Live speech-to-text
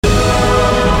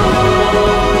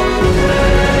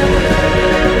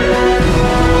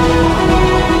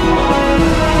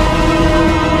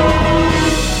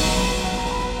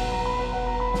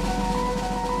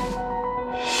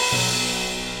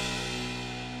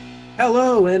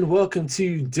Hello and welcome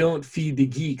to Don't Feed the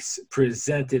Geeks,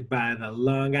 presented by the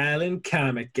Long Island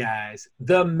Comic Guys,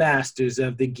 the masters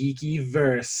of the geeky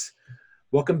verse.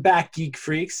 Welcome back, Geek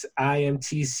Freaks. I am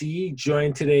TC,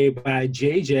 joined today by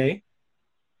JJ.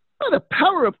 Oh, the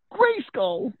power of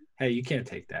Grayskull. Hey, you can't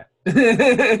take that.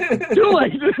 Too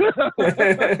late.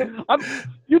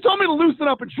 You told me to loosen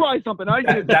up and try something. I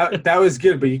did. That was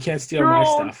good, but you can't steal my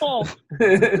stuff. Fault.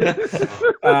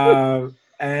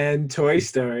 And Toy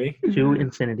Story. To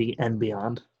infinity and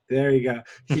beyond. There you go.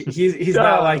 He's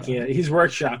not liking it. He's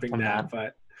workshopping that.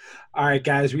 But all right,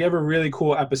 guys, we have a really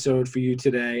cool episode for you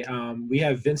today. We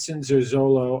have Vincent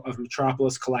Zerzolo of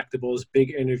Metropolis Collectibles,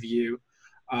 big interview.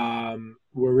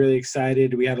 We're really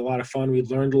excited. We had a lot of fun. We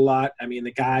learned a lot. I mean,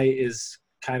 the guy is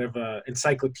kind of an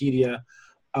encyclopedia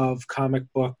of comic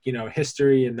book,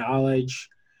 history and knowledge.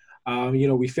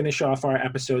 We finish off our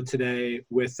episode today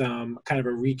with kind of a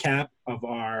recap of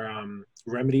our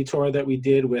Remedy tour that we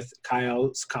did with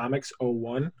Kyle's Comics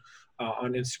 01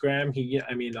 on Instagram.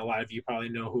 A lot of you probably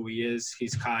know who he is.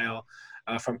 He's Kyle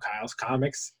from Kyle's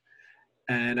Comics.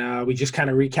 And we just kind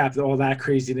of recapped all that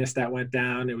craziness that went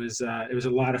down. It was a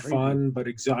lot of fun, but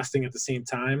exhausting at the same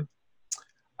time.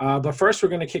 But first, we're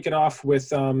going to kick it off with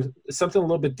something a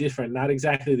little bit different. Not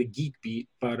exactly the Geek Beat,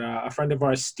 but a friend of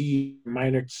ours, Steve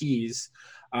Minor Keys.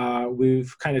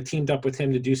 We've kind of teamed up with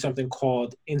him to do something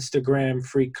called Instagram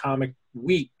Free Comic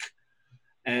Week.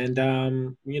 And,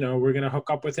 we're going to hook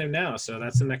up with him now. So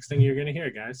that's the next thing you're going to hear,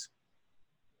 guys.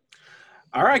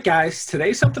 All right, guys,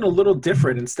 today's something a little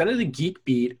different. Instead of the Geek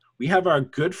Beat, we have our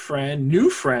good friend, new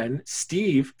friend,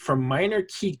 Steve from Minor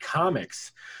Key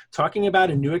Comics, talking about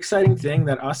a new exciting thing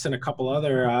that us and a couple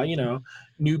other,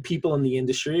 new people in the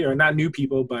industry, or not new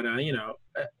people, but,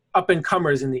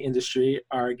 up-and-comers in the industry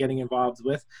are getting involved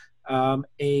with,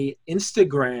 a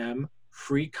Instagram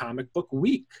free comic book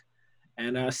week.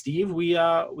 And, Steve, we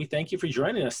thank you for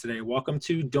joining us today. Welcome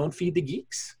to Don't Feed the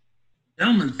Geeks.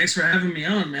 Gentlemen, thanks for having me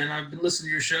on, man. I've been listening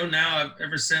to your show now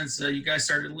ever since you guys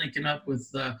started linking up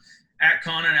with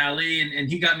Atcon and Ali, and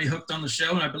he got me hooked on the show,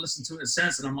 and I've been listening to it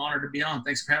since, and I'm honored to be on.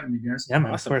 Thanks for having me, guys. Yeah,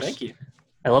 man, awesome. Of course. Thank you.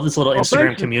 I love this little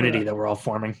Instagram community that we're all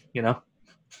forming,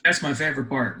 That's my favorite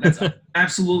part. I'm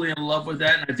absolutely in love with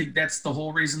that, and I think that's the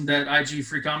whole reason that IG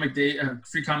Free Comic Day,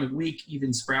 Free Comic Week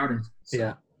even sprouted. So.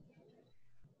 Yeah.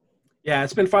 Yeah,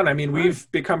 it's been fun. I mean,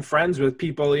 we've become friends with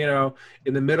people, in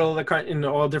the middle of the country, in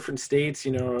all different states,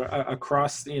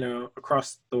 across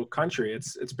the country.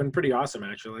 It's been pretty awesome,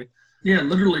 actually. Yeah,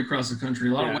 literally across the country.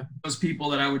 A lot of those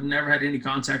people that I would never had any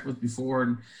contact with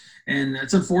before, and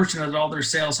it's unfortunate that all their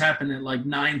sales happen at like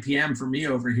 9 p.m. for me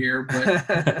over here. But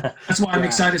that's why I'm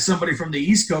excited somebody from the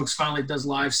East Coast finally does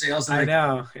live sales. I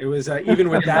know. It was even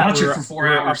with that, we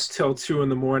were up till 2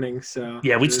 a.m. So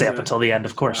yeah, we'd stay up until the end,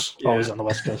 of course. Yeah. Always on the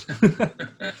West Coast.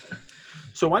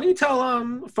 So why don't you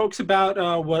tell folks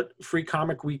about what Free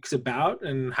Comic Week's about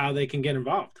and how they can get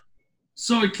involved?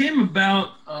 So it came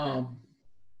about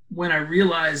when I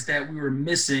realized that we were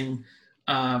missing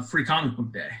Free Comic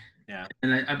Book Day. Yeah.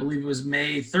 And I believe it was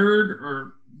May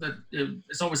 3rd,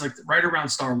 it's always like right around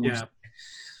Star Wars. Yeah.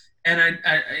 And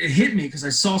it hit me because I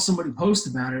saw somebody post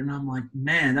about it, and I'm like,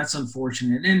 man, that's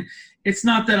unfortunate. And it's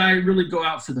not that I really go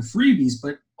out for the freebies,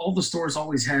 but all the stores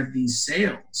always have these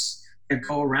sales that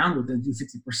go around with it, do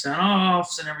 50%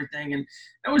 offs and everything. And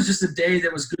that was just a day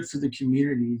that was good for the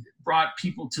community. It brought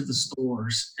people to the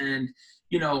stores. And,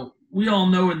 we all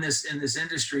know in this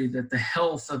industry that the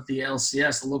health of the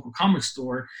LCS, the local comic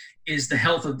store, is the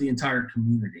health of the entire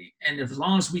community. And as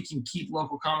long as we can keep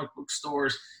local comic book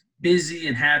stores busy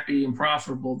and happy and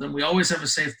profitable, then we always have a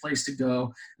safe place to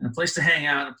go and a place to hang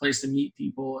out, a place to meet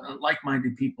people,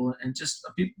 like-minded people, and just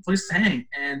a place to hang.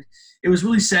 And it was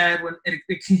really sad when it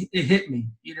hit me.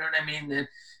 You know what I mean? That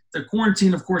the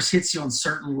quarantine, of course, hits you on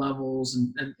certain levels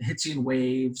and hits you in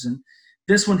waves. And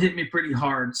this one hit me pretty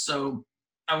hard. So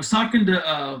I was talking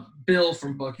to Bill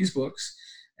from Bucky's Books,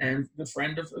 and a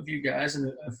friend of you guys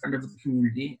and a friend of the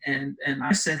community. And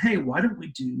I said, hey, why don't we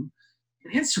do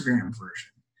an Instagram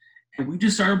version? And we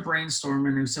just started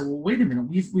brainstorming, and we said, well, wait a minute.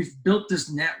 We've built this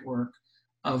network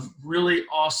of really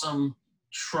awesome,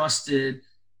 trusted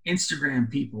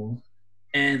Instagram people,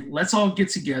 and let's all get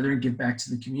together and give back to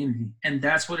the community. And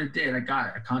that's what it did. I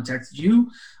contacted you.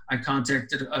 I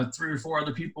contacted 3 or 4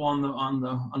 other people on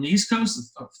the East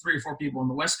Coast, 3 or 4 people on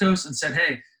the West Coast, and said,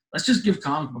 hey, let's just give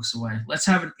comic books away. Let's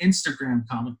have an Instagram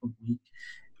comic book week.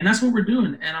 And that's what we're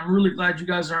doing. And I'm really glad you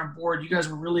guys are on board. You guys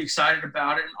were really excited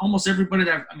about it. And almost everybody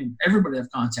everybody I've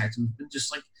contacted has been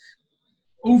just like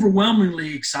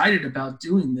overwhelmingly excited about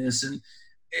doing this. And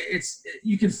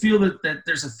you can feel that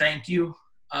there's a thank you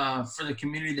for the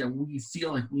community that we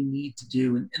feel like we need to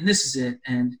do. And this is it.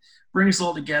 And bring us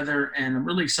all together. And I'm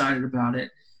really excited about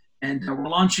it. And we're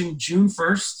launching June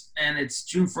 1st, and it's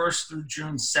June 1st through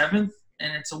June 7th.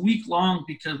 And it's a week long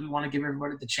because we want to give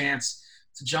everybody the chance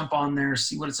to jump on there,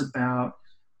 see what it's about,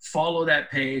 follow that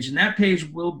page. And that page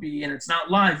will be, and it's not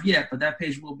live yet, but that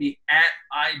page will be at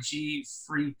IG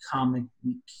Free Comic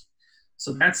Week.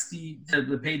 So that's the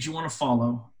page you want to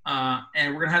follow.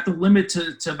 And we're going to have to limit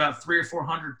to about 300 or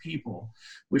 400 people,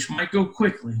 which might go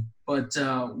quickly. But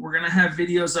we're going to have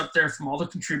videos up there from all the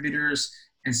contributors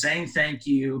and saying thank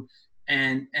you.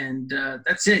 And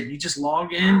that's it. You just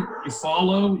log in, you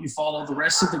follow the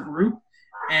rest of the group,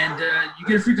 and you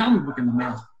get a free comic book in the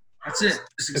mail. That's it.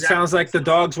 It sounds like the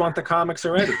dogs want the comics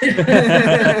already.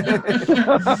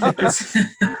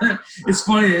 It's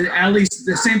funny.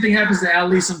 The same thing happens to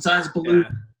Ali sometimes. Baloo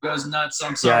goes nuts.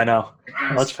 I'm sorry. Yeah, I know.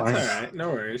 That's fine. That's all right. No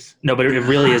worries. No, but it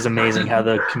really is amazing how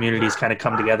the communities kind of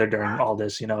come together during all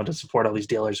this, to support all these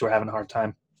dealers who are having a hard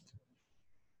time.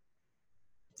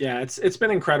 Yeah, it's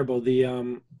been incredible.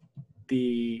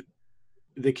 The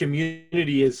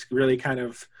community is really kind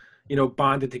of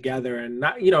bonded together, and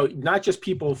not just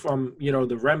people from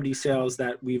the Remedy sales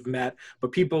that we've met,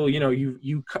 but people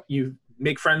you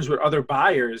make friends with other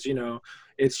buyers.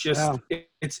 It's just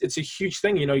it's a huge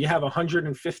thing. You have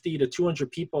 150 to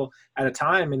 200 people at a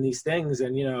time in these things,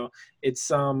 and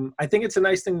it's I think it's a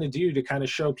nice thing to do to kind of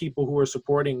show people who are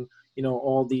supporting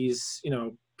all these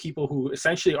people who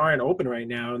essentially aren't open right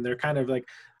now, and they're kind of like,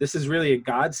 this is really a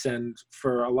godsend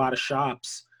for a lot of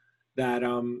shops that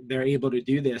they're able to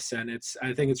do this. And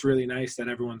I think it's really nice that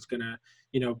everyone's gonna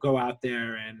go out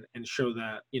there and show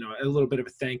that a little bit of a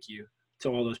thank you to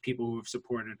all those people who have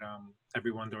supported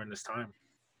everyone during this time.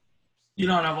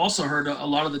 And I've also heard a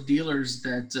lot of the dealers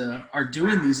that are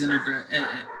doing these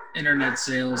internet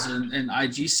sales and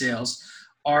IG sales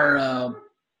are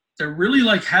they're really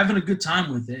like having a good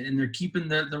time with it, and they're keeping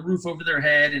the roof over their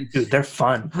head. And dude, they're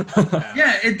fun.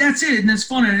 Yeah, that's it. And it's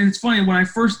fun. And it's funny, when I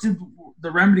first did the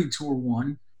Remedy Tour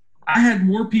one, I had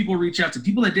more people reach out to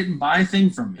people that didn't buy a thing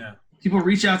from me. Yeah. People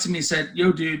reach out to me and said,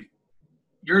 yo, dude,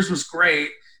 yours was great.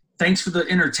 Thanks for the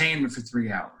entertainment for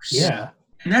 3 hours. Yeah.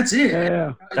 And that's it.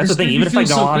 Yeah. That's the thing. Even if I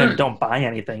go on and don't buy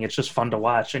anything, it's just fun to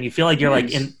watch. And you feel like you're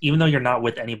even though you're not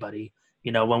with anybody,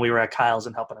 when we were at Kyle's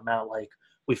and helping him out, like,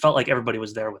 we felt like everybody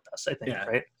was there with us, I think,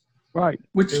 right? Right.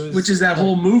 Which is that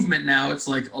whole movement now. It's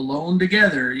like alone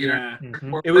together, Yeah.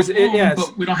 Mm-hmm.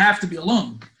 But we don't have to be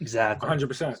alone. Exactly.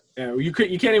 100%. Yeah. You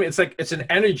can't even, it's like, it's an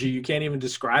energy. You can't even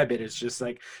describe it. It's just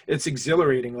like, it's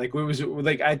exhilarating. Like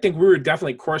I think we were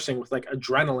definitely coursing with like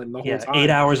adrenaline the whole time. 8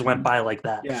 hours went by like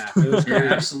that. Yeah. It was yeah,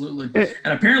 absolutely.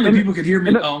 And apparently people could hear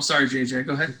me. Oh, I'm sorry, JJ.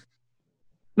 Go ahead.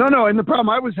 No. And the problem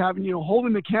I was having,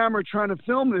 holding the camera, trying to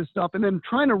film this stuff, and then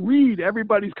trying to read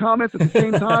everybody's comments at the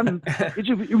same time. And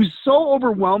it was so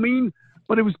overwhelming,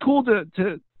 but it was cool to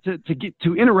get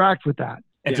to interact with that.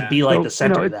 And to be like the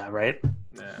center of that, right?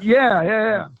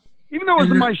 Yeah. Even though it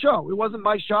wasn't my show, it wasn't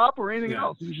my shop or anything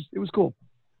else. It was cool.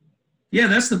 Yeah,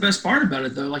 that's the best part about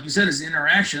it, though. Like you said, is the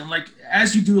interaction. Like,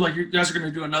 as you do, like, you guys are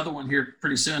going to do another one here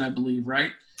pretty soon, I believe,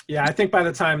 right? Yeah, I think by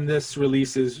the time this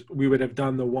releases, we would have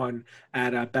done the one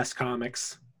at Best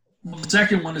Comics. Well, the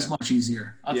second one is much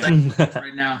easier. I'll tell you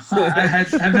right now.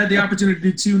 I've had the opportunity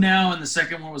to do 2 now, and the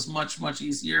second one was much, much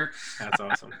easier. That's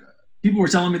awesome. People were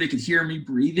telling me they could hear me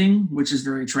breathing, which is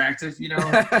very attractive,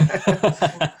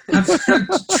 I've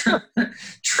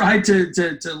tried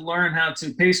to learn how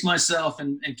to pace myself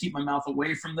and keep my mouth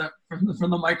away from the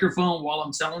microphone while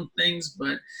I'm selling things.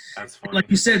 But like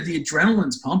you said, the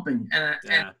adrenaline's pumping, and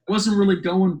I wasn't really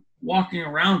walking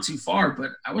around too far, but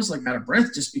I was like out of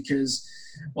breath just because,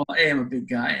 well, A, I'm a big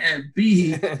guy, and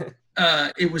B,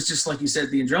 it was just like you said,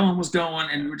 the adrenaline was going,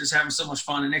 and we were just having so much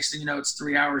fun. And next thing you know, it's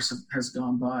 3 hours has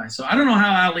gone by. So I don't know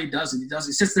how Ali does it.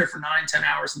 He sits there for 9-10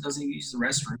 hours and doesn't even use the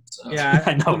restroom. So. Yeah,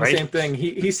 I know, right? The same thing.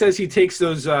 He says he takes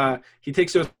those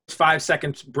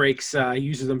 5-second breaks. He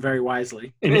uses them very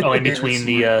wisely. In between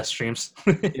the streams.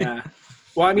 Yeah.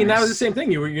 Well, I mean, that was the same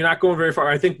thing. You're not going very far.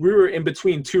 I think we were in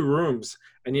between 2 rooms,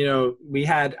 and we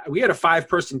had a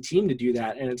 5-person team to do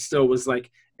that, and it still was like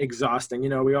exhausting.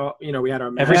 We all we had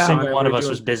our every single one of us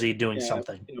was busy doing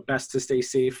something. Best to stay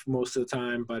safe most of the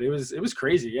time, but it was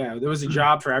crazy. Yeah, there was a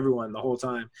job for everyone the whole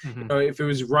time. Mm-hmm. If it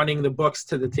was running the books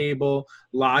to the table,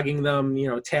 logging them,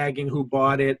 tagging who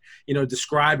bought it,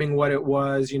 describing what it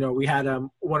was. We had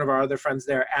one of our other friends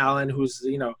there, Alan, who's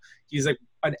he's like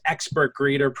an expert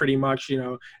grader pretty much,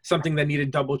 something that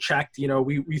needed double checked.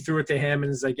 We threw it to him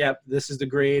and it's like, yep, this is the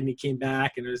grade. And he came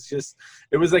back and it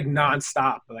was like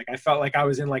nonstop. Like I felt like I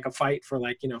was in like a fight for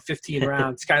like, 15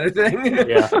 rounds kind of thing.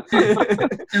 Yeah.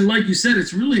 And like you said,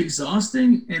 it's really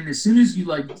exhausting. And as soon as you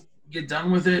like get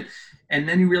done with it, and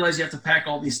then you realize you have to pack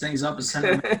all these things up and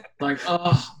send them like,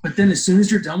 oh, but then as soon as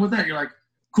you're done with that, you're like,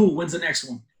 cool, when's the next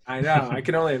one? I know. I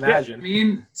can only imagine.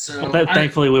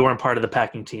 Thankfully, we weren't part of the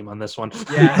packing team on this one.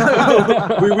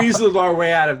 Yeah. We weaseled our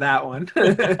way out of that one. How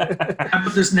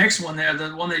about this next one there, the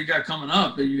one that you got coming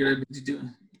up that you're going to be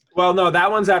doing? Well, no, that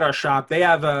one's at our shop. They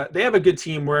have a good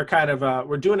team. We're kind of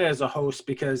we're doing it as a host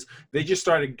because they just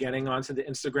started getting onto the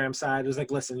Instagram side. It was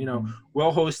like, listen,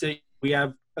 we'll host it. We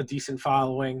have a decent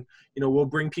following. We'll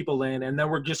bring people in, and then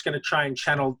we're just going to try and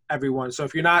channel everyone. So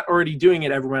if you're not already doing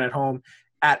it, everyone at home,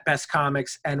 at Best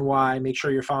Comics NY, make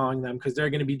sure you're following them because they're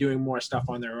going to be doing more stuff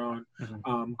on their own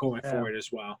going forward as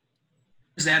well.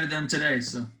 Just added them today,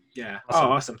 so. Yeah. Awesome.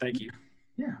 Oh, awesome. Thank you.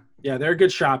 Yeah. Yeah, they're a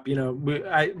good shop.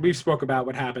 We've spoke about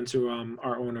what happened to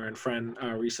our owner and friend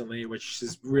recently, which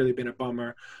has really been a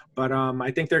bummer. But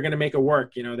I think they're going to make it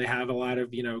work. They have a lot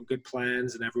of good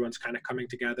plans, and everyone's kind of coming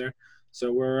together.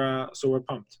 So we're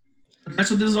pumped. That's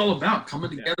what this is all about: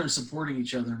 coming together and supporting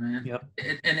each other, man. Yep.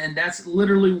 And that's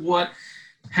literally what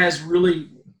has really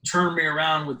turned me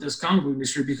around with this comic book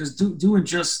industry, because doing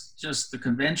just the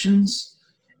conventions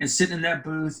and sitting in that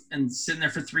booth and sitting there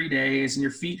for 3 days and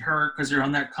your feet hurt because you're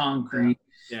on that concrete.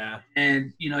 Yeah.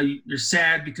 And, you're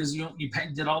sad because you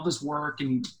did all this work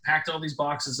and you packed all these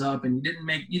boxes up and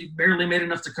you barely made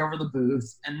enough to cover the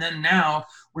booth. And then now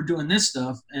we're doing this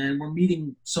stuff and we're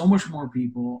meeting so much more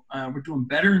people. We're doing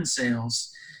better in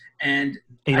sales. And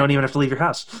you don't even have to leave your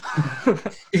house.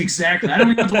 Exactly. I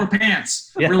don't even have to wear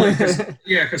pants. Yeah. Really.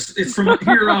 Because it's from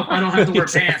here up, I don't have to wear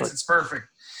pants. It's perfect.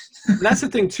 And that's the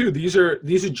thing too. These are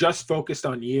just focused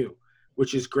on you,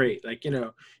 which is great. Like,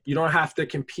 you don't have to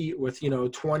compete with,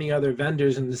 20 other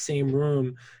vendors in the same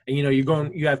room. And,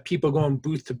 you have people going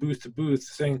booth to booth to booth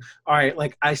saying, all right,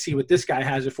 like I see what this guy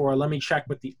has it for. Let me check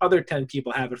what the other 10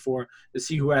 people have it for to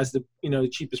see who has the, the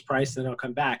cheapest price. And then I'll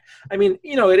come back. I mean,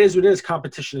 it is what it is.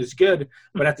 Competition is good.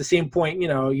 But at the same point,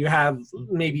 you have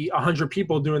maybe 100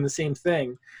 people doing the same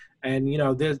thing. And,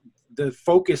 the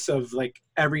focus of like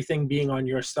everything being on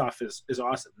your stuff is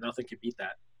awesome. Nothing can beat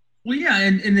that. Well, yeah,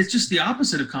 and it's just the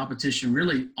opposite of competition,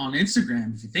 really, on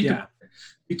Instagram, if you think about it.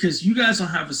 Because you guys will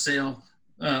have a sale,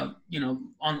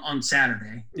 on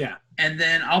Saturday. Yeah. And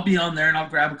then I'll be on there and I'll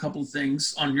grab a couple of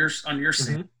things on your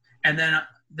sale. And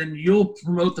then you'll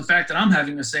promote the fact that I'm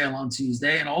having a sale on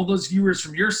Tuesday, and all those viewers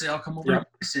from your sale come over to my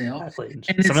sale. Exactly.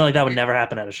 And something like that would never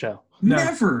happen at a show.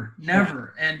 Never. Yeah.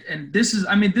 And this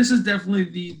is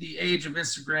definitely the age of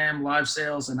Instagram live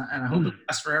sales, and I hope it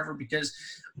lasts forever, because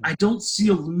I don't see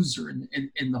a loser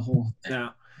in the whole thing. Yeah.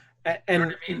 And you know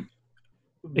what I mean?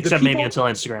 Except maybe until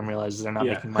Instagram realizes they're not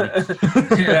making money.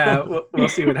 Yeah, we'll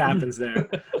see what happens there.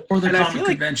 Or the comic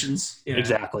conventions. Yeah.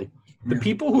 Exactly. The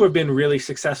people who have been really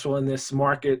successful in this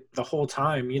market the whole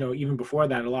time, even before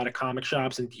that, a lot of comic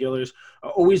shops and dealers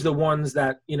are always the ones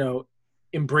that,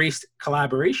 embraced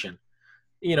collaboration.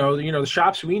 The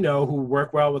shops we know who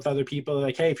work well with other people are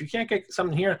like, hey, if you can't get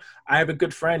something here, I have a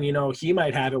good friend, he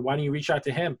might have it. Why don't you reach out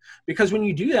to him? Because when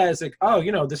you do that, it's like,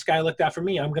 oh, this guy looked out for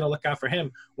me. I'm going to look out for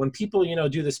him. When people,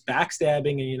 do this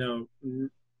backstabbing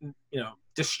and,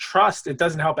 distrust, it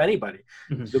doesn't help anybody.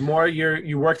 The more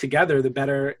you work together, the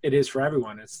better it is for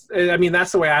everyone. That's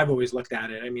the way I've always looked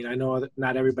at it. I mean, I know that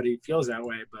not everybody feels that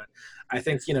way, but I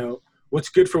think, what's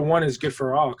good for one is good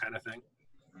for all, kind of thing.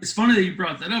 It's funny that you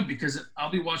brought that up, because I'll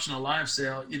be watching a live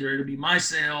sale. Either it'll be my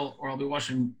sale or I'll be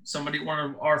watching one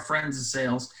of our friends'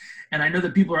 sales. And I know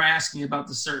that people are asking about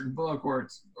the certain book, or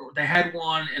they had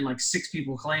one and like 6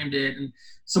 people claimed it. And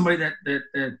somebody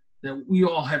that we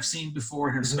all have seen before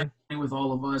and have spent money with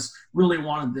all of us really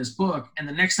wanted this book. And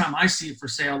the next time I see it for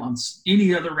sale on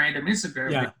any other random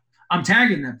Instagram, I'm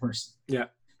tagging that person. Yeah.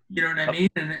 You know what I mean?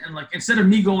 And like, instead of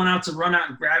me going out to run out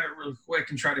and grab it really quick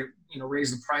and try to,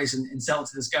 raise the price and sell it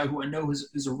to this guy who I know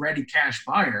is a ready cash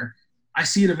buyer, I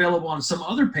see it available on some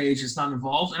other page that's not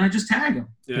involved, and I just tag them.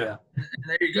 Yeah. And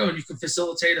there you go. You can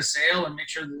facilitate a sale and make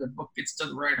sure that the book gets to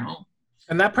the right home.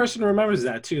 And that person remembers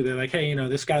that too. They're like, hey,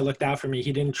 this guy looked out for me.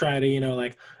 He didn't try to,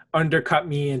 like undercut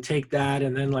me and take that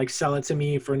and then like sell it to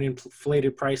me for an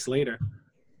inflated price later.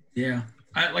 Yeah.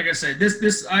 Like I said,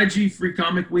 this IG Free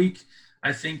Comic Week,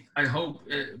 I hope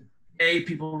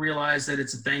people realize that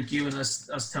it's a thank you, and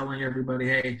us telling everybody,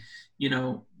 hey, we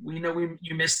know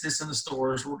you missed this in the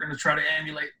stores. We're going to try to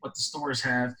emulate what the stores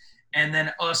have, and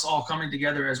then us all coming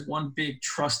together as one big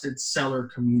trusted seller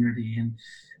community.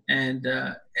 And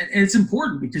it's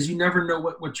important because you never know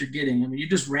what you're getting. I mean, you're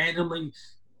just randomly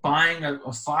buying a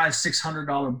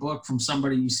 $500-600 book from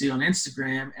somebody you see on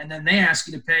Instagram, and then they ask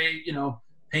you to pay,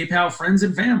 PayPal friends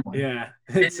and family. Yeah,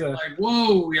 it's like,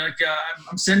 whoa,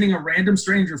 I'm sending a random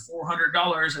stranger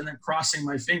 $400 and then crossing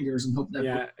my fingers and hope that.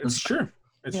 Yeah, it's true.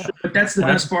 It's true. But that's the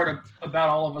best part about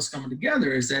all of us coming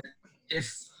together is that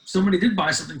if somebody did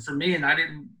buy something from me and I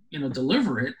didn't,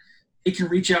 deliver it, they can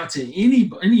reach out to any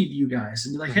of you guys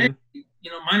and be like, hey,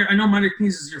 I know Minor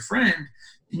Keys is your friend.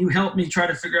 Can you help me try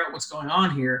to figure out what's going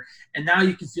on here? And now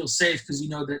you can feel safe because you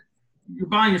know that you're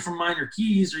buying it from Minor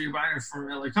Keys or you're buying it from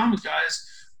LA Comic Guys,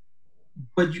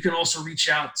 but you can also reach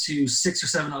out to 6 or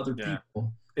 7 other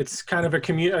people. It's kind of a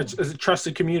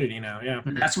trusted community now. Yeah.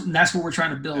 And that's what we're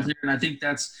trying to build here. And I think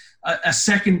that's a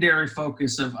secondary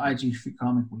focus of IG Free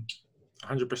Comic Week.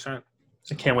 100%.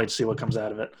 I can't wait to see what comes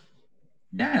out of it.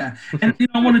 Yeah, and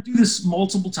I want to do this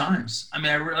multiple times. I mean,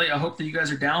 I hope that you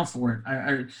guys are down for it.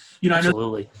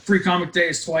 Absolutely. I know Free Comic Day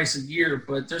is twice a year,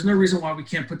 but there's no reason why we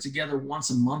can't put together once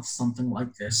a month something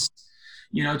like this.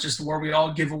 Just where we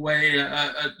all give away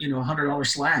a $100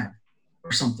 slab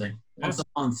or something once a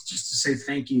month, just to say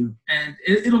thank you, and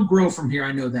it'll grow from here.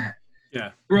 I know that.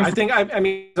 Yeah, I think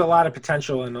there's a lot of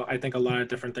potential, and I think a lot of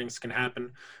different things can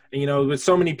happen. And with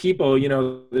so many people,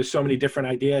 there's so many different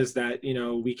ideas that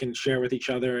we can share with each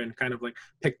other and kind of like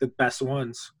pick the best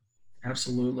ones.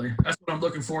 Absolutely, that's what I'm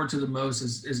looking forward to the most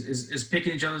is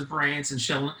picking each other's brains and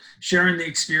sharing the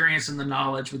experience and the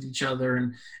knowledge with each other,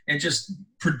 and just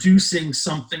producing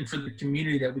something for the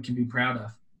community that we can be proud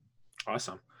of.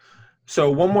 Awesome. So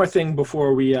one more thing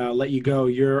before we let you go,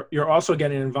 you're also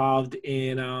getting involved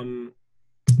in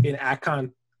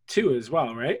AtCon 2 as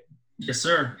well, right? Yes,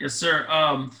 sir.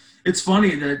 It's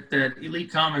funny that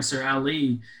Elite Comics or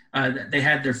Ali, they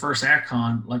had their first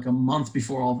AtCon like a month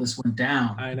before all this went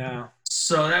down. I know.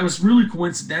 So that was really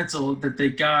coincidental that they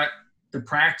got the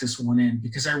practice one in,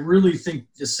 because I really think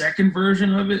the second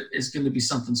version of it is going to be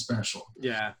something special.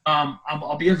 Yeah.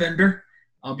 I'll be a vendor.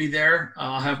 I'll be there.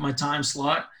 I'll have my time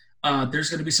slot. There's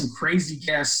going to be some crazy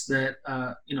guests that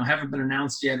haven't been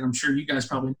announced yet, and I'm sure you guys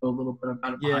probably know a little bit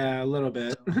about it. Yeah, a little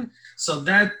bit. So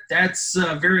that's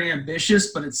very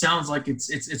ambitious, but it sounds like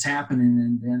it's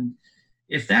happening. And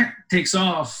if that takes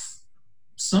off,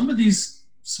 some of these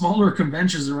smaller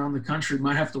conventions around the country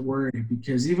might have to worry,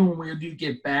 because even when we do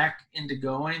get back into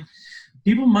going,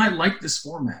 people might like this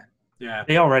format. Yeah,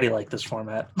 they already like this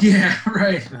format. Yeah,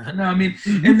 right. No, I mean,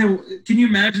 and can you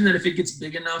imagine that if it gets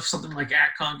big enough, something like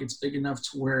AtCon gets big enough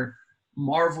to where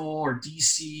Marvel or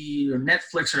DC or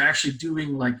Netflix are actually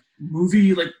doing like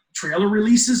movie trailer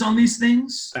releases on these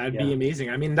things? That'd be amazing.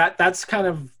 I mean, that's kind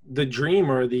of the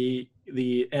dream or the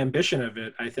ambition of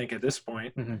it, I think, at this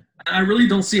point. Mm-hmm. I really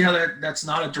don't see how that's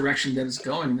not a direction that is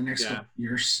going in the next couple of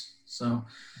years. So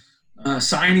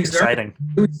signings, exciting.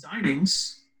 They're doing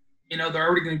signings. They're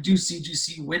already going to do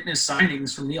CGC witness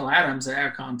signings from Neil Adams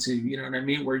at AtCon 2, you know what I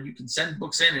mean, where you can send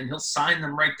books in and he'll sign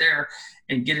them right there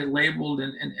and get it labeled.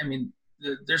 And I mean,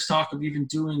 there's talk of even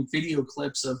doing video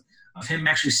clips of him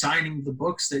actually signing the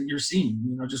books that you're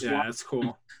seeing, that's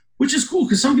cool. Which is cool,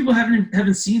 because some people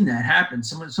haven't seen that happen.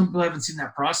 Some people haven't seen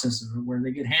that process of it, where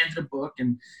they get handed a book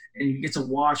and you get to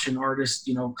watch an artist,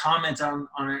 comment on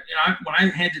it. When I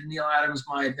handed Neil Adams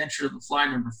my Adventure of the Fly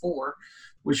 #4,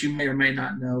 which you may or may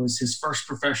not know is his first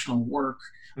professional work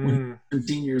when he was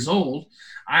 17 years old,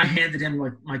 I handed him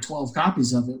like my 12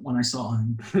 copies of it when I saw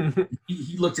him.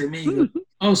 He looked at me, he goes,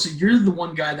 "Oh, so you're the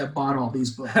one guy that bought all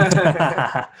these books."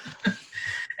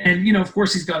 And, of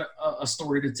course, he's got a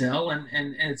story to tell, and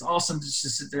it's awesome just to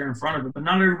sit there in front of it. But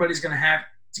not everybody's going to have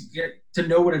to get to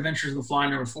know what Adventures of the Fly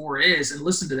 #4 is and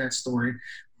listen to that story.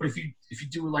 But if you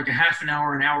do like a half an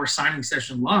hour signing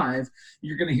session live,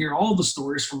 you're going to hear all the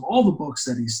stories from all the books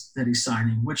that he's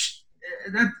signing. Which,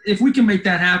 if we can make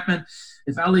that happen,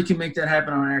 if Ali can make that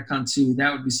happen on AtCon 2,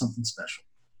 that would be something special.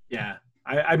 Yeah,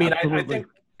 I mean,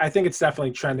 I think it's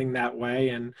definitely trending that way,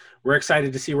 and we're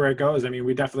excited to see where it goes. I mean,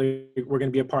 we're going to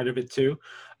be a part of it too.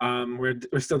 We're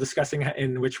still discussing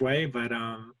in which way, but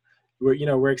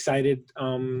we're excited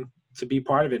to be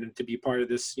part of it and to be part of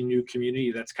this new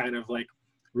community that's kind of like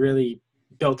really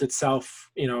built itself,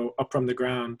 up from the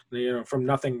ground, from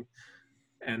nothing.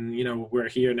 And, we're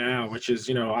here now, which is,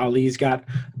 Ali's got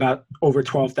about over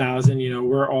 12,000,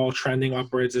 we're all trending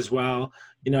upwards as well.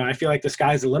 I feel like the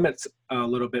sky's the limit a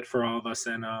little bit for all of us.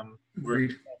 And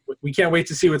we can't wait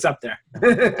to see what's up there.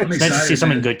 It's nice to see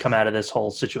something good come out of this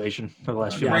whole situation for the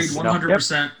last few months.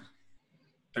 100%.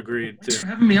 Agreed. Thanks for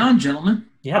having me on, gentlemen.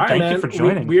 Yeah, thank you for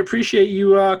joining. We appreciate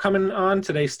you coming on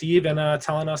today, Steve, and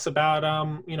telling us about,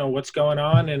 what's going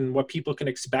on and what people can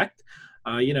expect.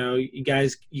 you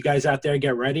guys out there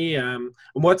get ready.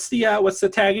 What's the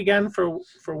tag again for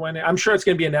when? I'm sure it's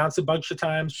going to be announced a bunch of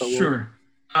times. But sure.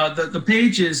 The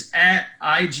page is at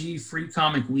IG Free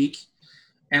Comic Week,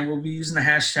 and we'll be using the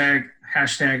hashtag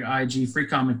IG Free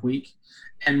Comic Week.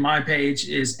 And my page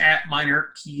is at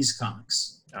Minor Keys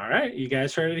Comics. All right, you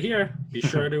guys heard it here. Be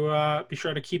sure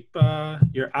to keep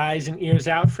your eyes and ears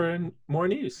out for more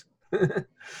news. Good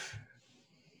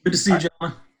to see you,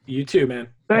 gentlemen. You too, man.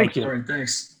 Thank you. All right,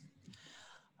 thanks.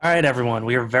 All right, everyone.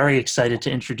 We are very excited to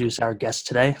introduce our guest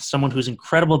today, someone whose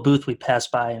incredible booth we pass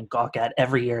by and gawk at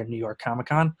every year in New York Comic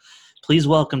Con. Please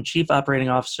welcome Chief Operating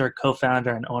Officer,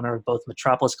 co-founder, and owner of both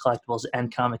Metropolis Collectibles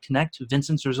and Comic Connect,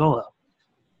 Vincent Zerzolo.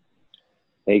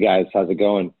 Hey, guys. How's it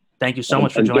going? Thank you so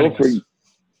much for joining us.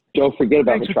 Don't forget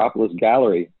about Metropolis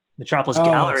Gallery. Metropolis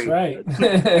Gallery. That's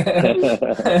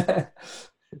right.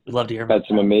 We'd love to hear about Had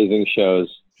some amazing shows.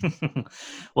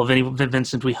 Well,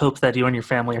 Vincent, we hope that you and your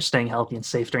family are staying healthy and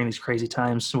safe during these crazy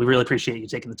times. We really appreciate you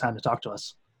taking the time to talk to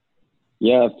us.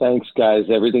 Yeah, thanks, guys.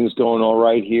 Everything's going all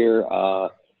right here.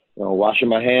 Washing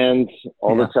my hands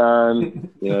all the time.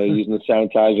 Using the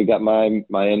sanitizer. Got my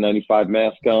N95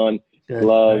 mask on. Good.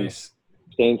 Gloves. Nice.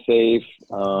 Staying safe.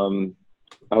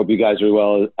 I hope you guys are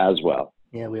well as well.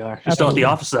 Yeah, we are. You're still at the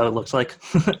office, though, it looks like.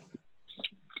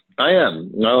 I am.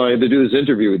 I had to do this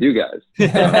interview with you guys.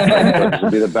 This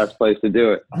would be the best place to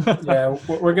do it. Yeah,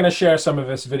 we're going to share some of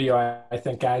this video, I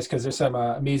think, guys, because there's some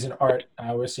amazing art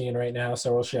we're seeing right now.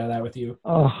 So we'll share that with you.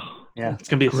 Oh, yeah,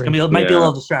 it might be a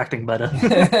little distracting, but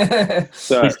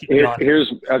so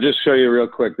I'll just show you real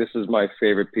quick. This is my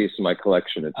favorite piece of my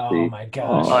collection. It's my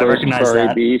gosh. I recognize Furry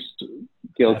that. Beast,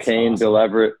 Gil That's Kane, awesome. Bill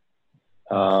Everett.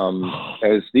 It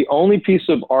was the only piece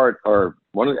of art, or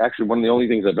one of the only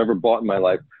things I've ever bought in my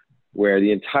life, where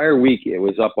the entire week it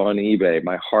was up on eBay.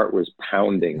 My heart was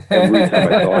pounding every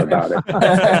time I thought about it.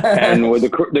 And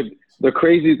the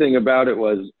crazy thing about it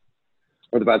was,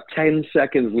 with about 10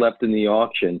 seconds left in the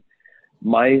auction,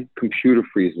 my computer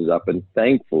freezes up, and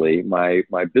thankfully my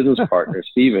business partner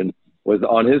Steven was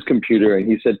on his computer,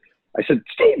 and I said,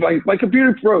 Steve, my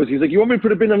computer froze. He's like, you want me to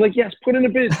put a bid? I'm like, yes, put in a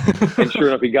bid. And sure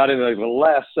enough, he got in like the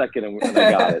last second, and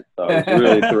I got it. So it was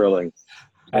really thrilling.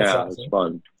 That's yeah, awesome. It was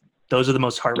fun. Those are the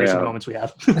most heart-racing moments we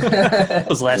have.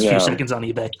 Those last few seconds on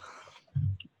eBay.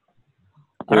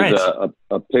 All right.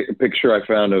 A picture I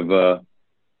found of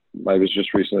I was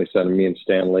just recently sending me and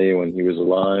Stan Lee when he was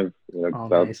alive,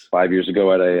 about nice. 5 years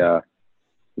ago at a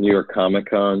New York Comic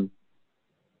Con.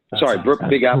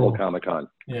 Big Apple Comic Con.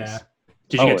 Yeah.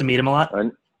 Did you get to meet him a lot?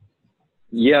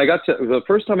 Yeah, I got to. The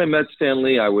first time I met Stan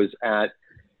Lee, I was at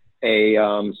a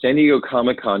San Diego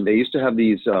Comic Con. They used to have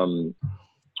these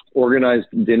organized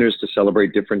dinners to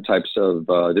celebrate different types of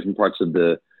different parts of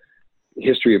the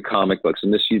history of comic books.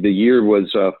 And the year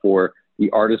was for the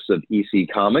artists of EC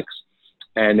Comics,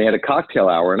 and they had a cocktail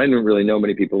hour. And I didn't really know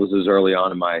many people. This was early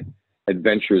on in my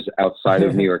adventures outside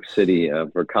of New York City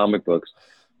for comic books.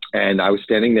 And I was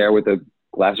standing there with a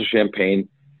glass of champagne.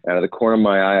 Out of the corner of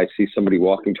my eye, I see somebody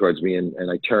walking towards me,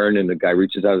 and I turn, and the guy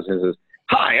reaches out his hand and says,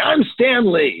 "Hi, I'm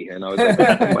Stan Lee." And I was like,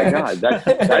 oh my God, that's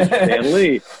Stan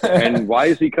Lee. And why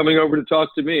is he coming over to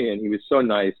talk to me? And he was so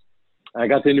nice. I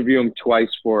got to interview him twice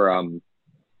to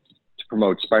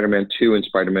promote Spider-Man 2 and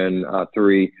Spider-Man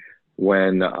 3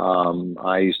 when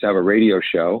I used to have a radio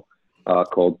show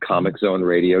called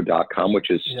ComicZoneRadio.com, which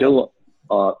is still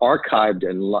archived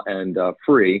and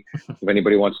free. If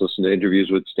anybody wants to listen to interviews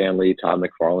with Stan Lee, Todd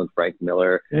McFarlane, Frank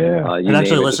Miller. I've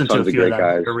actually listened to a few of them.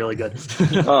 Guys. They're really good.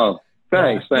 Oh,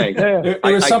 thanks. It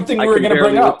was something we were going to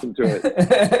bring up. To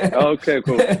it. Okay,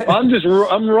 cool.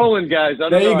 I'm rolling, guys.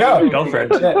 There you go. Go for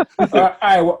it. Yeah. All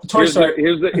right, well, Toy Story.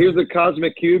 Here's the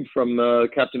cosmic cube from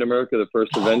Captain America: The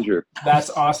First Avenger. That's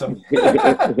awesome.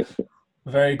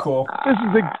 Very cool. This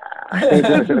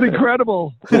is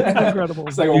incredible. This is incredible.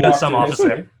 It's like You got some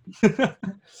officer.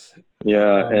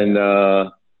 Yeah, and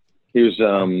here's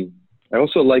I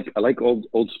also like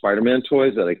old Spider-Man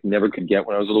toys that I never could get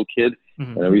when I was a little kid.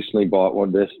 Mm-hmm. And I recently bought one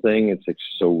of this thing. It's like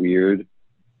so weird.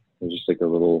 It's just like a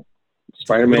little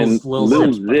Spider-Man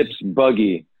little zips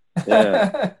buggy.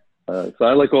 Yeah. So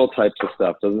I like all types of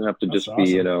stuff. Doesn't have to just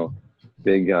be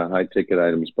big high ticket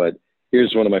items. But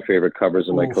here's one of my favorite covers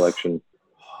in my collection.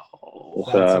 It's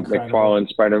McFarlane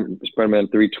Spider-Man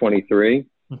 323.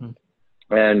 Mm-hmm.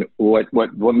 And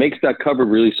what makes that cover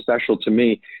really special to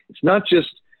me, it's not just,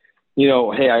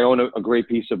 hey, I own a great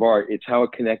piece of art. It's how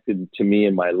it connected to me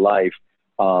in my life.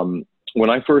 When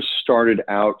I first started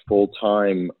out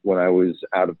full-time, when I was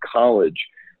out of college,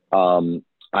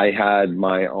 I had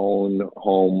my own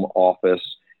home office,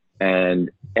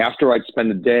 And after I'd spend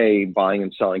a day buying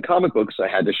and selling comic books, I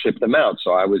had to ship them out.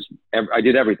 So I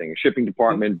did everything: shipping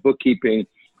department, bookkeeping,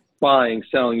 buying,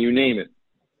 selling, you name it.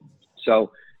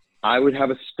 So I would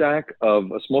have a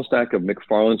small stack of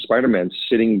McFarlane Spider-Man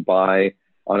sitting by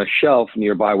on a shelf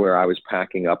nearby where I was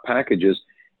packing up packages.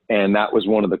 And that was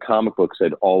one of the comic books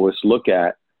I'd always look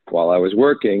at while I was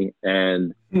working.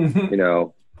 And, you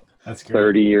know, That's great.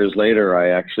 30 years later, I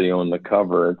actually own the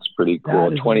cover. It's pretty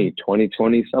cool. 20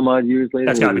 some odd years later.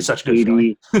 That's got to be such good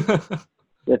feeling.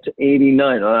 That's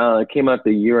 89. It came out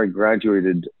the year I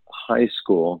graduated high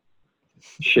school.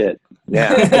 Shit.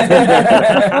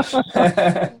 Yeah.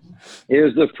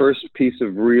 Here's the first piece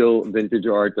of real vintage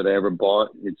art that I ever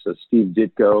bought. It's a Steve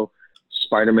Ditko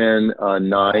Spider-Man 9.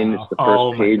 Wow. It's the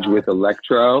first page with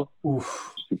Electro.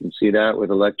 Oof, You can see that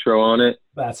with Electro on it.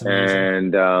 that's amazing.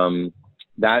 And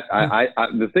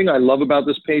the thing I love about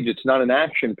this page, it's not an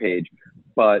action page,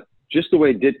 but just the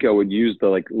way Ditko would use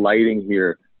the lighting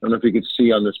here. I don't know if you could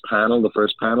see on this panel, the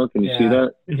first panel. Can you see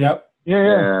that? Yep.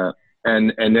 Yeah.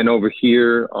 And then over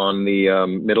here on the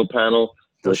middle panel,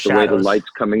 with the way the light's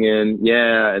coming in,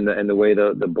 and the way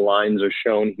the blinds are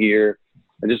shown here.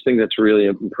 I just think that's really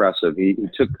impressive. He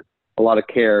took a lot of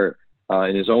care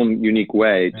in his own unique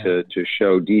way to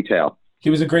show detail. He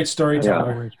was a great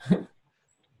storyteller.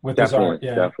 With his art.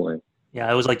 Yeah. Definitely. Yeah,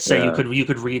 I always like to say you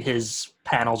could read his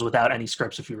panels without any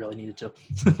scripts if you really needed to,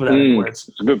 without any words.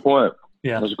 That's a good point.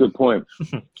 Yeah, that's a good point.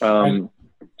 I'm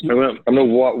gonna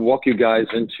walk you guys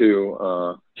into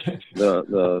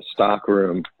the stock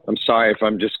room. I'm sorry if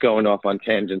I'm just going off on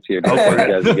tangents here.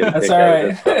 That's all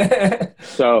right.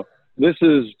 So this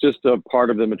is just a part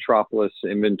of the Metropolis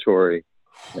inventory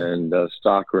and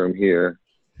stock room here,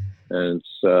 and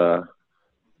it's wow.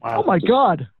 Oh my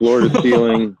God! Floor to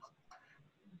ceiling,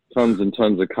 tons and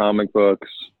tons of comic books.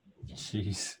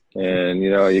 Jeez. And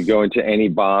you go into any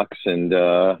box and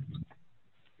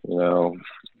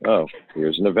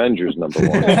here's an Avengers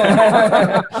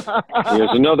 #1.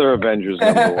 Here's another Avengers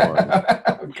 #1.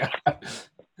 Oh, God.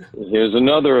 Here's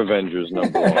another Avengers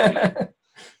 #1.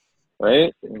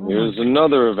 Right? Here's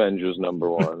another Avengers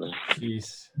 #1.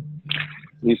 Jeez.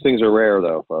 These things are rare,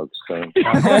 though, folks. So.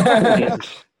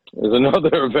 There's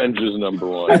another Avengers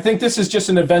 #1. I think this is just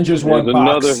an Avengers 1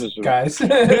 box, guys.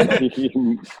 Shit. Do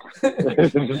you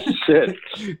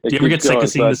ever get sick of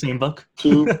seeing the same book?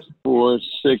 2, 4,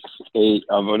 6, 8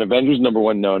 of an Avengers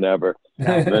 #1. No, never.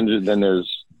 Avengers. Then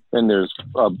there's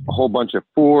a whole bunch of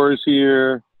 4s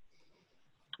here.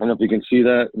 I don't know if you can see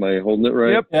that. Am I holding it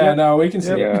right? Yep. Yeah, no, we can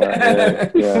see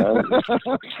it. Yeah.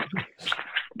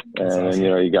 And awesome.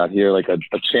 you got here like a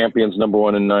Champions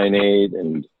 #1 and 9/8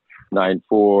 and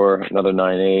 9/4, another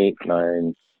 9/8,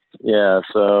 9. Yeah,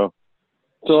 so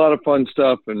it's a lot of fun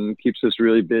stuff and keeps us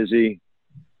really busy.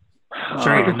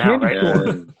 Sure, even now, right?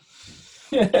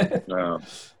 Yeah,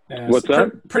 what's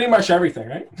that? Pretty much everything,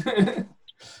 right? A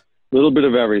little bit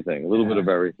of everything.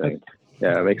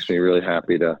 Yeah, it makes me really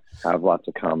happy to have lots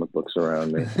of comic books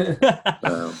around me.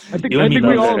 I think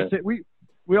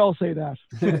we all say that.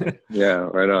 Yeah,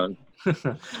 right on. All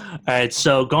right,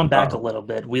 so going back a little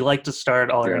bit, we like to start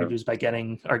all our interviews by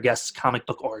getting our guests' comic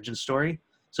book origin story.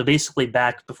 So basically,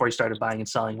 back before you started buying and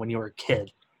selling when you were a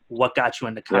kid, what got you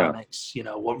into comics?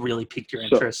 What really piqued your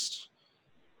interest?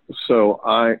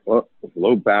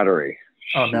 Low battery.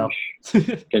 Oh no!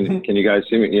 Can you guys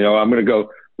see me? I'm gonna go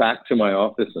back to my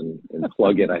office and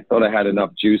plug in. I thought I had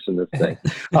enough juice in this thing.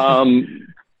 All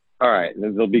right,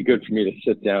 it'll be good for me to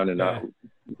sit down and not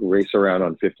race around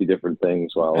on 50 different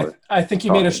things while we're I think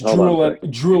you made us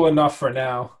drool enough for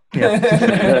now.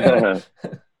 Yeah.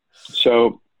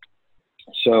 So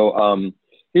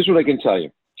here's what I can tell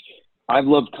you. I've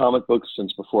loved comic books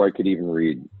since before I could even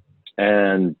read.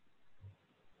 And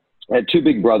I had 2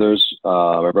 big brothers.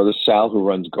 My brother Sal, who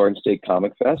runs Garden State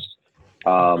Comic Fest.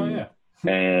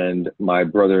 And my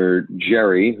brother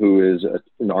Jerry, who is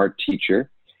an art teacher.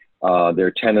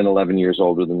 They're 10 and 11 years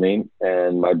older than me.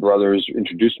 And my brothers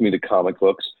introduced me to comic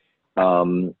books.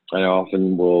 And I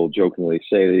often will jokingly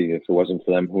say that if it wasn't for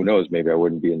them, who knows, maybe I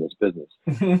wouldn't be in this business.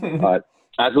 But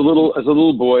as a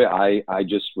little boy, I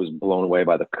just was blown away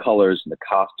by the colors and the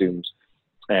costumes.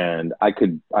 And I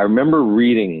remember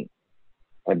reading,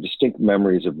 I have distinct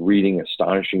memories of reading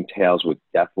Astonishing Tales with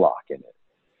Deathlock in it.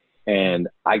 And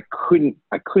I couldn't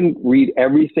read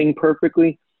everything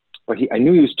perfectly, but I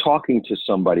knew he was talking to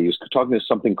somebody. He was talking to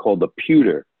something called the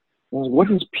pewter. I was like, what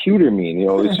does pewter mean?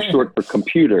 It's short for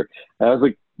computer. And I was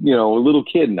like, a little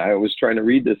kid, and I was trying to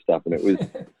read this stuff, and it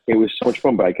was so much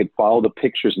fun. But I could follow the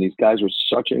pictures, and these guys were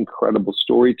such incredible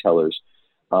storytellers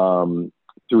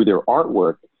through their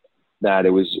artwork that it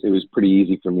was pretty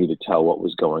easy for me to tell what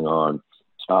was going on.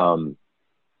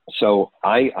 So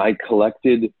I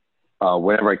collected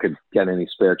whenever I could get any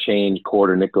spare change,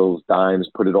 quarter, nickels, dimes,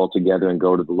 put it all together and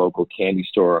go to the local candy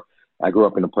store. I grew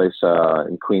up in a place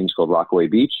in Queens called Rockaway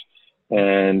Beach.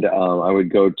 And I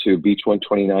would go to Beach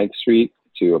 129th Street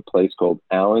to a place called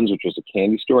Allen's, which was a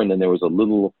candy store. And then there was a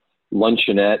little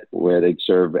luncheonette where they'd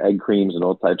serve egg creams and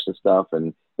all types of stuff.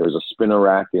 And there was a spinner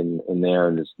rack in there.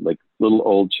 And this like little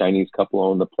old Chinese couple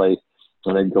owned the place.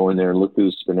 And I'd go in there and look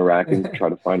through the spinner rack and try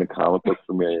to find a comic book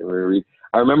for me to read.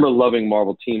 I remember loving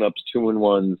Marvel Team-Ups,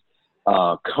 2-in-1s,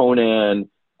 Conan.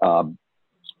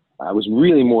 I was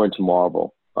really more into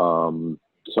Marvel. So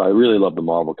I really loved the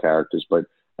Marvel characters. But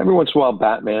every once in a while,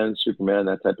 Batman, Superman,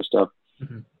 that type of stuff.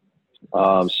 Mm-hmm.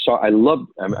 So I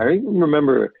even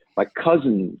remember my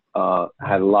cousin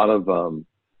had a lot of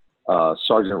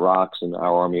Sergeant Rocks and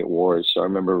Our Army at Wars. So I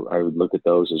remember I would look at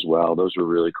those as well. Those were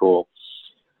really cool.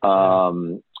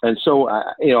 And so,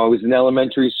 I was in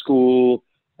elementary school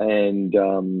and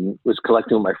was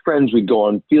collecting with my friends. We'd go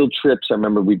on field trips. I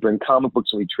remember we'd bring comic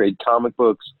books and we'd trade comic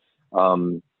books.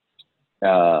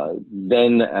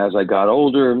 Then as I got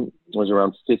older, was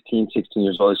around 15, 16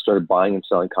 years old, I started buying and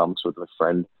selling comics with a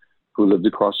friend who lived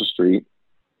across the street.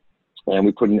 And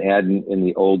we put an ad in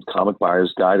the old Comic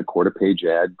Buyer's Guide, a quarter-page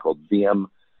ad called VM.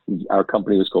 Our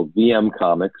company was called VM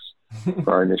Comics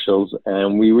for our initials.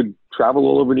 And we would travel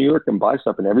all over New York and buy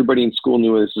stuff. And everybody in school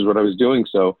knew this is what I was doing.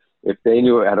 So if they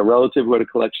knew I had a relative who had a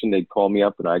collection, they'd call me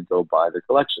up and I'd go buy their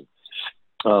collection.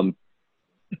 Bought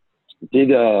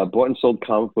and sold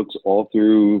comic books all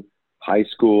through high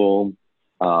school.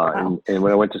 Wow. And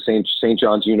when I went to St.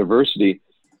 John's University,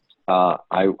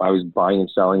 I was buying and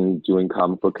selling, doing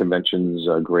comic book conventions,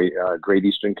 Great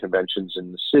Eastern conventions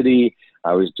in the city.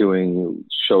 I was doing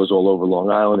shows all over Long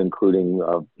Island, including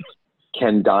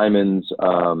Ken Diamond's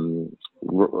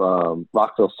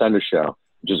Rockville Center show,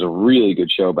 which is a really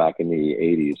good show back in the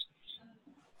 80s.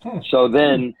 So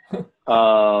then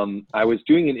I was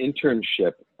doing an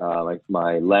internship, like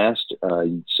my last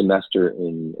semester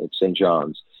at St.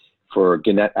 John's for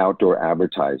Gannett Outdoor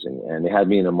Advertising. And they had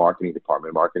me in the marketing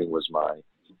department. Marketing was my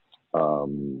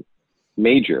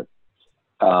major.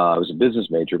 I was a business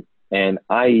major. And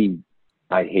I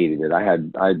hated it. I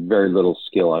had very little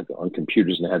skill on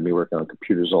computers, and they had me working on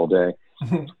computers all day.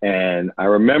 And I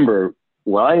remember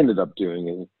what I ended up doing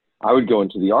is I would go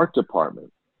into the art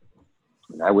department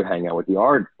and I would hang out with the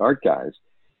art guys,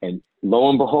 and lo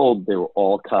and behold, they were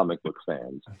all comic book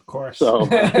fans. Of course. So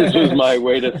this was my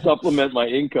way to supplement my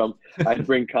income. I'd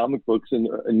bring comic books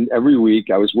in every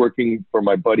week. I was working for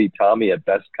my buddy Tommy at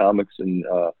Best Comics in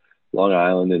Long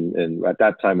Island, and at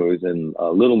that time it was in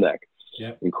Little Neck,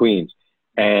 yep, in Queens.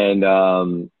 And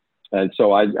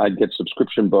so I'd get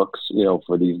subscription books,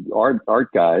 for these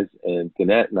art guys and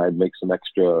Gannett, and I'd make some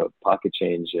extra pocket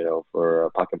change, for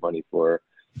pocket money for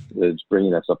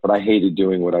bringing that stuff. But I hated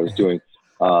doing what I was doing.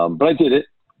 But I did it.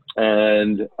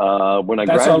 And when I graduated.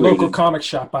 That's our local comic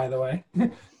shop, by the way.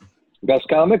 Best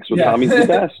Comics? Well, yeah. Tommy's the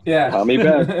best. Yeah. Tommy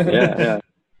Best. Yeah.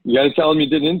 You got to tell him you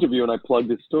did an interview and I plugged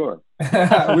his store.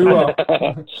 We will.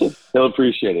 He'll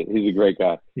appreciate it. He's a great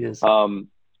guy. He is.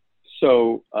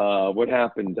 So what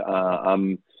happened?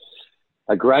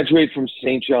 I graduated from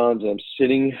St. John's. I'm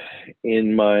sitting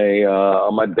in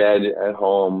on my bed at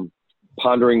home,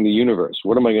 pondering the universe.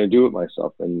 What am I going to do with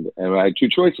myself? And I had two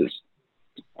choices.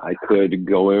 I could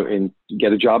go and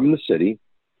get a job in the city,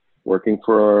 working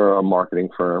for a marketing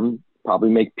firm, probably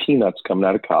make peanuts coming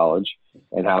out of college,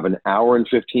 and have an hour and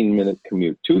 15-minute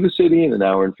commute to the city and an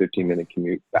hour and 15-minute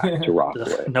commute back to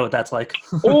Rockaway. Know what that's like.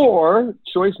 Or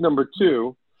choice number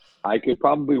two, I could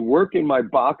probably work in my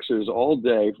boxers all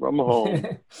day from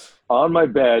home on my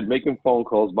bed, making phone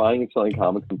calls, buying and selling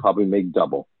comics, and probably make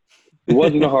double. It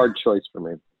wasn't a hard choice for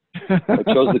me. I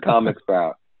chose the comics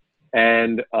route.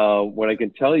 And what I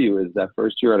can tell you is that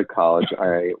first year out of college,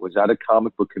 I was at a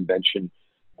comic book convention.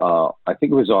 I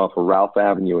think it was off of Ralph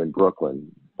Avenue in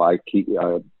Brooklyn, like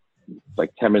 10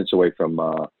 minutes away from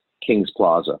King's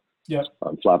Plaza, yep,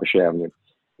 on Flatbush Avenue.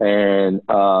 And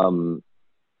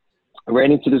I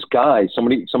ran into this guy.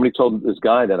 Somebody told this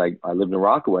guy that I lived in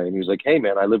Rockaway, and he was like, "Hey,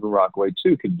 man, I live in Rockaway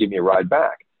too. Could you give me a ride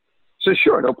back?" So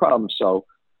sure, no problem. So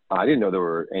I didn't know there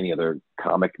were any other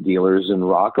comic dealers in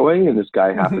Rockaway, and this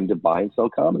guy happened to buy and sell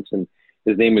comics. And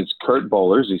his name is Kurt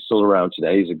Bowlers. He's still around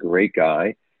today. He's a great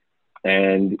guy.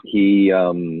 And he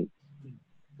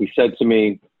said to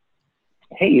me,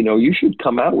 "Hey, you should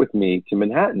come out with me to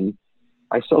Manhattan.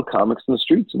 I sell comics in the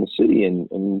streets in the city,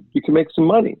 and you can make some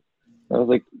money." I was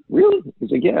like, "Really?"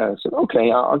 He's like, "Yeah." I said, "Okay,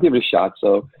 I'll give it a shot."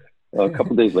 So a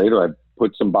couple of days later, I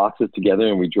put some boxes together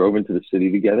and we drove into the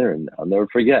city together, and I'll never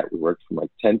forget. We worked from like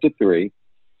 10 to 3.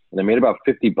 and I made about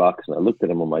 $50. And I looked at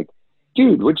him. I'm like,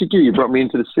 dude, what'd you do? You brought me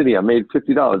into the city. I made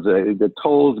 $50. The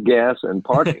tolls, gas, and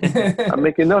parking. I'm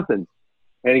making nothing.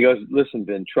 And he goes, listen,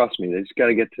 Vin, trust me. They just got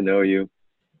to get to know you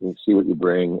and see what you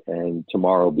bring, and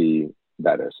tomorrow will be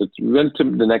better. So we went to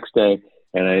the next day,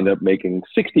 and I ended up making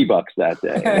 $60 that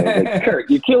day. And I was like, Kurt,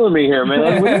 you're killing me here,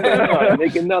 man. What's going on? I'm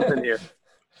making nothing here.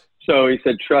 So he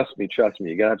said, trust me.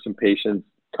 You got to have some patience.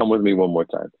 Come with me one more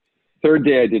time. Third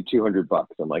day, I did $200.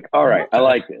 I'm like, all right, I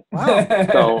like this. Wow.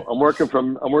 So I'm working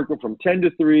from 10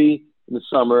 to 3 in the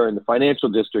summer in the financial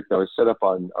district. I was set up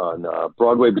on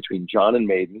Broadway between John and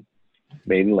Maiden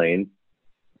Lane.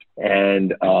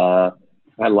 And I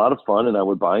had a lot of fun, and I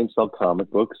would buy and sell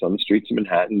comic books on the streets of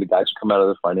Manhattan. The guys would come out of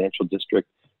the financial district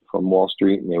from Wall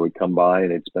Street, and they would come by,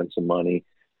 and they'd spend some money.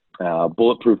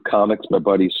 Bulletproof Comics, my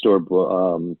buddy's store,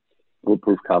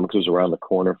 Bulletproof Comics was around the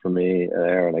corner for me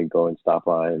there, and I'd go and stop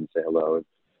by and say hello.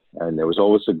 And there was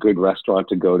always a good restaurant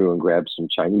to go to and grab some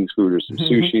Chinese food or some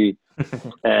sushi.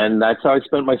 And that's how I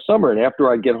spent my summer. And after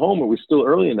I'd get home, it was still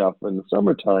early enough in the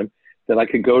summertime that I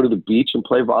could go to the beach and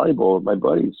play volleyball with my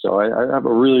buddies. So I have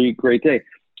a really great day.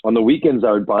 On the weekends,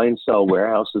 I would buy and sell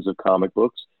warehouses of comic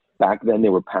books. Back then, they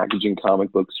were packaging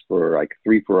comic books for like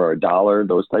 3 for $1,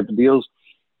 those type of deals.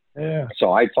 Yeah.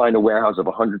 So I'd find a warehouse of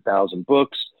 100,000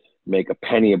 books, make a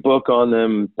penny a book on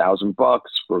them, $1,000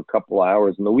 for a couple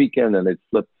hours in the weekend, and they'd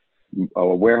flip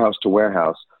warehouse to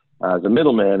warehouse as a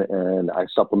middleman, and I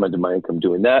supplemented my income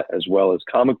doing that, as well as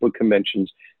comic book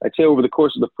conventions. I'd say over the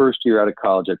course of the first year out of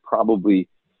college, I probably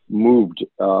moved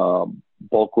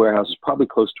bulk warehouses, probably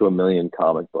close to 1 million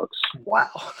comic books. Wow.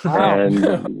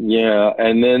 And yeah,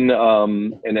 and then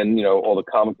you know, all the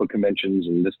comic book conventions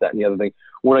and this, that, and the other thing.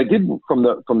 What I did from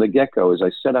the get-go is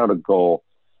I set out a goal.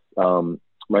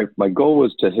 My goal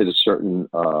was to hit a certain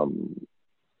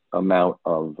amount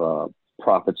of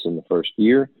profits in the first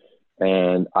year,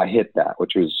 and I hit that,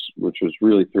 which was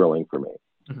really thrilling for me.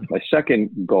 Mm-hmm. My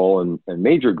second goal and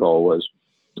major goal was,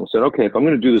 I said, okay, if I'm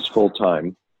going to do this full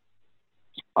time,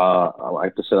 I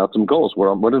have to set out some goals.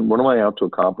 What am I out to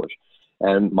accomplish?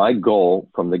 And my goal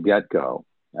from the get-go,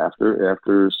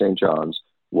 after St. John's,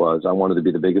 was I wanted to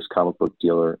be the biggest comic book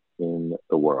dealer in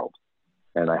the world.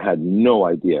 And I had no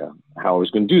idea how I was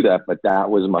going to do that, but that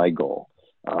was my goal.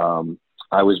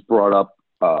 I was brought up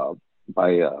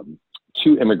by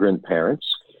 2 immigrant parents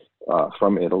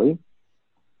from Italy,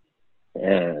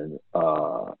 and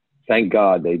thank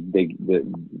God they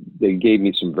gave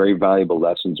me some very valuable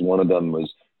lessons. One of them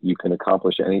was, you can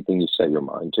accomplish anything you set your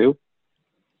mind to,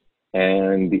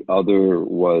 and the other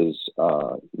was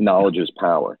knowledge is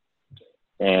power.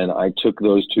 And I took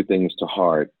those 2 things to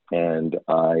heart. And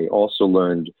I also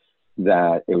learned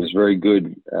that it was very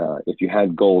good if you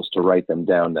had goals to write them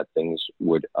down, that things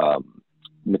would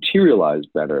materialize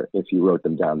better if you wrote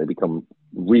them down. They become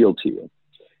real to you.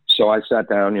 So I sat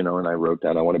down, and I wrote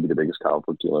down, I want to be the biggest comic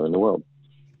book dealer in the world.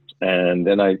 And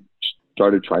then I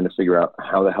started trying to figure out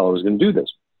how the hell I was going to do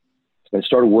this. And I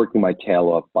started working my tail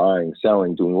off, buying,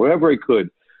 selling, doing whatever I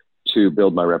could to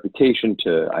build my reputation.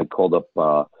 I called up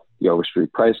the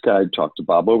Overstreet Price Guide, talked to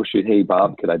Bob Overstreet. Hey,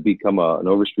 Bob, could I become an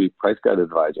Overstreet Price Guide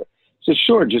advisor? He said,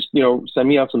 sure, just, send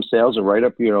me out some sales and write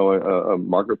up, a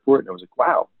market report. And I was like,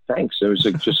 wow, thanks. It was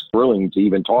just thrilling to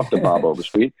even talk to Bob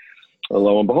Overstreet.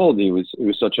 Lo and behold, he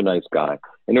was such a nice guy.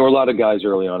 And there were a lot of guys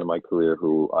early on in my career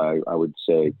who I would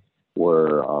say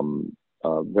were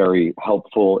very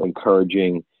helpful,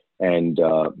 encouraging, and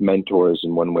mentors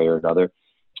in one way or another.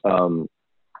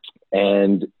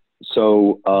 And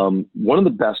so one of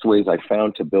the best ways I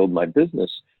found to build my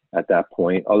business at that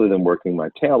point, other than working my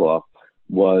tail off,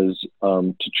 was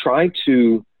to try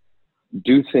to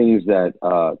do things that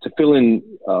to fill in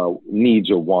needs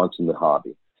or wants in the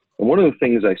hobby. And one of the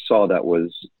things I saw that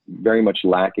was very much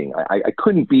lacking, I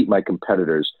couldn't beat my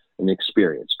competitors in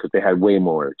experience because they had way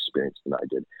more experience than I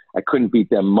did. I couldn't beat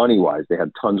them money-wise. They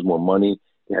had tons more money.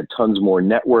 They had tons more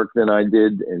network than I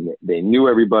did, and they knew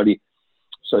everybody.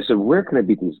 So I said, where can I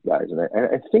beat these guys? And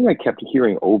I think I kept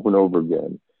hearing over and over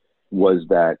again was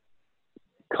that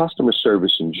customer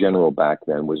service in general back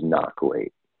then was not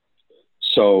great.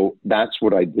 So that's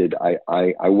what I did.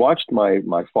 I watched my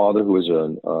father, who was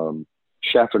a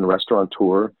chef and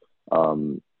restaurateur,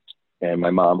 and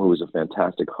my mom, who was a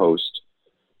fantastic host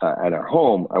at our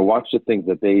home. I watched the things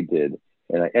that they did,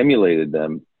 and I emulated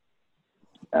them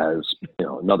as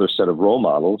another set of role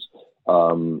models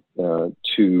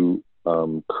to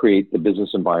create the business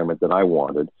environment that I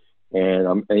wanted.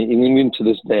 And even to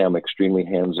this day, I'm extremely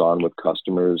hands-on with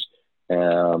customers,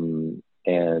 and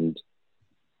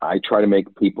I try to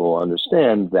make people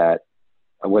understand that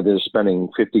whether they're spending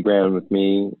 $50,000 with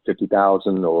me,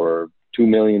 $50,000 or $2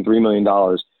 million, $3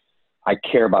 million, I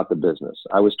care about the business.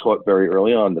 I was taught very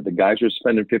early on that the guys who are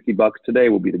spending $50 today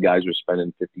will be the guys who are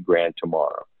spending 50 grand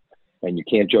tomorrow. And you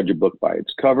can't judge a book by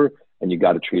its cover, and you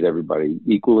got to treat everybody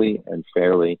equally and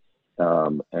fairly.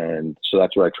 And so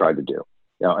that's what I tried to do.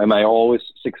 Now, am I always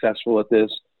successful at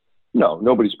this? No,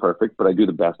 nobody's perfect, but I do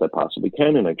the best I possibly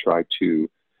can. And I try to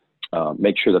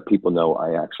make sure that people know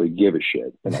I actually give a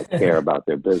shit and I care about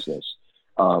their business.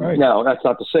 Right. Now, that's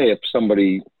not to say if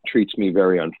somebody treats me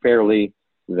very unfairly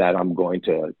that I'm going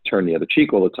to turn the other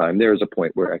cheek all the time. There's a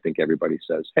point where I think everybody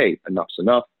says, hey, enough's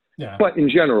enough. Yeah. But in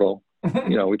general,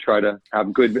 we try to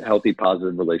have good, healthy,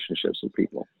 positive relationships with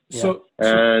people.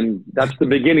 And that's the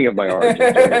beginning of my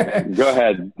origin. Go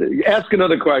ahead. Ask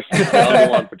another question. I'll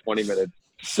go on for 20 minutes.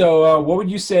 So what would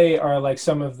you say are like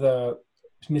some of the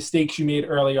mistakes you made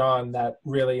early on that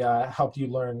really helped you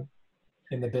learn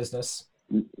in the business?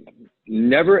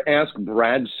 Never ask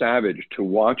Brad Savage to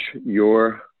watch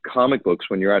your comic books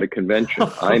when you're at a convention.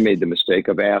 I made the mistake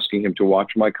of asking him to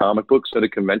watch my comic books at a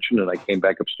convention, and I came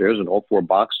back upstairs and all 4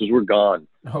 boxes were gone.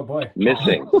 Oh boy.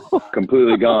 Missing.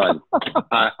 Completely gone.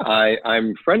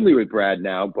 I'm friendly with Brad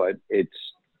now, but it's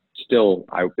still,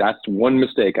 that's one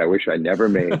mistake I wish I never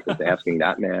made, was asking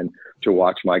that man to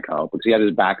watch my comic books. He had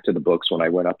his back to the books when I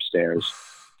went upstairs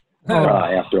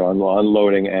after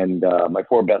unloading, and my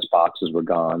 4 best boxes were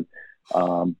gone.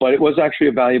 But it was actually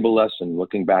a valuable lesson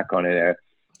looking back on it.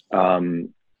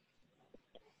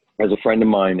 As a friend of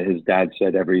mine, his dad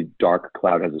said, every dark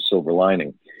cloud has a silver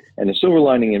lining. And the silver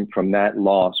lining from that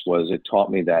loss was it taught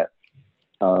me that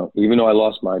even though I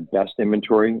lost my best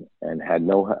inventory and had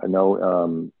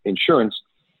no insurance,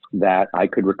 that I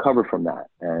could recover from that.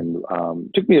 And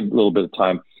it took me a little bit of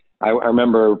time. I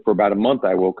remember for about a month,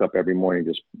 I woke up every morning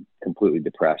just completely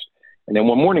depressed. And then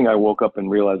one morning I woke up and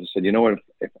realized, I said, you know what,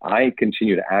 if I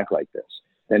continue to act like this,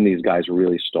 then these guys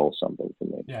really stole something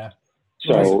from me. Yeah.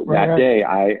 So that day,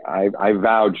 I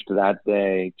vouched that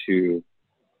day to,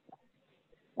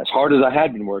 as hard as I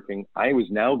had been working, I was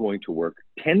now going to work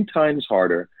 10 times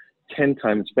harder, 10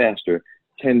 times faster,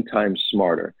 10 times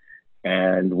smarter.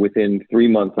 And within 3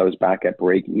 months, I was back at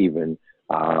break even.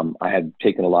 I had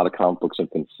taken a lot of comic books on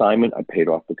consignment. I paid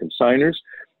off the consigners.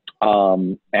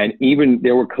 And even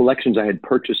there were collections I had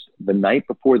purchased the night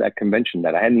before that convention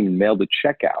that I hadn't even mailed a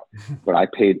check out, but I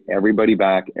paid everybody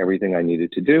back everything I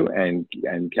needed to do and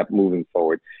kept moving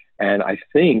forward. And I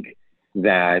think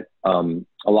that a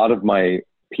lot of my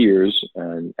peers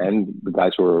and the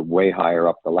guys who were way higher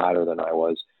up the ladder than I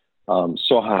was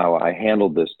saw how I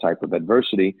handled this type of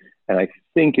adversity. And I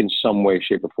think in some way,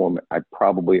 shape, or form, I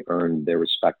probably earned their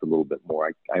respect a little bit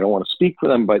more. I don't want to speak for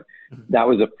them, but that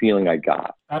was a feeling I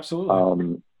got.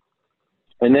 Absolutely.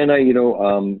 And then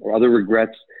other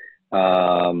regrets,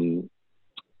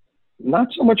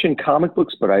 not so much in comic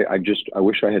books, but I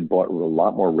wish I had bought a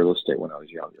lot more real estate when I was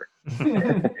younger.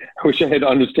 I wish I had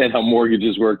understand how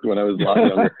mortgages worked when I was a lot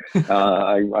younger.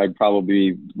 I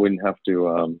probably wouldn't have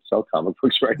to sell comic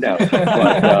books right now.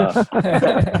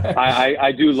 But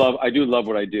I do love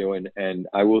what I do, and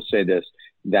I will say this,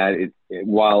 that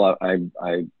while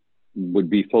I would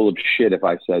be full of shit if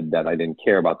I said that I didn't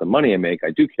care about the money I make,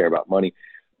 I do care about money.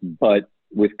 But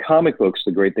with comic books,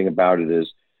 the great thing about it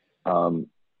is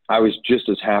I was just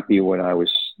as happy when I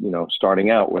was,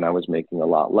 starting out, when I was making a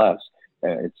lot less.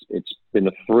 It's been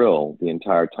a thrill the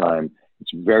entire time.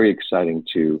 It's very exciting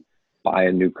to buy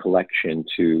a new collection,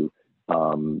 to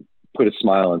put a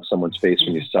smile on someone's face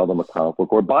when you sell them a comic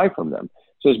book or buy from them.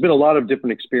 So there's been a lot of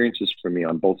different experiences for me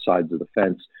on both sides of the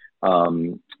fence.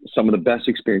 Some of the best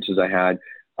experiences I had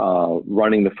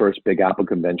running the first Big Apple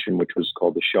convention, which was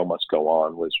called The Show Must Go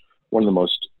On, was one of the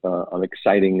most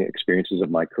exciting experiences of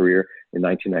my career in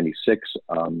 1996.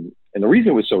 And the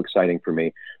reason it was so exciting for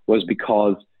me was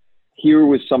because here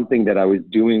was something that I was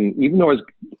doing, even though I was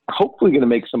hopefully going to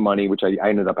make some money, which I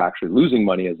ended up actually losing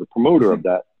money as a promoter of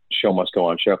that Show Must Go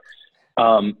On show.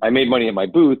 I made money at my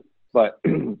booth, but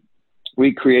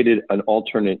we created an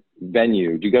alternate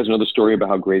venue. Do you guys know the story about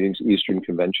how Great Eastern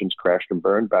Conventions crashed and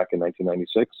burned back in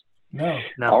 1996?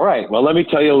 No. All right. Well, let me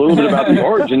tell you a little bit about the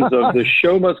origins of The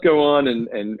Show Must Go On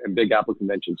and Big Apple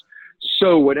conventions.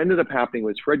 So what ended up happening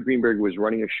was Fred Greenberg was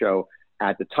running a show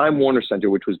at the Time Warner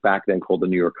Center, which was back then called the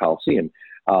New York Coliseum.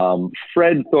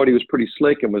 Fred thought he was pretty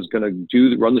slick and was going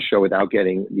to run the show without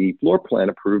getting the floor plan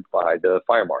approved by the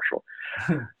fire marshal.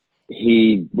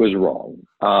 He was wrong.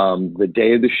 The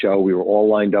day of the show, we were all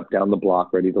lined up down the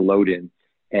block ready to load in.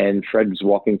 And Fred was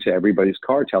walking to everybody's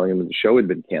car telling them that the show had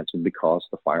been canceled because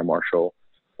the fire marshal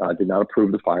did not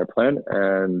approve the fire plan,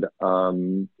 and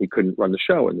he couldn't run the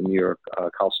show, and the New York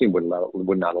Coliseum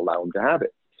would not allow him to have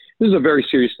it. this is a very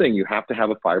serious thing. You have to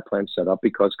have a fire plan set up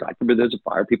because, God forbid, there's a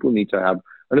fire. People need to have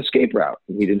an escape route.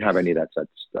 And he didn't have any of that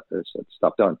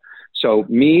stuff done. So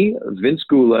me, Vince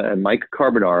Gula, and Mike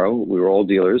Carbonaro, we were all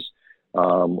dealers.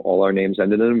 All our names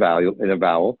ended in a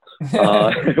vowel.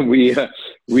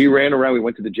 We ran around. We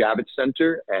went to the Javits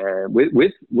Center and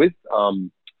with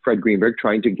Fred Greenberg,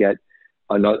 trying to get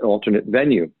an alternate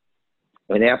venue.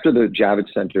 And after the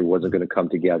Javits Center wasn't going to come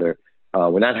together,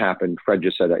 when that happened, Fred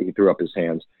just said that he threw up his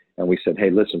hands, and we said, "Hey,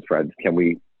 listen, Fred, are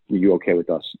you okay with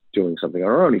us doing something on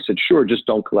our own?" He said, "Sure, just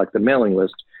don't collect the mailing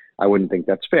list. I wouldn't think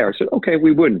that's fair." I said, "Okay,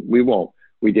 we won't."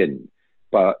 We didn't.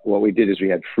 But what we did is we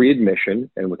had free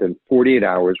admission, and within 48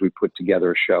 hours, we put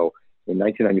together a show in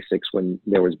 1996 when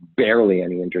there was barely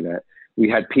any internet. We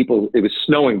had people, it was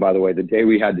snowing, by the way, the day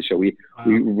we had the show.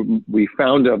 We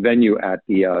found a venue at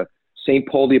the St.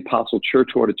 Paul the Apostle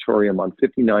Church Auditorium on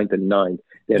 59th and 9th.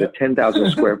 They had a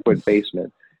 10,000 square foot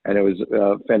basement, and it was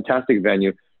a fantastic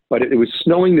venue. But it was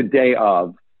snowing the day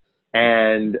of,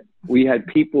 and we had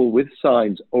people with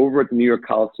signs over at the New York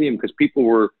Coliseum because people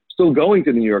were still going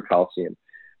to the New York Coliseum.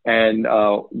 And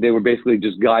they were basically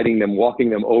just guiding them, walking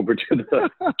them over to the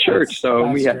church. So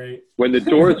we had, great. When the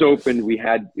doors opened, we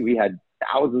had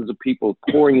thousands of people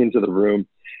pouring into the room.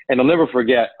 And I'll never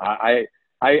forget, I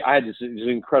had this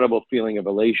incredible feeling of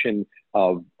elation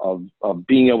of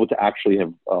being able to actually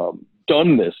have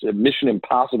done this, a mission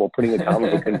impossible, putting a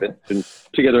comic book convention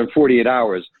together in 48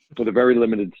 hours with a very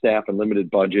limited staff and limited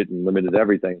budget and limited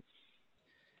everything.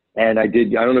 And I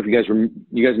don't know if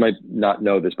you guys might not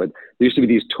know this, but there used to be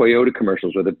these Toyota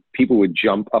commercials where the people would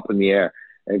jump up in the air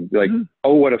and be like,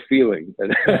 "Oh, what a feeling."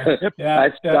 And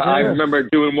I remember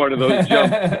doing one of those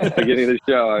jumps at the beginning of the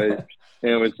show.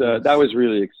 And it was, that was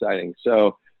really exciting.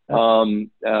 So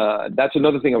that's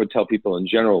another thing I would tell people in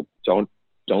general.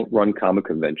 Don't run comic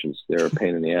conventions. They're a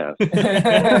pain in the ass.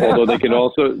 Although they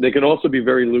can also be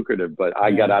very lucrative, but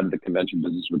I got out of the convention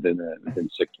business within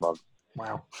 6 months.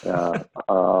 Wow.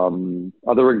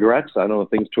 Other regrets, I don't know,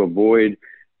 things to avoid.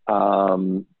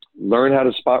 Learn how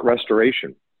to spot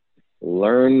restoration.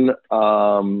 Learn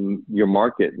your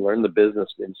market. Learn the business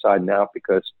inside and out,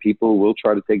 because people will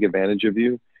try to take advantage of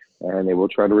you, and they will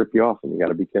try to rip you off, and you got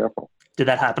to be careful. Did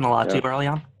that happen a lot to you early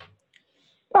on?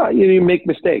 You make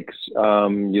mistakes.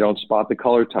 You don't spot the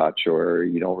color touch, or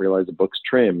you don't realize the book's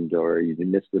trimmed, or you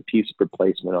miss the piece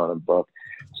replacement on a book.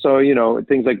 So,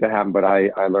 things like that happen, but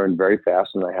I learned very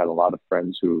fast, and I had a lot of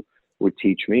friends who would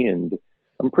teach me, and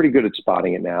I'm pretty good at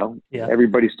spotting it now. Yeah.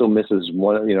 Everybody still misses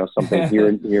one, something here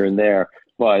and there,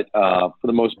 but for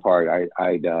the most part,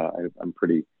 I'm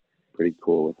pretty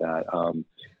cool with that.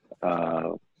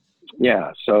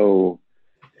 So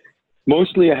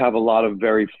mostly I have a lot of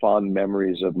very fond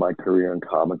memories of my career in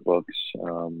comic books.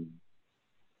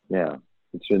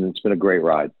 It's been a great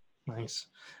ride. Nice.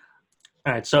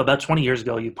 All right, so about 20 years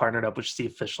ago, you partnered up with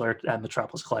Steve Fischler at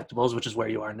Metropolis Collectibles, which is where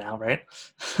you are now, right?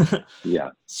 Yeah.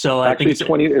 So actually,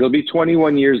 it'll be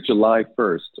 21 years July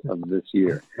 1st of this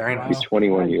year. Very nice. It'll be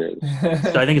 21 years.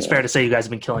 So I think it's fair to say you guys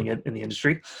have been killing it in the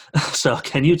industry. So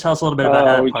can you tell us a little bit about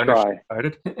how that partnership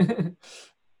started?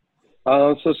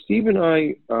 So Steve and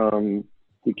I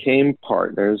became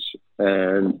partners,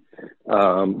 and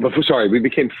we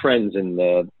became friends in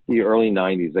the early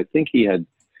 90s. I think he had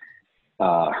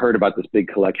heard about this big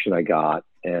collection I got,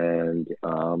 and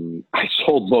I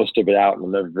sold most of it out. And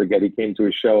I'll never forget, he came to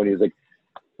a show and he was like,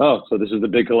 "Oh, so this is the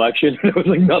big collection?" There was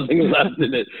like nothing left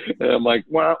in it. And I'm like,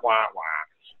 wah, wah,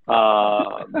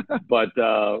 wah. But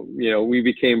we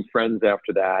became friends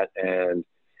after that. And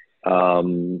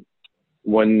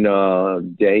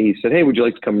one day he said, "Hey, would you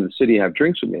like to come to the city and have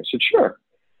drinks with me?" I said, "Sure."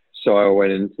 So I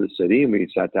went into the city and we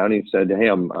sat down, and he said, "Hey,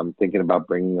 I'm thinking about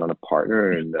bringing on a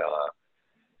partner, and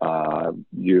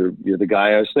you're the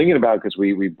guy I was thinking about, because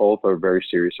we both are very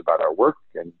serious about our work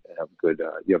and have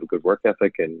you have a good work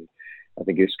ethic, and I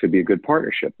think this could be a good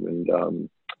partnership." And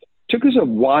took us a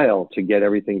while to get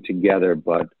everything together,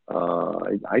 but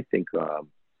I think it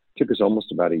took us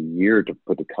almost about a year to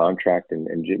put the contract, and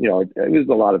it was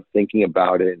a lot of thinking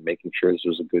about it and making sure this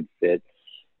was a good fit.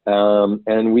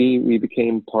 And we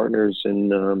became partners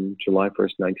in July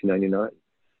 1st, 1999,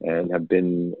 and have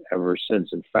been ever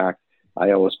since. In fact,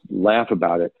 I always laugh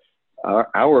about it.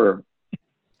 Our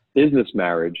business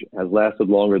marriage has lasted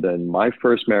longer than my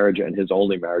first marriage and his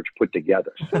only marriage put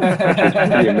together, which is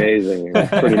pretty amazing. It's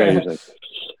pretty amazing.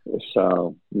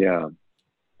 So, yeah.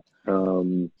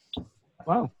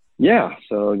 Wow. Yeah.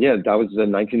 So, that was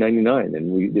in 1999.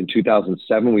 And in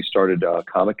 2007, we started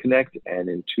Comic Connect. And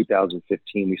in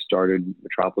 2015, we started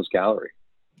Metropolis Gallery.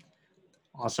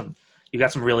 Awesome. You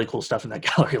got some really cool stuff in that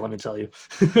gallery, let me tell you.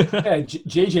 Yeah,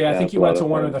 JJ, I think you went to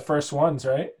one of the first ones,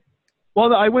 right?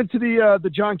 Well, I went to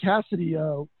the John Cassidy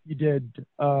you did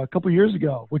a couple of years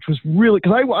ago, which was really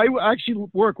because I actually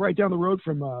work right down the road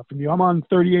from you. I'm on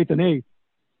 38th and 8th.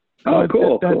 Oh,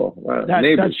 cool, cool. Wow.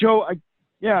 That show, I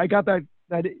got that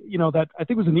I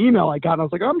think it was an email I got, and I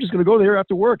was like, I'm just gonna go there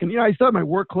after work, and I still had my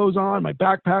work clothes on, my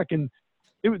backpack, and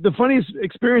the funniest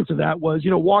experience of that was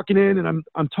walking in and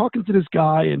I'm talking to this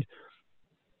guy, and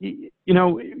he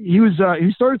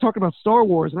started talking about Star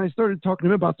Wars, and I started talking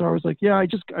to him about Star Wars. Like, yeah, I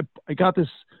got this.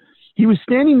 He was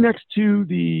standing next to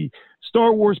the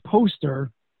Star Wars poster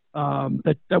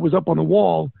that was up on the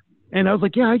wall, and I was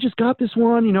like, yeah, I just got this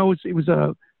one. It was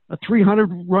a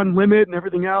 300 run limit and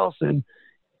everything else, and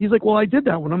he's like, well, I did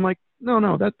that one. I'm like,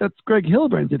 no, that's Greg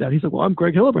Hillenbrand did that. He's like, well, I'm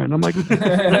Greg Hillenbrand. I'm like,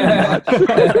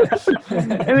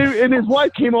 and his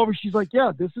wife came over. She's like,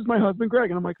 yeah, this is my husband,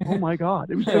 Greg. And I'm like, oh my God,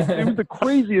 it was the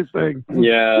craziest thing.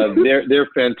 Yeah, they're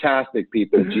fantastic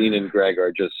people. Gene and Greg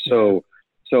are just so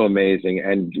amazing.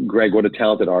 And Greg, what a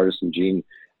talented artist, and Gene,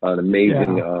 an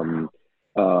amazing.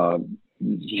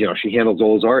 She handles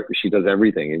all his art. She does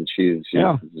everything, and she's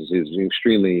an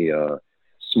extremely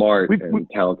smart and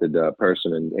talented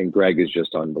person, and Greg is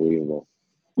just unbelievable.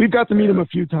 We've got to meet him a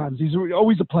few times. He's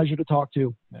always a pleasure to talk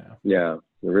to. Yeah,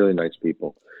 they're really nice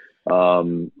people.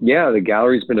 The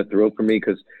gallery's been a thrill for me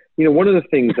because, one of the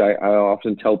things I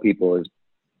often tell people is,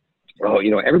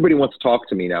 everybody wants to talk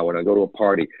to me now when I go to a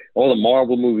party. All the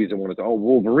Marvel movies, I want to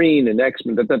Wolverine and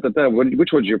X-Men,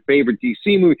 which one's your favorite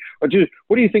DC movie? What do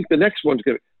you think the next one's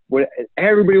going to be?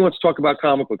 Everybody wants to talk about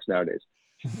comic books nowadays.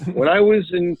 When I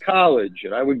was in college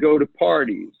and I would go to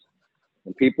parties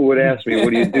and people would ask me, what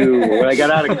do you do? Or when I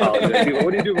got out of college, what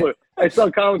do you do? I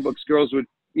sell comic books. Girls would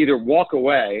either walk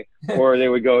away or they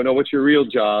would go, no, what's your real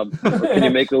job? Or can you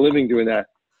make a living doing that?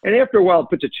 And after a while, it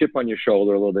puts a chip on your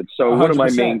shoulder a little bit. So one of my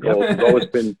main goals has always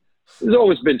been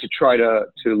to try to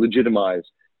legitimize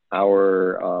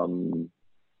our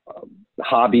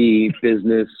hobby,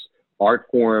 business, art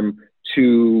form,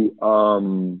 to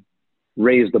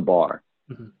raise the bar.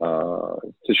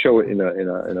 To show it in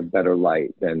a better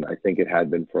light than I think it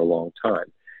had been for a long time,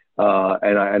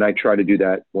 and I try to do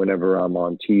that whenever I'm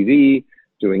on TV,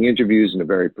 doing interviews in a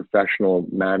very professional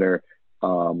manner,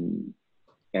 and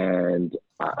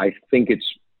I think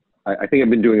I've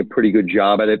been doing a pretty good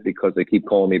job at it because they keep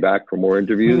calling me back for more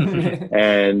interviews,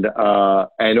 and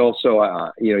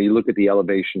also you look at the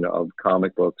elevation of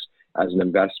comic books as an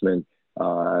investment.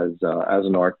 As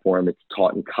an art form, it's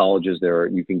taught in colleges.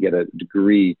 You can get a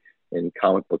degree in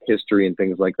comic book history and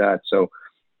things like that. So,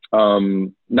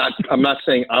 I'm not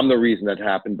saying I'm the reason that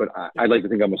happened, but I'd like to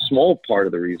think I'm a small part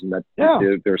of the reason that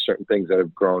there are certain things that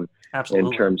have grown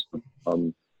in terms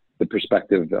of the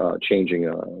perspective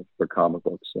changing for comic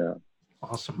books. Yeah,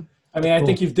 awesome. I mean, I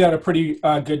think you've done a pretty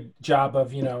good job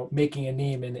of, making a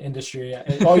name in the industry.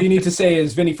 All you need to say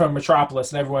is Vinny from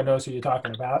Metropolis, and everyone knows who you're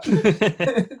talking about.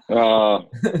 That's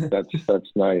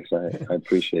nice. I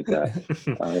appreciate that.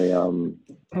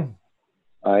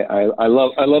 I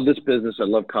love this business. I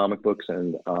love comic books,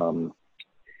 and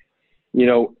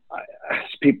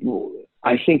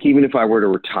I think even if I were to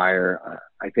retire,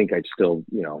 I think I'd still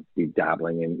be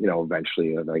dabbling in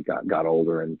eventually. As I got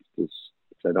older and just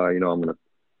said, I'm going to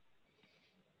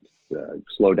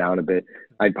slow down a bit,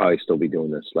 I'd probably still be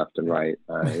doing this left and right.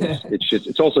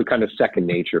 It's also kind of second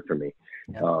nature for me.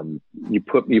 Yeah. You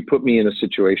put me in a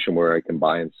situation where I can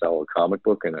buy and sell a comic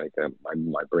book, and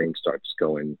my brain starts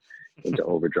going into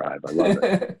overdrive. I love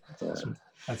it.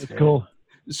 That's cool.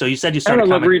 So you said you started.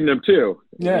 And I love reading them too.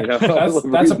 Yeah,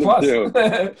 that's a plus.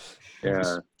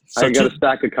 Yeah. So I got a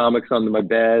stack of comics on the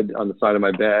side of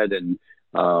my bed, and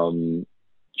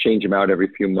change them out every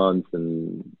few months,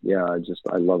 and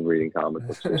I love reading comic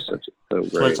books. They're so great.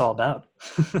 That's what it's all about.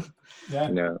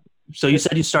 Yeah. So you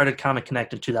said you started Comic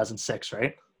Connect in 2006,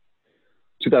 right?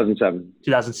 2007.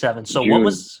 2007. So June.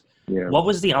 what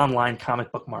was the online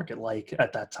comic book market like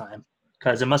at that time?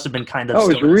 Because it must have been kind of. Oh,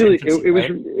 it was really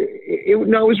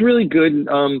good.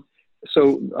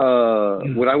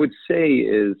 What I would say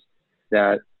is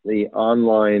that the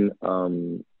online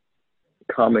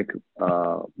comic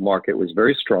market was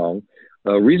very strong.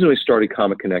 The reason we started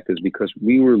Comic Connect is because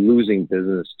we were losing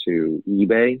business to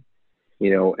eBay,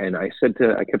 and I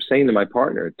kept saying to my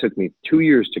partner, it took me 2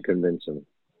 years to convince him.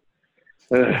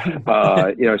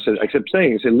 I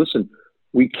said, listen,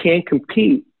 we can't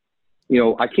compete.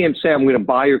 I can't say I'm going to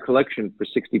buy your collection for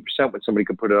 60% when somebody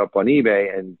could put it up on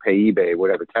eBay and pay eBay,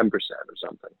 whatever, 10% or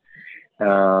something.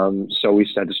 So we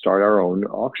decided to start our own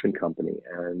auction company,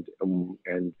 and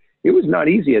it was not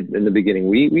easy in the beginning.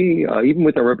 We even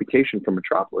with our reputation from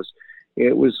Metropolis,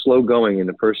 it was slow going in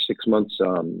the first 6 months.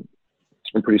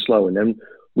 Pretty slow, and then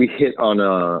we hit on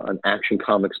an Action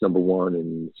Comics #1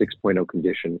 in 6.0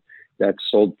 condition that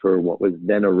sold for what was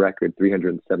then a record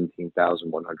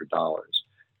 $317,100,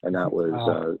 and that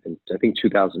was in, I think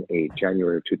 2008,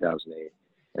 January of 2008,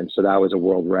 and so that was a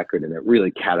world record, and it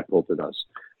really catapulted us.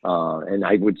 And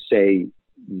I would say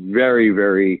very,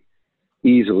 very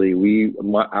easily,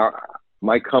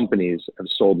 my companies have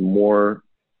sold more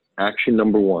Action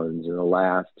 #1s in the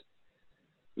last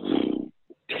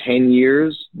 10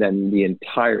 years than the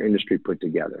entire industry put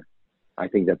together. I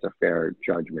think that's a fair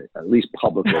judgment, at least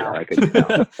publicly. I could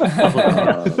tell.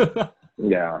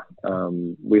 Yeah,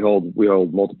 we hold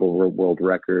multiple world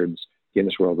records,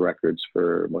 Guinness World Records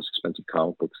for most expensive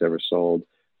comic books ever sold,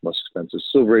 most expensive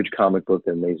Silver Age comic book,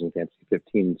 The Amazing Fantasy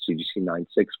 15, CGC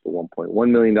 9.6 for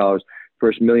 $1.1 million.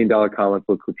 First $1 million comic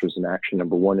book, which was an Action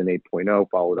 #1 in 8.0,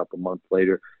 followed up a month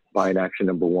later by an Action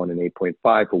 #1 in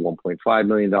 8.5 for $1.5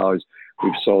 million.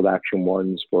 We've sold Action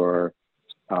 1s for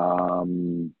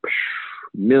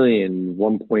million,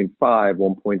 1.5,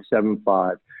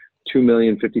 1.75,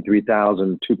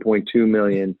 2,053,000, 2.2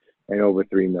 million, and over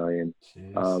 3 million.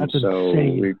 So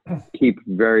insane. we keep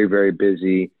very, very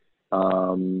busy.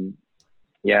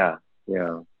 Yeah.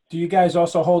 Do you guys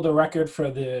also hold a record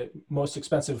for the most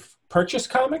expensive purchase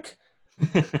comic?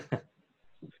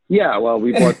 Yeah, well,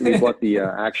 we bought the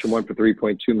Action 1 for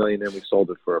 3.2 million, and we sold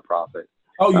it for a profit.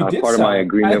 Oh, you did. Part of my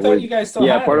agreement I thought was you guys still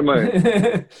had part of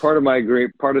the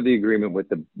agreement with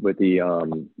the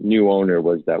new owner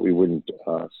was that we wouldn't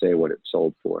say what it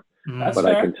sold for. That's but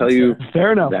fair. I can tell you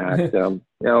Fair enough. that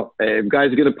if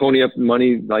guys are gonna pony up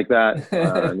money like that,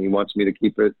 and he wants me to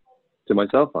keep it to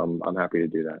myself, I'm happy to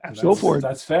do that. Go for it.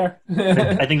 That's fair.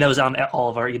 I think that was on all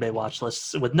of our eBay watch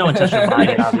lists with no intention of buying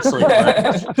it, obviously.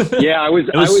 But Yeah, I was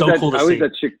cool to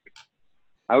see.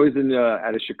 I was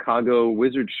at a Chicago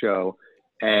Wizard show,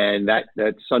 and that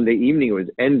Sunday evening was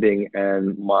ending,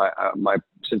 and my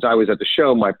since I was at the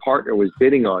show, my partner was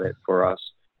bidding on it for us,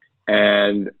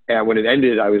 and when it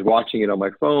ended, I was watching it on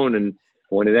my phone, and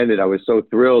when it ended, I was so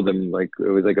thrilled, and it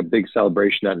was like a big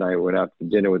celebration that night. We went out to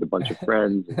dinner with a bunch of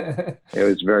friends. It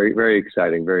was very, very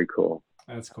exciting, very cool.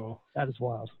 That's cool. That is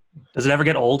wild. Does it ever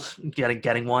get old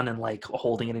getting one and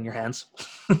holding it in your hands?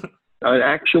 An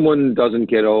Action one doesn't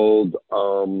get old.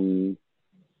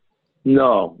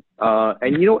 No.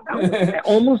 And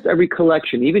almost every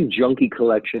collection, even junky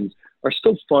collections, are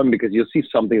still fun because you'll see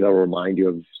something that will remind you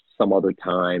of some other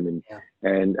time.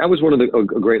 And that was one of a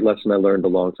great lesson I learned a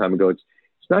long time ago. It's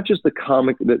not just the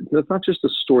comic, it's not just the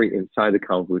story inside the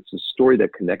comic book, it's the story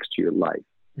that connects to your life.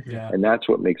 Yeah. And that's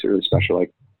what makes it really special.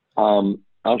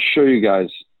 I'll show you guys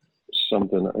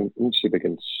something. Let me see if I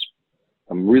can.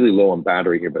 I'm really low on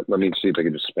battery here, but let me see if I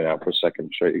can just spin out for a second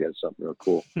and show you guys something real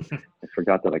cool. I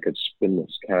forgot that I could spin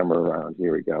this camera around.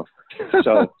 Here we go.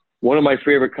 So one of my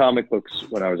favorite comic books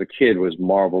when I was a kid was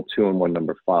Marvel 2-in-1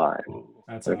 #5.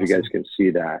 That's so if you guys can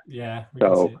see that. Yeah.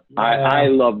 So I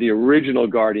love the original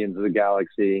Guardians of the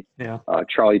Galaxy. Yeah.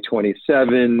 Charlie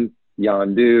 27,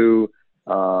 Yondu.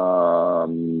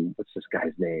 What's this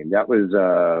guy's name? That was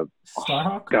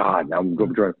Starhawk? God, now I'm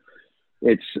going to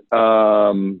it's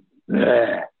blah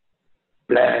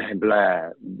blah.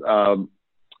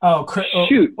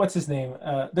 Shoot. What's his name?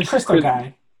 The Crystal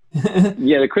guy.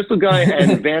 Yeah, the Crystal guy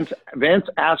and Vance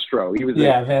Astro. He was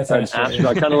Vance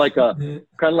Astro, kind of like a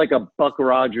Buck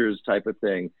Rogers type of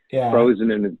thing. Yeah.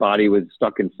 Frozen, and his body was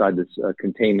stuck inside this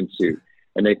containment suit,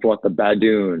 and they fought the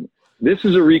Badoon. This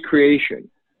is a recreation.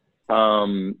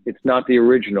 It's not the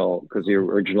original because the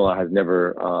original has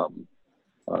never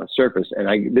surfaced.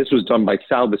 And this was done by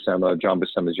Sal Buscema, John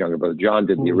Buscema's younger brother. John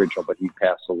did the original, but he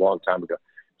passed a long time ago.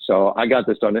 So I got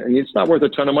this done, and it's not worth a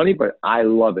ton of money, but I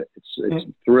love it. It's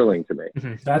thrilling to me.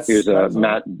 Here's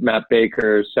Matt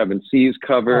Baker 7 Seas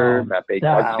cover. Matt Baker.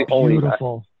 That's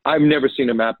beautiful. I've never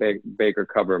seen a Matt Baker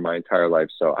cover in my entire life,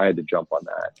 so I had to jump on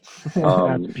that.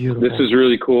 That's beautiful. This is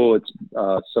really cool. It's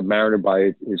Submariner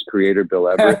by his creator, Bill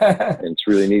Everett. And it's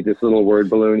really neat. This little word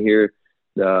balloon here.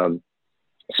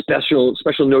 Special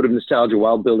note of nostalgia.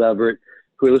 While Bill Everett,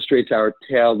 who illustrates our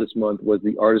tale this month, was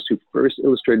the artist who first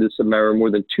illustrated the Submariner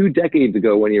more than 2 decades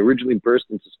ago when he originally burst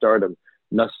into stardom.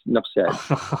 Enough said.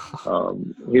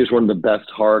 Here's one of the best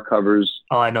horror covers.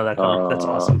 Oh, I know that cover. That's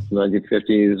awesome.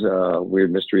 1950s,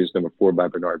 Weird Mysteries #4 by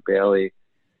Bernard Bailey.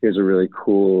 Here's a really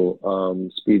cool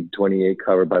Speed 28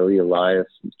 cover by Lee Elias,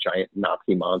 giant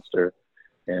Nazi monster,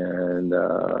 and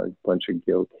a bunch of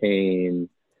Gil Kane,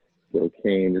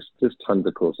 just tons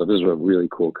of cool stuff. This is a really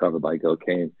cool cover by Gil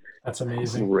Kane. That's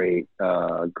amazing. Great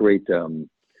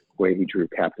way he drew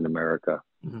Captain America.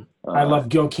 I love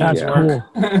Gil Kane's work.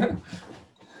 Cool.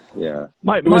 Yeah.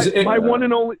 My one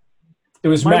and only. It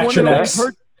was Matt Tremendous.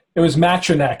 It was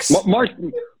Matronex.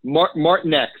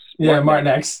 Martinex. Yeah,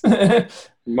 Martinex.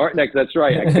 Martinex, that's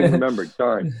right. I couldn't remember.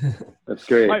 Darn. That's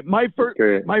great. My first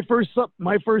Great.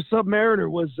 Submariner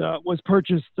was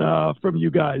purchased from you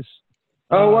guys.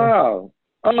 Oh, wow.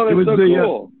 Oh, that's so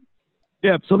cool.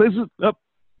 Yeah, so this is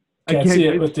Can't see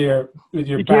it with your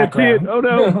you background. can't see it. Oh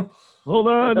no. Hold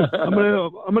on.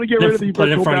 I'm gonna get rid of the Put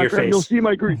it in virtual front of your background. face. You'll see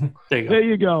my green. There you go. There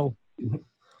you go.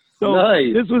 So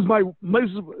Nice. this was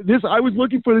I was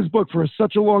looking for this book for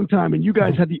such a long time, and you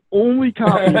guys had the only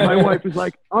copy. My wife was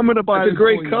like, "I'm gonna buy It's a this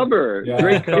great for you." cover. Yeah.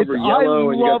 Great cover. I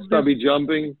Yellow, and you got love Stubby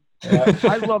jumping. Yeah.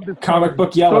 I love this Comic cover.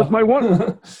 book So yellow. it's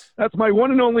that's my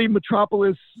one and only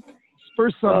Metropolis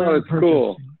first Oh, Submariner that's purchase.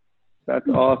 cool. That's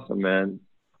awesome, man.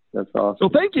 That's awesome. So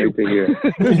thank you. Great to hear.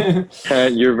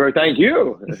 And thank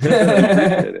you.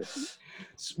 Appreciate it.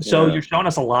 So Yeah. you're showing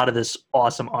us a lot of this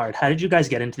awesome art. How did you guys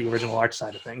get into the original art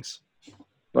side of things?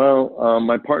 Well,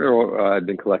 my partner had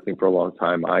been collecting for a long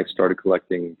time. I started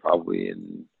collecting probably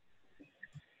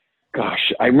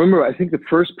I remember, I think the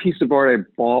first piece of art I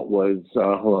bought was, hold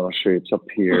on, I'll show you, it's up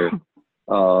here,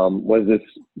 was this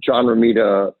John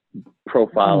Romita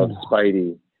profile of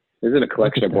Spidey. It was in a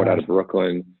collection I bought out of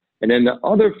Brooklyn. And then the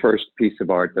other first piece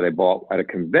of art that I bought at a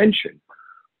convention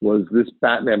was this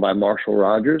Batman by Marshall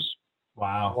Rogers.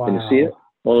 Wow. Can you see it?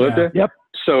 Hold it there? Yep.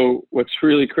 So what's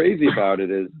really crazy about it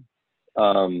is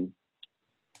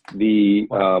the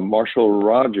Marshall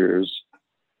Rogers,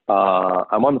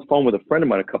 I'm on the phone with a friend of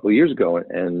mine a couple of years ago,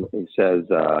 and he says,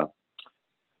 oh,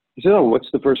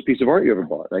 what's the first piece of art you ever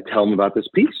bought? And I tell him about this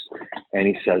piece, and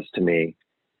he says to me,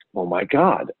 oh my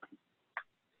God,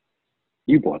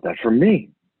 you bought that from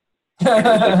me.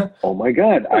 Like, oh my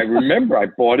God, I remember I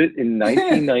bought it in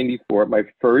 1994 at my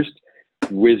first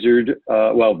Wizard,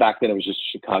 back then it was just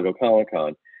Chicago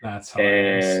Comic-Con. That's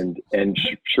hilarious. And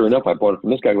sure enough, I bought it from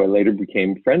this guy who I later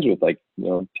became friends with, 10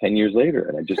 years later,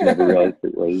 and I just never realized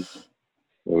it was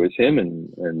him. And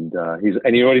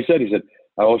you know what he said? He said,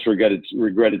 I also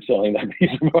regretted selling that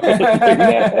piece of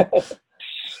art.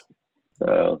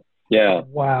 Yeah.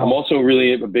 Wow. I'm also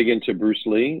really big into Bruce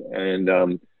Lee,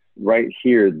 and right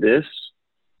here, this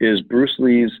is Bruce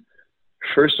Lee's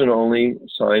first and only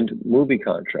signed movie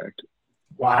contract.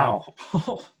 Wow.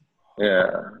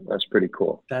 Yeah, that's pretty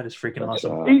cool. That is freaking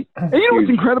awesome. And you know what's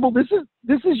incredible? This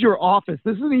is your office.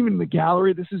 This isn't even the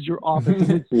gallery. This is your office.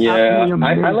 And it's Yeah,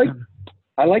 amazing.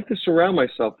 I like to surround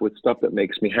myself with stuff that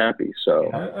makes me happy. So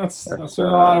That's what a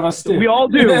lot of us do. We all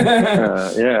do.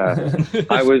 yeah,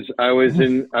 I was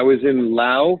in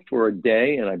Laos for a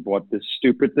day, and I bought this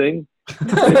stupid thing. You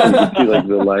see, like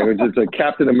the language, it's a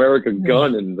Captain America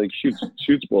gun and like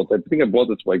shoots bullets. I think I bought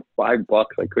this for like $5.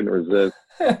 I couldn't resist.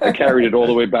 I carried it all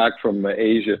the way back from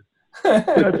Asia.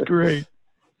 That's great.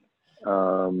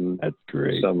 That's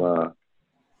great.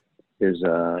 There's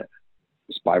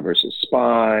Spy versus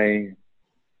Spy.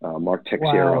 Mark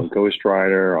Texier on Ghost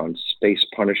Rider, on Space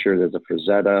Punisher. There's a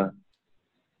Frazetta.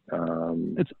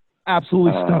 It's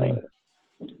absolutely stunning.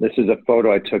 This is a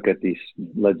photo I took at the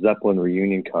Led Zeppelin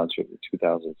reunion concert in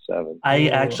 2007. I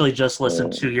actually just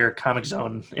listened to your Comic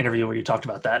Zone interview where you talked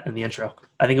about that in the intro.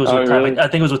 I think it was with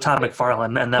Todd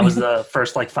McFarlane, and that was the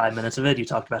first 5 minutes of it. You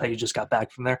talked about how you just got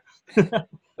back from there.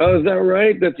 Oh, is that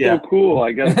right? That's so cool.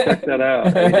 I got to check that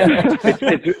out.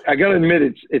 I got to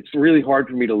admit, it's really hard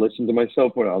for me to listen to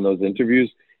myself on those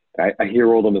interviews. I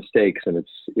hear all the mistakes, and it's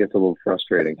a little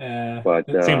frustrating. But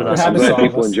Same with us. I'm glad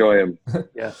people enjoy them.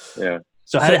 Yeah.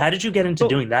 So how did you get into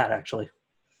doing that, actually?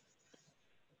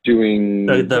 Doing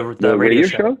the radio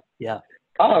show? Yeah.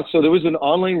 So there was an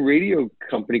online radio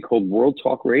company called World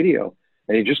Talk Radio,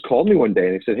 and he just called me one day,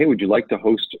 and he said, hey, would you like to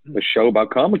host a show about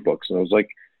comic books? And I was like,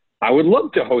 I would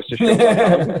love to host a show about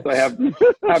comic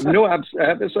books. I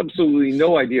have absolutely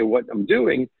no idea what I'm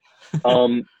doing.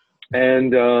 And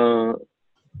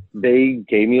they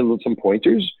gave me some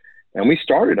pointers, and we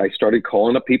started. I started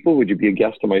calling up people. Would you be a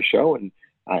guest on my show? And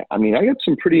I mean, I got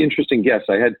some pretty interesting guests.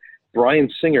 I had Bryan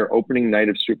Singer opening night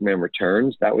of Superman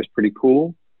Returns. That was pretty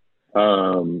cool.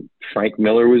 Frank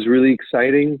Miller was really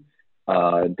exciting.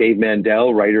 Dave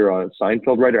Mandel, writer on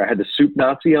Seinfeld writer. I had the Soup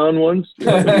Nazi on once.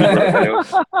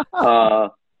 I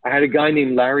had a guy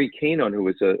named Larry Kane on, who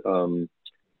was an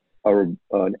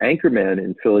anchorman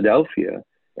in Philadelphia.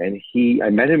 And I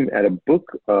met him at a book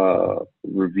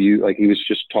review. Like, he was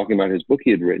just talking about his book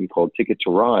he had written called Ticket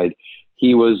to Ride.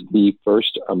 He was the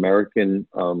first American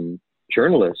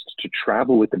journalist to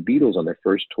travel with the Beatles on their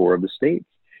first tour of the States.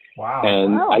 Wow.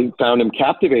 And I found him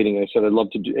captivating. I said, I'd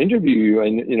love to interview you.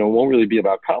 And, it won't really be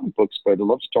about comic books, but I'd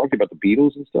love to talk about the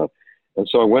Beatles and stuff. And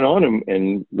so I went on him,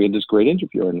 and we had this great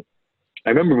interview. And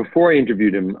I remember before I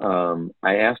interviewed him,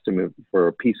 I asked him for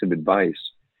a piece of advice.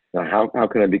 Now, how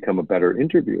can I become a better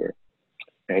interviewer?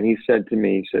 And he said to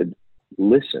me, he said,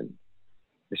 listen.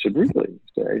 I said, really?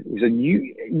 He said,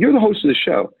 you're the host of the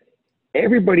show.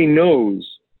 Everybody knows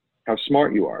how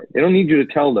smart you are. They don't need you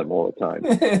to tell them all the time.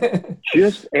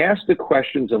 Just ask the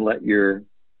questions and let your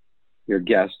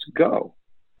guests go.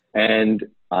 And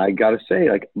I got to say,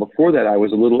 like, before that, I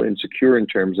was a little insecure in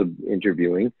terms of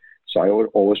interviewing. So I would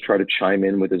always try to chime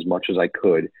in with as much as I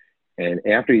could. And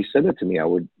after he said that to me, I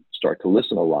would start to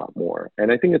listen a lot more.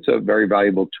 And I think it's a very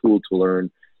valuable tool to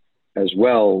learn as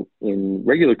well in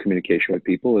regular communication with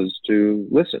people, is to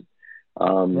listen.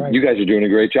 Right. You guys are doing a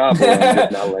great job. I'm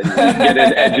just not letting you get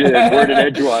in worded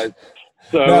edgewise.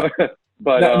 So, no,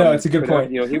 but no, it's a good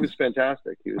point. You know, he was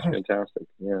fantastic. He was fantastic.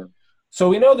 Yeah. So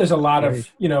we know there's a lot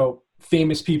of, you know,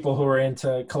 famous people who are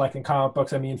into collecting comic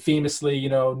books. I mean, famously, you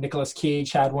know, Nicolas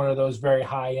Cage had one of those very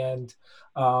high end,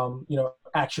 you know,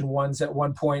 Action Ones at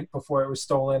one point before it was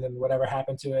stolen and whatever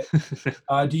happened to it.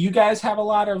 Do you guys have a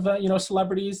lot of, you know,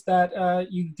 celebrities that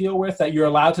you deal with that you're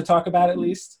allowed to talk about at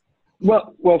least?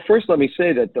 Well, first let me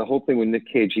say that the whole thing with Nick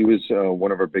Cage, he was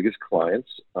one of our biggest clients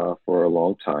for a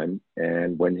long time.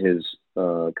 And when his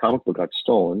comic book got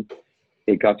stolen,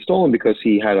 it got stolen because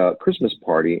he had a Christmas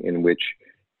party in which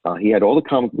he had all the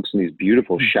comic books in these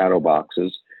beautiful shadow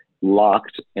boxes,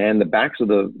 locked, and the backs of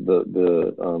the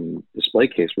display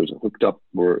case was hooked up.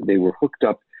 They were hooked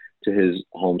up to his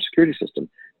home security system.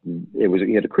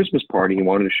 He had a Christmas party. He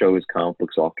wanted to show his comic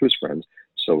books off to his friends.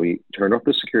 So we turned off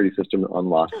the security system,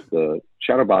 unlocked the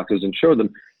shadow boxes, and showed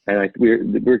them. And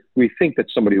we think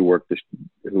that somebody who worked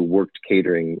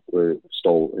catering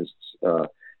stole his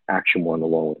Action One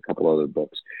along with a couple other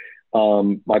books.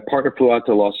 My partner flew out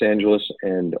to Los Angeles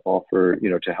and offered,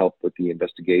 you know, to help with the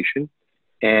investigation.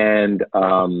 And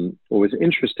what was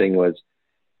interesting was,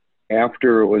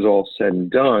 after it was all said and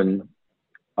done,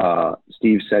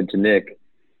 Steve said to Nick,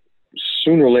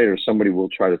 sooner or later somebody will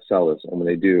try to sell this, and when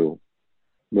they do,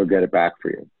 we'll get it back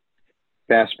for you.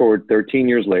 Fast forward 13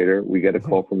 years later, we get a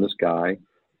call from this guy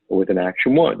with an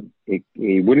Action One.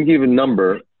 He wouldn't give a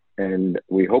number, and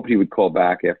we hoped he would call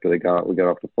back after we got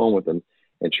off the phone with him.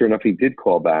 And sure enough, he did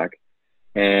call back.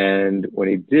 And when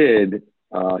he did,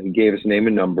 he gave us a name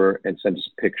and number and sent us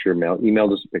a picture,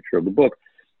 emailed us a picture of the book.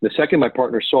 The second my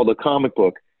partner saw the comic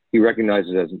book, he recognized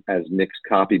it as Nick's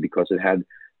copy because it had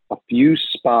a few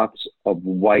spots of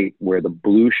white where the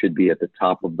blue should be at the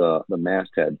top of the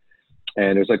masthead.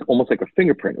 And it was like almost like a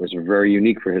fingerprint. It was very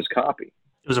unique for his copy.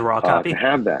 It was a raw copy? To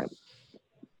have that.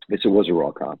 Yes, it was a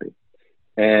raw copy.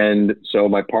 And so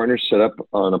my partner set up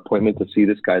an appointment to see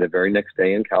this guy the very next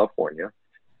day in California,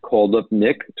 called up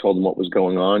Nick, told him what was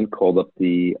going on, called up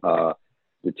the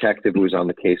detective who was on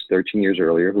the case 13 years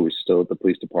earlier, who was still at the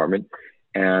police department,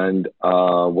 and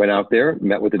went out there,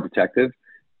 met with the detective,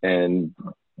 and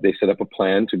they set up a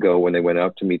plan to go when they went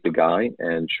out to meet the guy.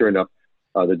 And sure enough,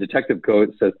 the detective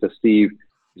says to Steve,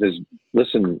 says,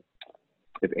 listen,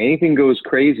 if anything goes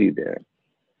crazy there,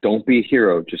 don't be a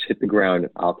hero. Just hit the ground.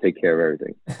 I'll take care of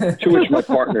everything. To which my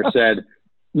partner said,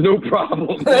 no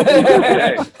problem.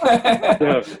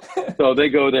 So they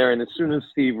go there, and as soon as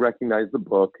Steve recognized the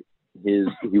book, he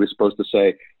was supposed to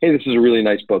say, hey, this is a really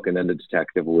nice book. And then the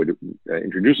detective would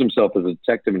introduce himself as a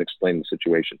detective and explain the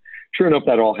situation. Sure enough,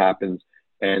 that all happens.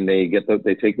 And they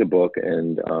take the book,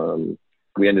 and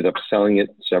we ended up selling it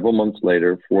several months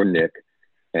later for Nick.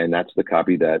 And that's the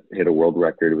copy that hit a world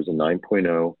record. It was a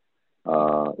 9.0.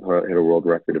 Hit a world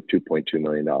record of $2.2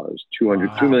 million,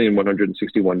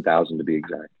 $2,161,000 to be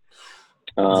exact.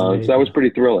 So that was pretty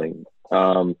thrilling.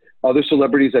 Other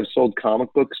celebrities I've sold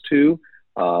comic books to,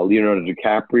 Leonardo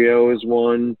DiCaprio is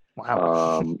one.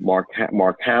 Wow. Mark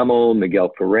Hamill,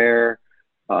 Miguel Ferrer,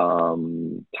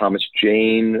 Thomas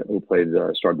Jane, who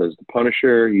starred as the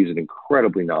Punisher. He's an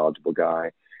incredibly knowledgeable guy.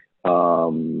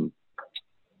 Somebody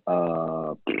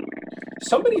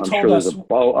told us.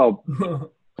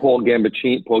 Paul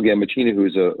Gambaccini,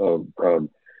 who's a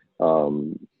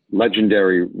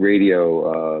legendary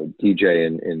radio DJ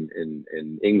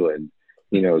in England.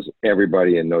 He knows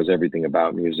everybody and knows everything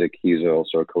about music. He's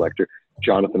also a collector.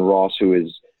 Jonathan Ross, who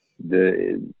is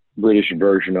the British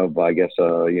version of, I guess,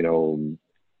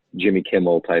 Jimmy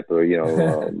Kimmel type of,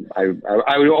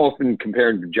 I would often compare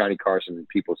him to Johnny Carson, and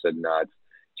people said, nah,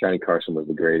 Johnny Carson was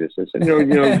the greatest. I said,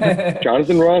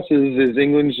 Jonathan Ross is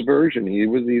England's version.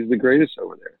 He's the greatest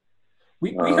over there.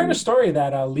 We heard a story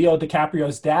that Leo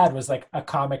DiCaprio's dad was like a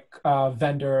comic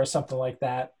vendor or something like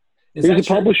that. He was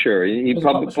a publisher. He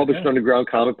published underground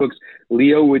comic books.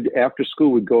 Leo would, after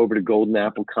school, would go over to Golden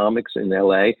Apple Comics in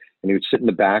LA, and he would sit in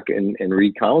the back and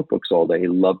read comic books all day. He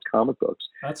loved comic books.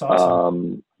 That's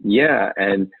awesome. Yeah,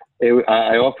 and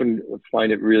I often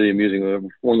find it really amusing.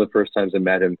 One of the first times I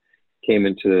met him, came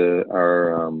into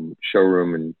our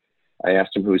showroom, and I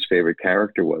asked him who his favorite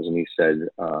character was, and he said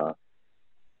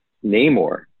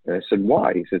Namor. And I said,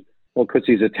 why? He said, well, because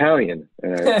he's Italian.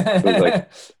 And I was like,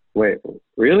 wait,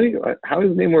 really? How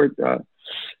is Namor?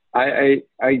 I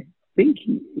think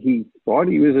he thought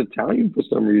he was Italian for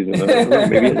some reason. I don't know,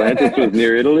 maybe Atlantis was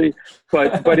near Italy.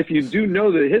 But if you do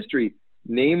know the history,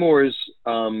 Namor's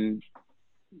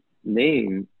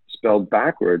name spelled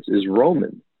backwards is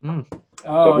Roman. Oh,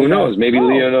 but who knows? Maybe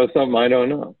Leo knows something I don't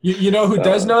know. You know who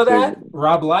does know that?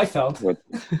 Rob Liefeld.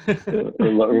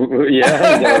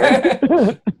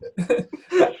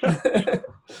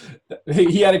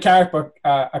 He had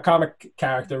a comic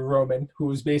character, Roman, who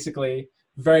was basically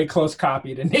very close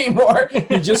copy to Namor.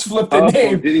 He just flipped the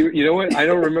name. Did he? You know what? I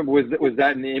don't remember. Was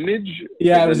that an image?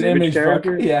 Yeah, it was an image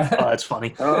character. Yeah. Oh, that's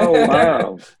funny. Oh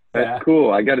wow, that's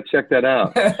cool. I got to check that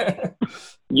out.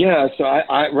 Yeah, so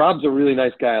Rob's a really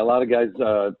nice guy. A lot of guys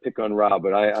pick on Rob,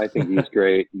 but I think he's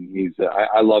great.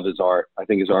 I love his art. I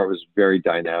think his art was very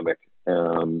dynamic.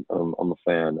 I'm a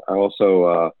fan. I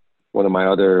also one of my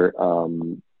other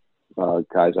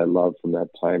guys I love from that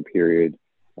time period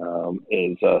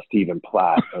is Stephen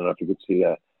Platt. I don't know if you could see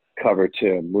that cover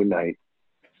to Moon Knight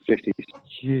 50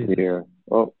 here.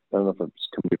 Oh, I don't know if it's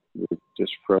coming.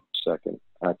 Just for a second.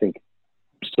 I think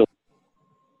I'm still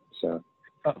so.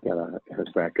 Gotta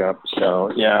hook back up.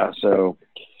 So yeah, so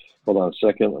hold on a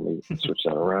second. Let me switch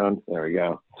that around. There we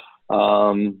go.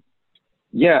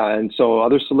 Yeah, and so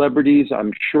other celebrities,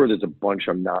 I'm sure there's a bunch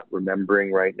I'm not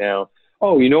remembering right now.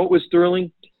 Oh, you know what was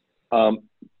thrilling? I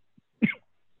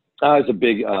was a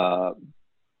big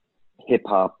hip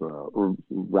hop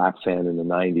rap fan in the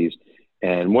 90s.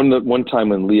 And one time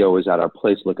when Leo was at our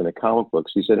place looking at comic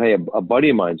books, he said, hey, a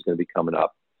buddy of mine's going to be coming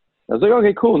up. I was like,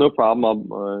 okay, cool, no problem.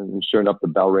 And sure enough, the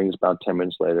bell rings about 10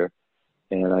 minutes later,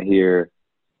 and I hear,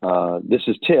 "This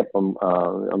is Tip. I'm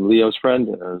Leo's friend."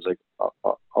 And I was like,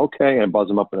 okay. And I buzz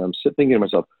him up, and I'm thinking to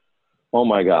myself, oh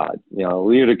my God,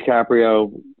 Leo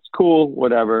DiCaprio, it's cool,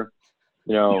 whatever,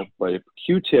 but if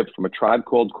Q-Tip from A Tribe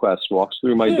Called Quest walks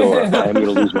through my door, I am going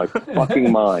to lose my fucking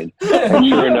mind. And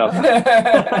sure enough,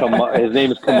 his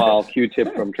name is Kamal,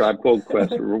 Q-Tip from Tribe Called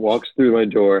Quest, walks through my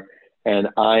door, and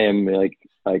I am like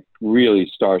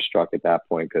really starstruck at that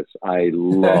point because I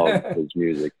love his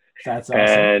music. That's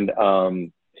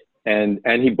awesome. And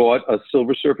he bought a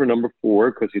Silver Surfer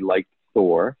 #4 because he liked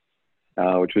Thor,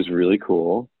 which was really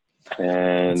cool.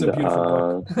 And it's a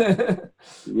beautiful book.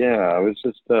 Yeah, it was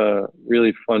just a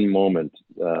really fun moment.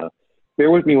 Bear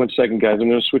with me one second, guys. I'm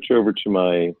going to switch over to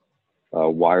my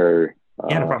wire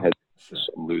headset.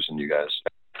 I'm losing you guys.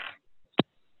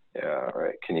 Yeah, all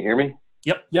right. Can you hear me?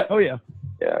 Yep. Oh yeah.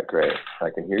 Yeah, great. I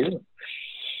can hear you.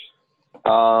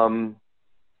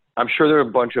 I'm sure there are a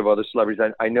bunch of other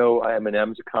celebrities. I know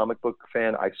Eminem's a comic book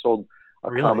fan. I sold a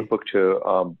comic book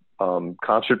to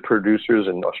concert producers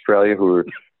in Australia who were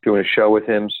doing a show with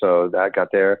him, so that got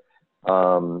there.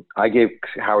 I gave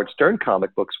Howard Stern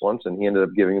comic books once, and he ended up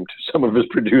giving them to some of his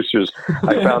producers.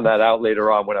 I found that out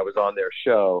later on when I was on their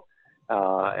show.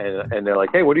 And they're like,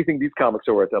 hey, what do you think these comics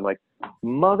are worth? I'm like,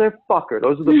 motherfucker,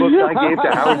 those are the books I gave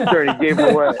to Howard Stern. He gave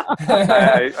them away.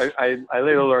 I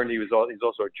later learned he's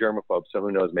also a germaphobe, so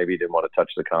who knows? Maybe he didn't want to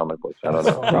touch the comic books. I don't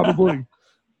know. Probably.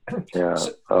 Yeah.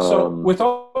 So with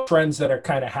all the trends that are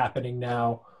kind of happening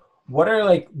now, what are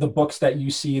like the books that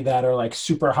you see that are like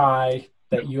super high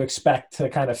that you expect to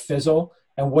kind of fizzle?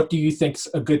 And what do you think's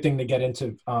a good thing to get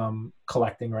into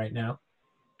collecting right now?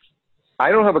 I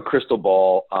don't have a crystal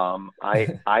ball. I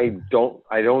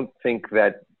don't think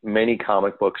that many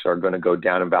comic books are going to go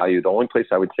down in value. The only place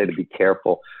I would say to be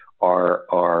careful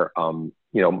are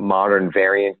modern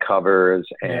variant covers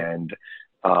and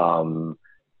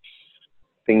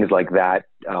things like that.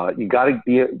 You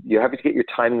have to get your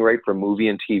timing right for movie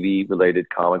and TV related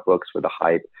comic books for the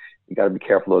hype. You got to be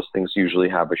careful. Those things usually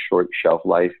have a short shelf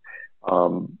life,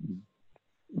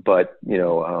 but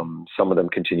some of them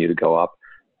continue to go up.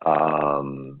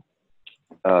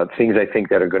 Things I think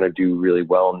that are going to do really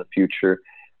well in the future.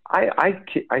 I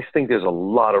think there's a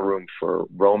lot of room for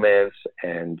romance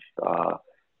and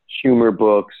humor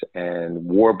books and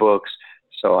war books.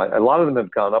 So a lot of them have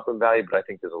gone up in value, but I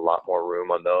think there's a lot more room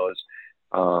on those.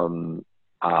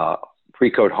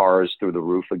 Pre-code horrors through the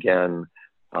roof again,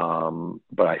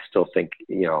 but I still think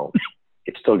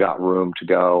it's still got room to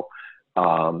go.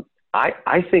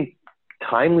 I think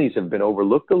timelies have been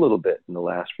overlooked a little bit in the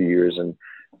last few years, and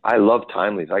I love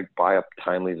timelies. I buy up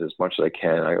timelies as much as I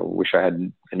can. I wish I had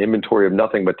an inventory of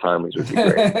nothing but timelies would be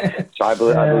great. So I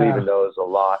believe in those a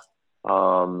lot.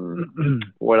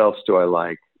 What else do I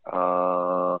like?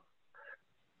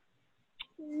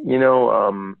 You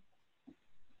know,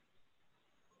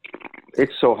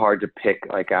 it's so hard to pick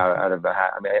like out of the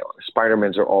hat. I mean,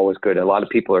 Spider-Mans are always good. A lot of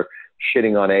people are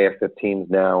shitting on AF-15s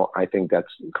now. I think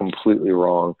that's completely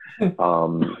wrong.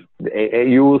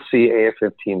 You will see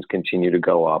AF-15s continue to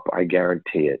go up. I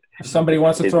guarantee it. If somebody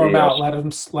wants to throw them out,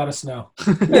 let us know.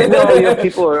 Yeah, no, you know,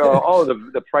 people are,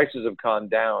 the prices have gone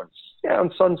down. Yeah,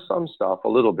 on some stuff a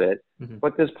little bit,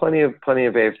 but there's plenty of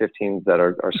AF-15s that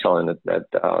are selling at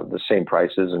the same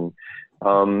prices, and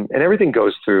everything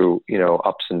goes through, you know,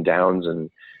 ups and downs and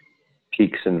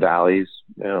peaks and valleys.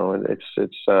 You know,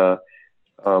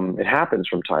 it happens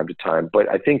from time to time, but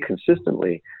I think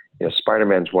consistently, you know,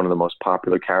 Spider-Man's one of the most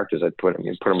popular characters. I'd put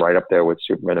him right up there with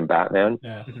Superman and Batman.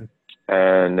 Yeah.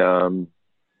 And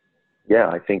yeah,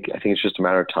 I think it's just a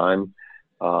matter of time.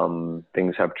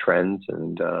 Things have trends,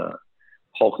 and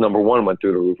Hulk #1 went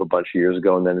through the roof a bunch of years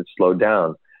ago, and then it slowed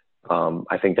down.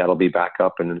 I think that'll be back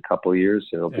up in a couple of years.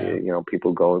 It'll be, you know,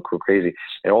 people going crazy,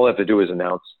 and all they have to do is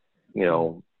announce, you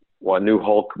know, one new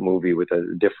Hulk movie with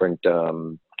a different,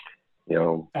 you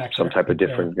know, actor, some type of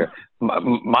different. Yeah.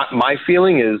 My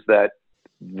feeling is that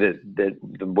the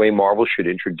way Marvel should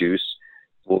introduce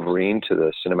Wolverine to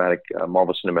the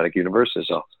Marvel Cinematic Universe is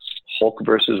a Hulk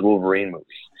versus Wolverine movie.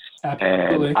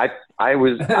 Absolutely. And I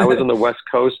was on the West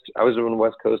Coast. I was on the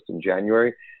West Coast in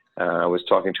January. I was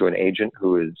talking to an agent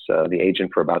who is the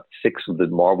agent for about 6 of the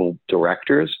Marvel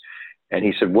directors. And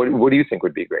he said, what do you think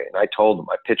would be great? And I told him,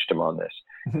 I pitched him on this.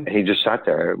 And he just sat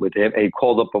there with him. And he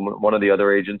called up one of the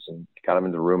other agents and got him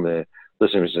in the room. And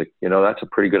listened, he was like, you know, that's a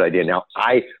pretty good idea. Now,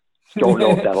 I don't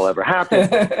know if that'll ever happen.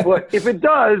 But if it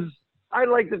does, I'd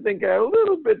like to think a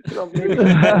little bit something. All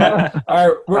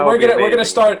right, we're gonna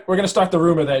start the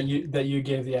rumor that you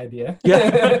gave the idea.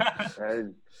 Yeah.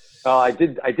 I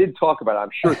did talk about it.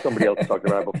 I'm sure somebody else talked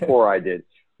about it before I did,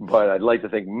 but I'd like to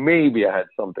think maybe I had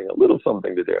a little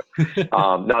something to do.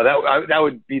 No, that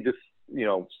would be this, you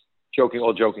know,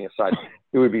 all joking aside,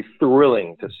 it would be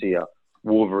thrilling to see a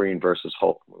Wolverine versus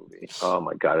Hulk movie. Oh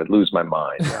my God, I'd lose my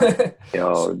mind. You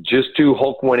know, just do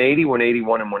Hulk 180,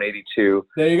 181, and 182.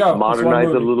 There you go. Modernize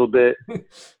it a little bit.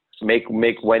 Make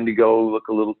Wendigo look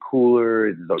a little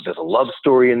cooler. There's a love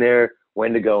story in there.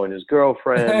 Wendigo and his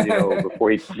girlfriend, you know, before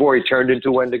he turned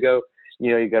into Wendigo.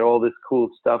 You know, you got all this cool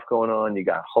stuff going on. You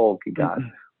got Hulk, you got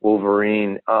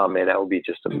Wolverine. Oh man, that would be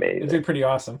just amazing. It'd be pretty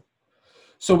awesome.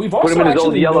 So we've also put him in his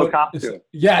old yellow costume.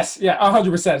 Yes, yeah,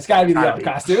 100%. It's got to be the yellow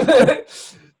costume.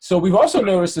 So we've also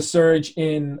noticed a surge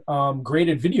in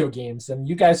graded video games, and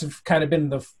you guys have kind of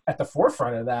been at the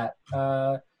forefront of that.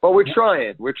 Well, we're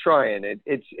trying.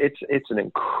 It's an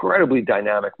incredibly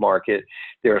dynamic market.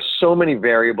 There are so many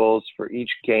variables for each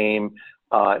game.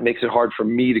 It makes it hard for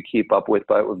me to keep up with,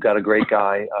 but we've got a great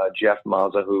guy, Jeff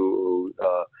Mazza, who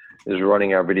is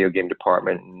running our video game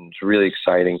department, and it's really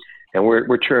exciting. And we're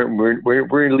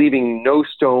leaving no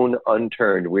stone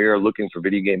unturned. We are looking for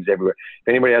video games everywhere. If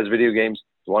anybody has video games,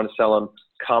 you want to sell them,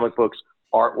 comic books,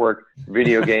 artwork,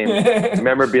 video games,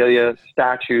 memorabilia,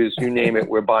 statues, you name it,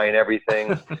 we're buying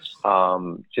everything.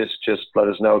 Just let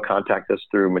us know. Contact us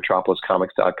through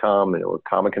metropoliscomics.com or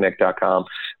comicconnect.com.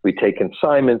 We take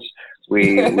consignments.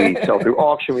 We sell through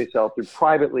auction. We sell through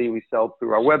privately. We sell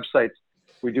through our websites.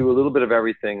 We do a little bit of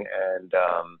everything. And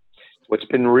what's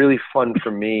been really fun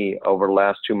for me over the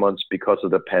last 2 months because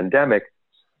of the pandemic,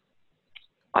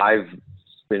 I've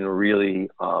been really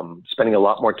spending a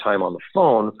lot more time on the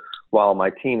phone while my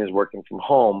team is working from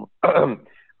home.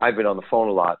 I've been on the phone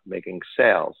a lot making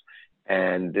sales,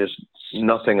 and there's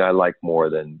nothing I like more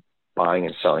than buying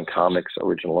and selling comics,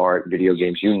 original art, video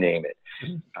games, you name it.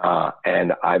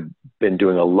 And I've been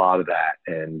doing a lot of that,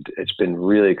 and it's been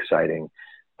really exciting.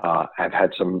 I've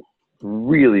had some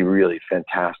really, really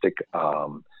fantastic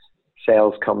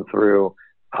sales come through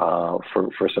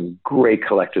for some great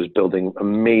collectors building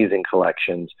amazing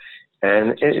collections.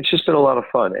 And it's just been a lot of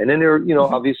fun. And then there, you know,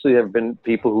 obviously there have been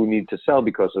people who need to sell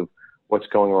because of what's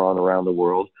going on around the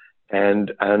world.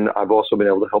 And I've also been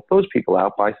able to help those people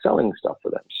out by selling stuff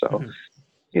for them. So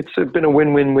it's been a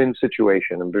win-win-win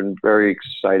situation. I've been very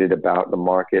excited about the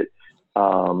market.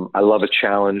 I love a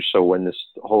challenge. So when this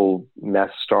whole mess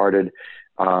started,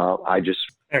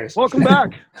 Welcome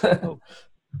back.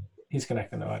 He's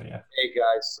connecting the audio. Hey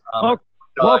guys.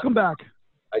 Welcome back.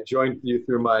 I joined you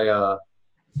through my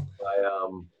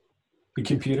the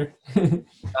computer.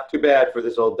 Not too bad for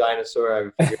this old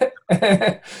dinosaur.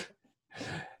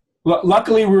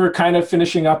 Luckily, we were kind of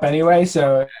finishing up anyway,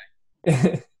 so.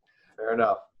 Fair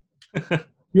enough.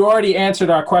 You already answered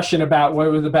our question about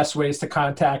what were the best ways to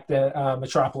contact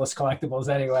Metropolis Collectibles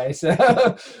anyway. So,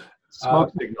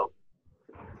 Smoke signal.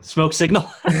 Smoke signal.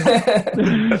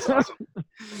 That's awesome.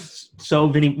 So,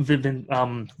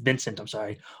 Vincent, I'm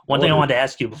sorry. One thing I wanted to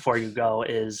ask you before you go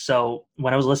is, so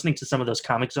when I was listening to some of those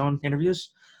Comic Zone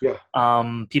interviews, Yeah.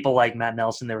 People like Matt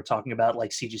Nelson, they were talking about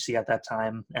like CGC at that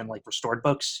time and like restored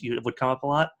books would come up a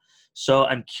lot. So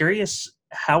I'm curious,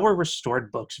 how were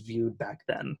restored books viewed back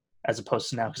then as opposed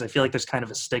to now? Because I feel like there's kind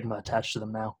of a stigma attached to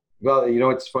them now. Well,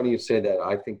 it's funny you say that.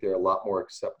 I think they're a lot more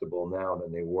acceptable now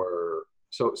than they were.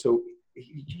 So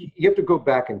you have to go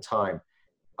back in time.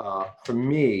 For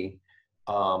me,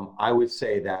 I would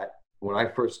say that when I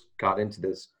first got into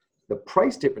this, the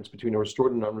price difference between a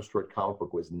restored and unrestored comic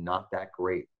book was not that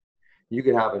great. You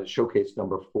could have a showcase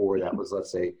number 4 that was,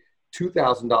 let's say,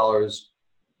 $2,000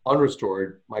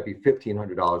 unrestored, might be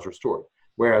 $1,500 restored.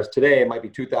 Whereas today it might be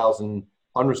 $2,000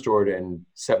 unrestored and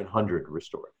 $700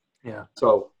 restored. Yeah.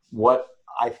 So what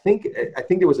I think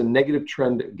there was a negative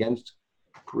trend against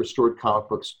restored comic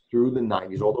books through the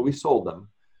 90s, although we sold them.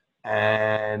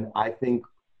 And I think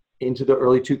into the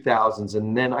early 2000s,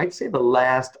 and then I'd say the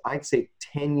last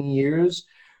 10 years,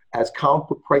 as comic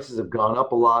book prices have gone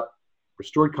up a lot,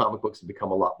 restored comic books have become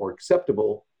a lot more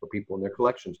acceptable for people in their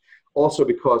collections. Also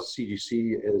because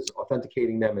CGC is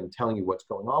authenticating them and telling you what's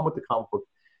going on with the comic book,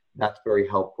 that's very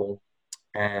helpful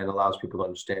and allows people to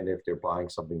understand if they're buying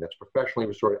something that's professionally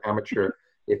restored, amateur,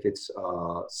 if it's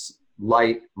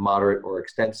light, moderate, or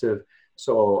extensive.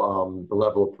 So the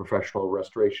level of professional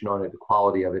restoration on it, the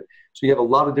quality of it. So you have a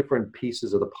lot of different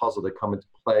pieces of the puzzle that come into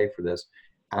play for this,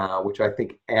 which I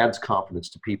think adds confidence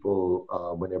to people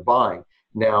when they're buying.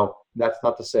 Now, that's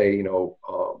not to say,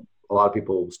 a lot of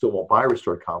people still won't buy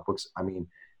restored comic books. I mean,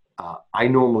 I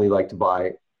normally like to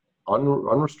buy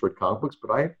unrestored comic books,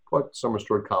 but I bought some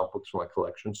restored comic books for my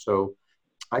collection. So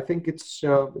I think it's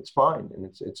fine, and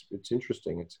it's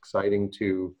interesting. It's exciting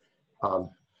to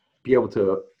be able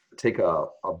to take a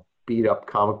beat up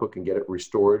comic book and get it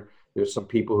restored. There's some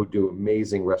people who do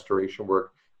amazing restoration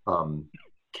work.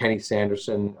 Kenny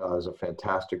Sanderson is a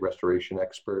fantastic restoration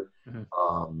expert.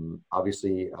 Mm-hmm.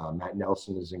 Obviously, Matt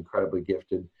Nelson is incredibly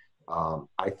gifted.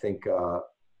 I think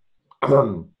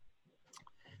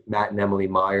Matt and Emily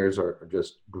Myers are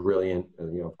just brilliant.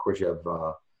 Of course, you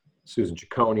have Susan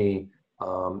Ciccone.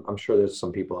 I'm sure there's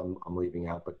some people I'm leaving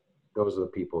out, but those are the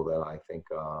people that I think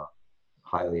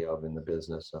highly of in the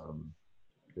business.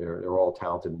 They're all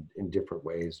talented in different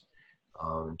ways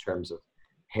in terms of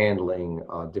handling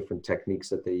different techniques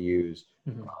that they use,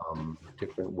 mm-hmm.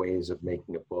 Different ways of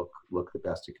making a book look the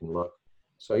best it can look.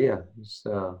 So yeah, it's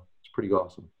pretty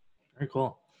awesome. Very cool.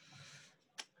 All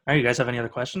right, you guys have any other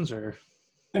questions or?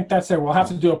 I think that's it. We'll have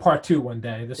to do a part 2 one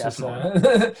day. This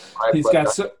Definitely.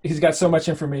 is he's got so much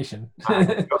information.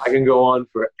 I can go on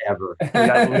forever.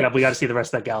 we got to see the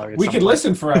rest of that gallery. We could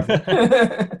listen forever.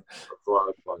 It's a lot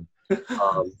of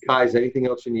fun. Guys, anything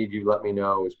else you need, you let me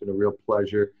know. It's been a real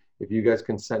pleasure. If you guys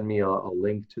can send me a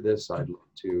link to this, I'd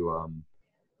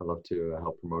love to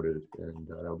help promote it, and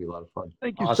that'll be a lot of fun.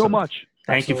 Thank you so much.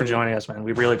 Thank you for joining us, man.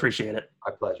 We really appreciate it.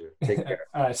 My pleasure. Take care.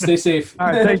 All right, stay safe. All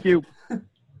right, thank you.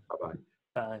 Bye-bye.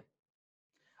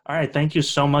 All right, thank you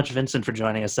so much, Vincent, for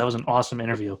joining us. That was an awesome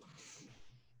interview.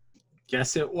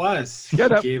 Yes, it was. Yeah,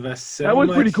 that gave us so that was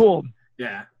much, pretty cool.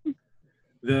 Yeah,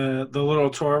 the little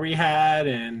tour we had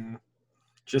and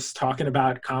just talking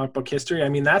about comic book history. I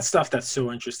mean, that's stuff that's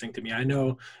so interesting to me. I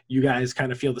know you guys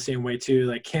kind of feel the same way too.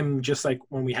 Like him, just like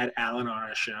when we had Alan on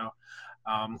our show,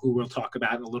 who we'll talk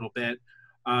about in a little bit.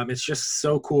 It's just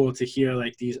so cool to hear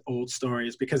like these old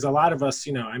stories because a lot of us,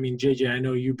 I mean, JJ, I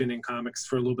know you've been in comics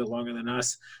for a little bit longer than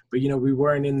us, but we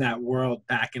weren't in that world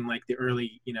back in like the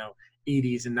early,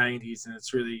 80s and 90s. And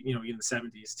it's really, in the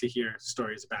 70s to hear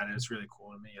stories about it. It's really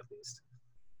cool to me, at least.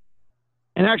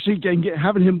 And actually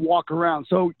having him walk around.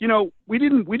 So, we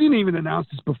didn't even announce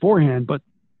this beforehand, but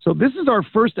so this is our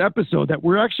first episode that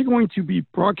we're actually going to be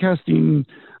broadcasting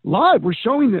live. We're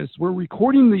showing this. We're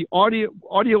recording the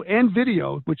audio and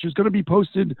video, which is going to be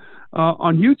posted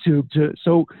on YouTube.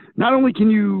 So not only can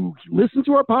you listen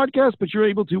to our podcast, but you're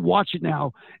able to watch it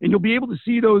now, and you'll be able to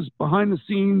see those behind the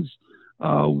scenes,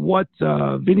 what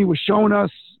Vinny was showing us,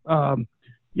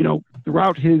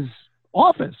 throughout his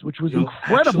office, which was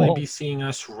incredible. Actually be seeing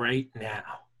us right now.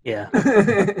 Yeah.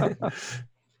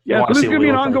 Yeah. So this is going to be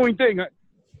an ongoing thing.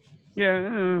 Yeah,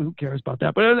 who cares about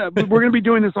that? But we're going to be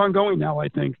doing this ongoing now, I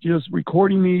think. Just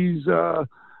recording these for,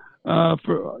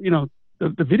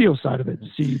 the video side of it to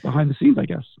see behind the scenes, I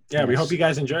guess. Yeah, we hope you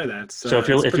guys enjoy that. So if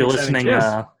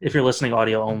you're listening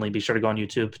audio only, be sure to go on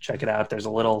YouTube, check it out. There's a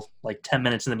little 10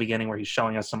 minutes in the beginning where he's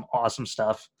showing us some awesome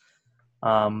stuff.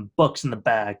 Books in the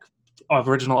back,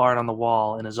 original art on the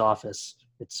wall in his office.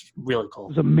 It's really cool.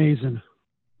 It's amazing.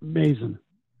 Amazing.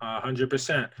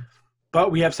 100%.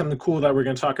 But we have something cool that we're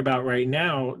going to talk about right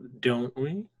now, don't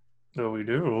we? Oh, we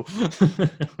do.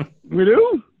 We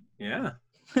do? Yeah.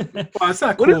 Well, it's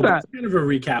not What cool, is but that? it's kind of a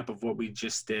recap of what we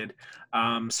just did.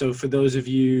 So for those of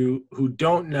you who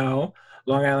don't know,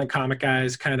 Long Island Comic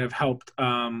Guys kind of helped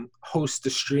host the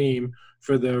stream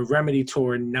for the Remedy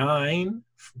Tour 9.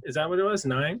 Is that what it was?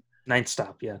 9? Ninth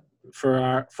Stop, yeah.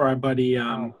 For our buddy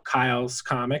Kyle's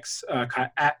Comics,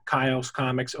 at Kyle's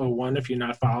Comics 01. If you're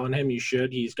not following him, you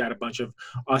should. He's got a bunch of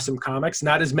awesome comics.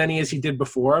 Not as many as he did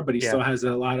before, but he still has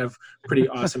a lot of pretty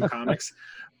awesome comics.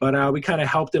 But we kind of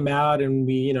helped him out, and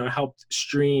we helped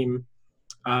stream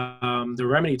the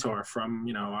Remedy Tour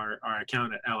from our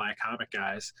account at LI Comic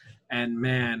Guys. And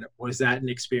man, was that an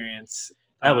experience!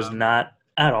 That was not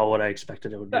at all what I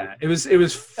expected it would be. Yeah, it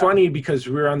was funny because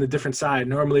we were on the different side.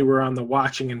 Normally we're on the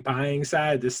watching and buying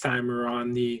side. This time we're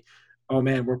on the, oh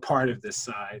man, we're part of this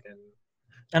side,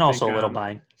 and also a little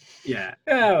buying. Yeah.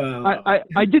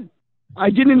 I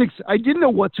didn't know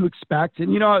what to expect,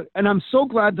 and and I'm so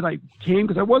glad that I came,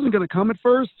 because I wasn't going to come at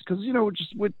first, because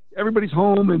just with everybody's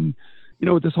home and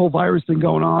with this whole virus thing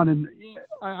going on, and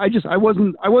I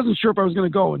wasn't sure if I was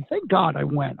going to go, and thank God I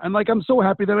went. I'm so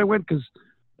happy that I went, because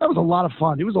that was a lot of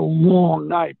fun. It was a long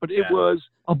night, but it was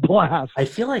a blast. I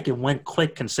feel like it went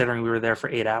quick considering we were there for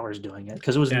 8 hours doing it,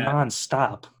 because it was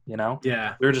nonstop.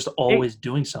 Yeah, we were just always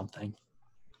doing something.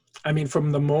 I mean, from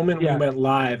the moment we went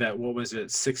live at, what was it,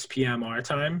 6 p.m. our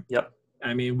time? Yep.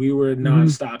 I mean, we were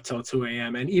nonstop till 2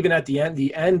 a.m. And even at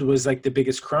the end was like the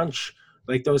biggest crunch.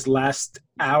 Like those last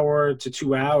hour to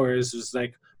 2 hours was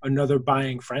like another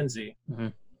buying frenzy. Mm-hmm.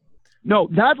 No,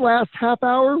 that last half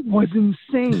hour was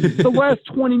insane. The last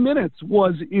 20 minutes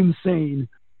was insane.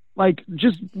 Like,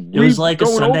 just it was like a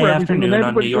Sunday afternoon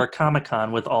on New York just... Comic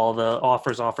Con with all the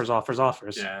offers.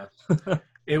 Yeah.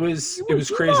 It was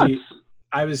crazy. Nuts.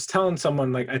 I was telling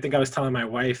someone, I think I was telling my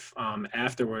wife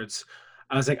afterwards,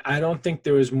 I was like, I don't think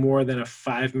there was more than a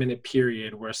 5-minute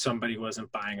period where somebody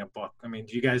wasn't buying a book. I mean,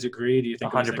 do you guys agree? Do you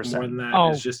think 100%. it was more than that?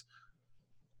 Oh. It's just,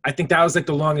 I think that was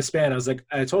the longest span.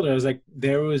 I told her,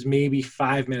 there was maybe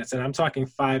 5 minutes, and I'm talking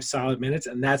 5 solid minutes,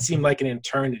 and that seemed like an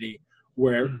eternity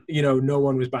where, no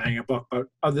one was buying a book. But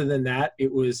other than that,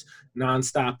 it was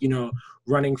nonstop,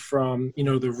 running from,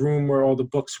 the room where all the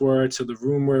books were to the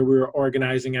room where we were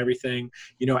organizing everything.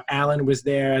 Alan was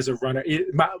there as a runner.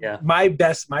 My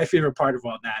favorite part of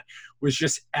all that was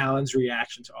just Alan's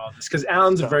reaction to all this. Because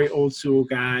Alan's a very old school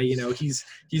guy. He's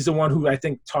the one who I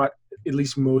think taught at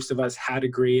least most of us how to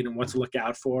grade and what to look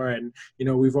out for. And,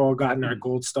 we've all gotten our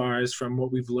gold stars from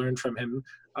what we've learned from him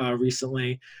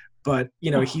recently. But,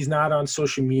 he's not on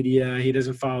social media. He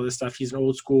doesn't follow this stuff. He's an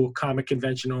old school comic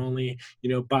convention only,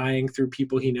 buying through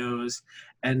people he knows.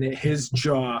 And his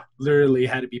jaw literally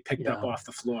had to be picked up off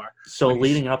the floor. So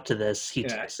leading up to this, he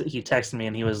texted me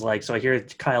and he was like, so I hear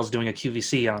Kyle's doing a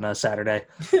QVC on a Saturday.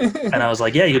 And I was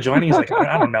like, yeah, you joining? He's like,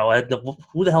 I don't know.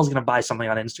 Who the hell's going to buy something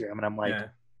on Instagram? And I'm like,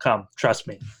 come, trust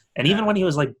me. And even when he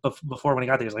was before when he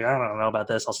got there, he was like, I don't know about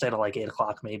this. I'll stay till 8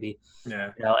 o'clock maybe.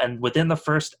 Yeah. And within the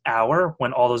first hour,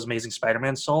 when all those Amazing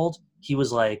Spider-Man sold, he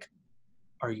was like,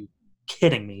 are you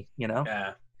kidding me?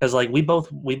 Yeah. Because we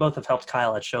both have helped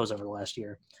Kyle at shows over the last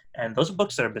year. And those are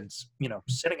books that have been,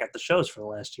 sitting at the shows for the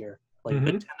last year, been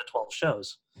 10 to 12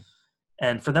 shows.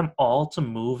 And for them all to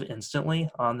move instantly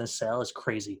on this sale is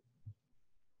crazy.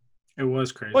 It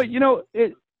was crazy. Well,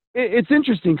 it's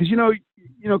interesting because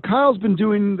Kyle's been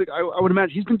doing. I would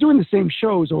imagine he's been doing the same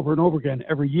shows over and over again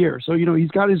every year. So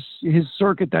he's got his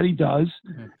circuit that he does,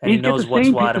 and he knows what's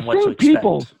what and what to expect.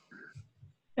 People,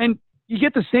 and you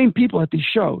get the same people at these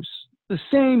shows, the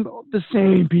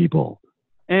same people,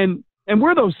 and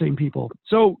we're those same people.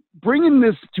 So bringing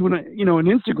this to an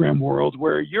Instagram world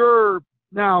where you're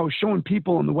now showing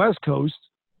people on the West Coast.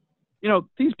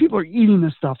 These people are eating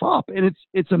this stuff up, and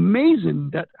it's amazing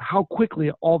that how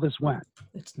quickly all this went.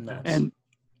 It's nuts. And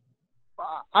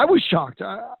I was shocked.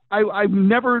 I've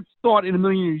never thought in a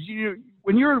million years.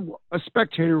 When you're a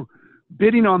spectator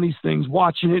bidding on these things,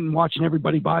 watching it and watching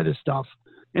everybody buy this stuff,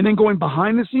 and then going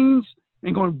behind the scenes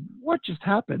and going, what just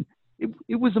happened?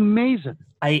 It was amazing.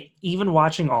 Even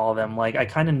watching all of them, I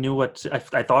kind of knew I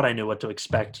thought I knew what to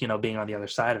expect, being on the other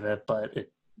side of it, but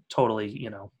it totally,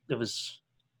 it was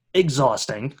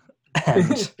exhausting.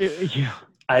 And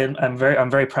I'm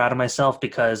very proud of myself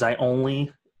because I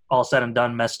only, all said and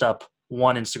done, messed up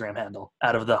one Instagram handle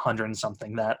out of the 100 and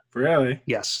something that. Really?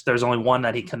 Yes, there's only one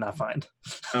that he could not find.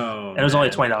 Oh, and it was only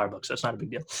a $20 book, so it's not a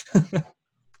big deal.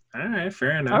 All right,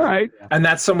 fair enough. All right, and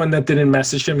that's someone that didn't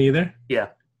message him either. Yeah.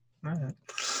 All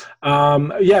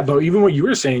right. But even what you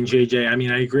were saying, JJ, I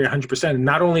mean, I agree 100%.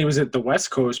 Not only was it the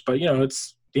West Coast, but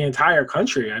it's the entire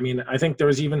country. I mean, I think there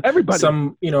was even Everybody.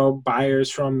 some, buyers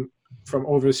from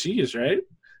overseas, right?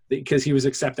 Because he was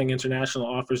accepting international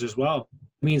offers as well.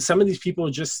 I mean, some of these people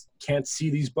just can't see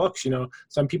these books.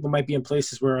 Some people might be in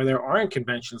places where there aren't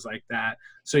conventions like that.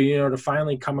 So, to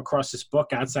finally come across this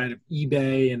book outside of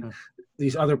eBay and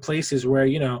these other places where,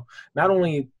 not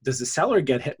only does the seller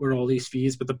get hit with all these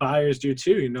fees, but the buyers do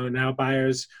too. Now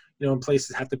buyers, in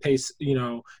places have to pay,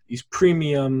 these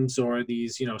premiums or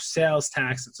these, sales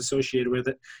tax that's associated with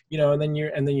it, and then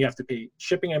you have to pay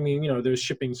shipping. I mean, there's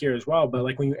shipping here as well, but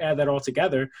like when you add that all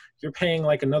together, you're paying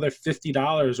like another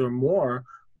 $50 or more,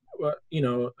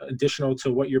 additional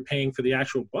to what you're paying for the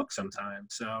actual book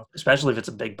sometimes. So especially if it's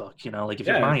a big book, like if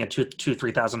you're buying a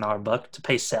 $2,000-$3,000 book, to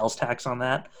pay sales tax on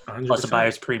that 100%. plus a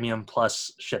buyer's premium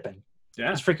plus shipping.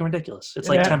 Yeah, it's freaking ridiculous. It's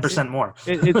like 10% more.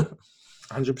 It's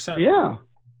 100%. Yeah.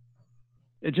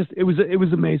 It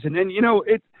was amazing. And,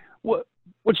 what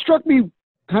struck me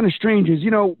kind of strange is,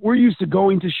 we're used to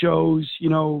going to shows,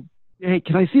 hey,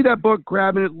 can I see that book,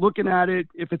 grabbing it, looking at it.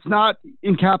 If it's not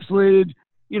encapsulated,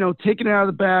 taking it out of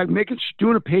the bag,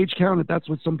 doing a page count, if that's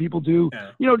what some people do,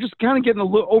 just kind of getting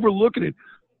overlooking it.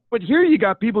 But here you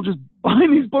got people just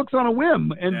buying these books on a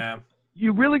whim. And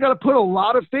you really got to put a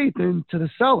lot of faith into the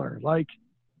seller. Like,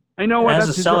 I know as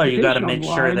a seller, you got to make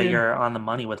sure that you're on the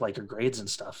money with like your grades and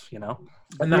stuff,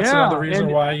 And that's another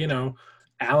reason why,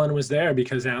 Alan was there,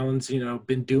 because Alan's,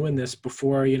 been doing this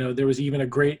before, there was even a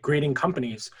great grading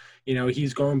companies.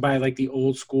 He's going by like the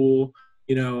old school,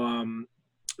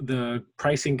 the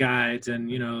pricing guides and,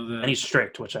 and he's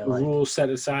strict, which I like. Rules set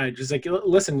aside. Just like,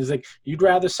 listen, it's like, you'd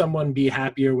rather someone be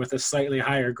happier with a slightly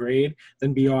higher grade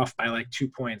than be off by like 2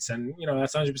 points. And,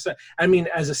 that's 100%. I mean,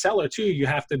 as a seller too, you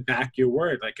have to back your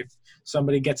word. Like if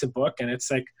somebody gets a book and it's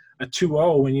like a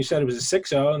 2.0 when you said it was a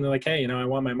 6.0 and they're like, hey, I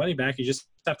want my money back. You just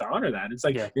have to honor that. It's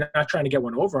like, you're not trying to get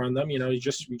one over on them. You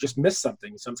just miss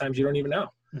something. Sometimes you don't even know.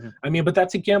 Mm-hmm. I mean, but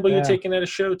that's a gamble you're taking at a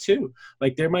show too.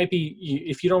 Like there might be,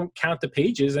 if you don't count the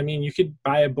pages, I mean, you could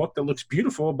buy a book that looks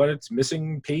beautiful, but it's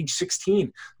missing page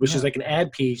 16, which is like an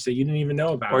ad page that you didn't even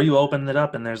know about. Or you open it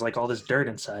up and there's like all this dirt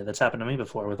inside. That's happened to me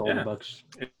before with older books.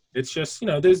 It's just,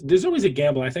 there's always a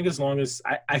gamble. I think as long as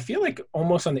I feel like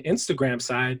almost on the Instagram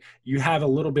side, you have a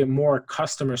little bit more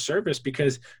customer service,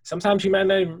 because sometimes you might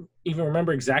not even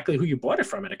remember exactly who you bought it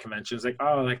from at a convention. It's like,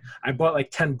 oh, like I bought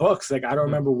like 10 books. Like, I don't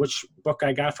remember which book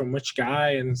I got from which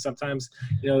guy. And sometimes,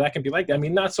 that can be like that. I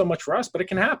mean, not so much for us, but it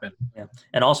can happen. Yeah.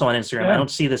 And also on Instagram, I don't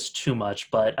see this too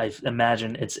much, but I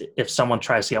imagine it's if someone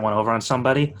tries to get one over on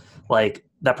somebody, like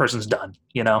that person's done,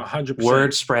 100%.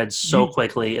 Word spreads so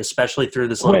quickly, especially through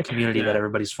this little community that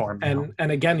everybody's formed.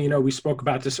 And again, we spoke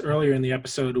about this earlier in the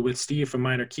episode with Steve from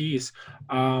Minor Keys.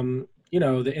 The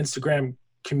Instagram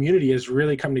community has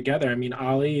really come together. I mean,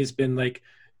 Ali has been like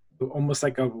almost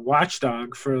like a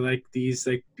watchdog for like these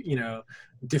like,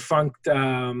 defunct,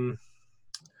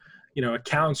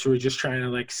 accounts who are just trying to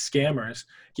like scammers.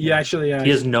 He actually he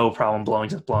has no problem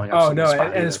blowing up. Oh no,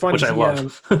 and it's funny. Which I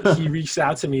love. He reached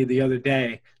out to me the other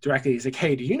day directly. He's like,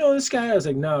 "Hey, do you know this guy?" I was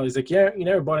like, "No." He's like, "Yeah, you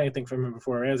never bought anything from him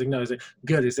before." I was like, "No." He's like,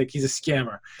 "Good." He's like, "He's a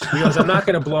scammer." He goes, "I'm not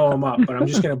going to blow him up, but I'm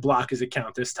just going to block his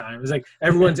account this time." It's like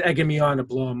everyone's egging me on to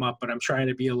blow him up, but I'm trying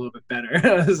to be a little bit better.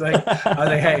 I was like,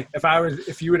 "Hey,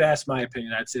 if you would ask my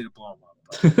opinion, I'd say to blow him up."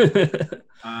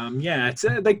 But, it's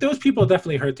like those people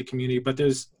definitely hurt the community, but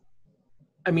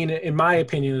in my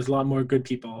opinion, there's a lot more good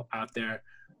people out there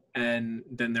than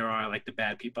there are like the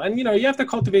bad people. And, you have to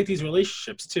cultivate these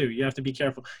relationships too. You have to be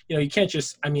careful. You can't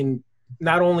just,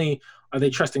 not only are they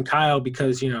trusting Kyle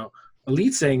because,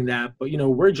 Elite's saying that, but,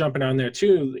 we're jumping on there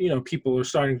too. People are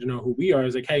starting to know who we are.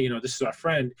 It's like, hey, this is our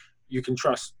friend. You can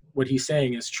trust what he's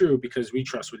saying is true because we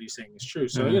trust what he's saying is true.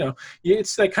 So,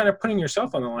 it's like kind of putting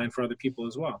yourself on the line for other people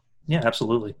as well. Yeah,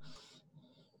 absolutely.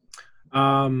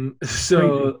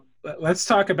 So let's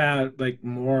talk about like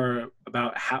more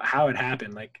about how it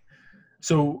happened. Like,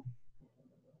 so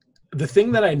the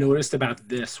thing that I noticed about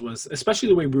this was, especially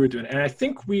the way we were doing it, and I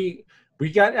think we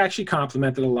got actually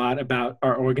complimented a lot about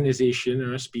our organization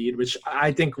and our speed, which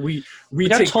I think we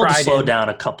got take told pride to slow in. down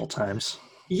a couple times.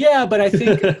 Yeah, but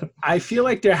I feel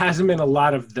like there hasn't been a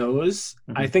lot of those.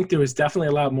 Mm-hmm. I think there was definitely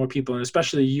a lot more people, and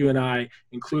especially you and I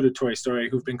included, Toy Story,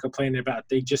 who've been complaining about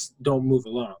they just don't move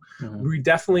along. Mm-hmm. We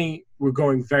definitely were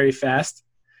going very fast,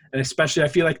 and especially I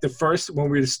feel like when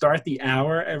we would start the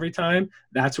hour every time,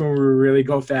 that's when we would really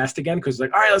go fast again, because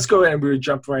like, all right, let's go, and we would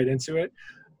jump right into it.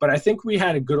 But I think we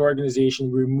had a good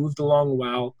organization. We moved along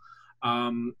well,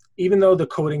 even though the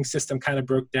coding system kind of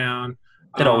broke down.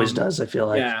 It always does, I feel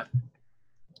like. Yeah.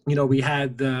 We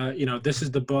had this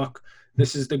is the book,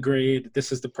 this is the grade,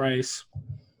 this is the price.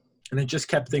 and it just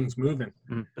kept things moving.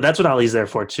 That's what Ali's there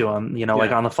for too.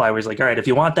 Like on the fly, where he's like, all right, if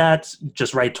you want that,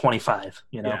 just write 25.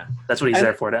 That's what he's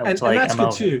there for. And that's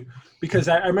good too, because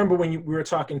I remember when we were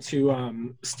talking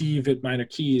to Steve at Minor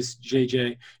Keys,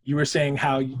 JJ, you were saying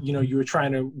how you were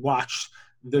trying to watch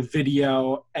the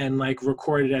video and like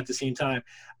record it at the same time.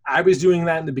 I was doing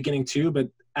that in the beginning too, but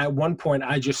at one point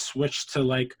I just switched to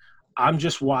like, I'm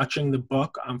just watching the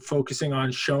book. I'm focusing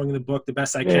on showing the book the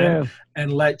best I can,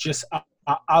 and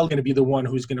I'm going to be the one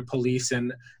who's going to police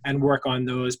and work on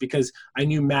those, because I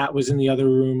knew Matt was in the other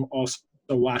room also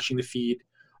watching the feed.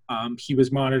 He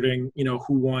was monitoring,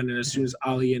 who won. And as soon as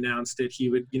Ali announced it, he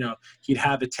would, he'd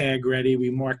have a tag ready.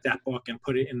 We marked that book and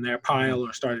put it in their pile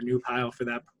or start a new pile for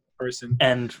that person.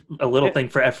 And a little thing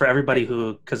for everybody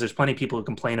because there's plenty of people who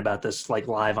complain about this, like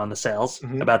live on the sales,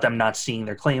 about them not seeing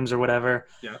their claims or whatever.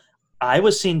 Yeah. I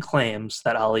was seeing claims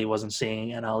that Ali wasn't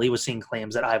seeing, and Ali was seeing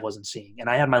claims that I wasn't seeing, and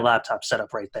I had my laptop set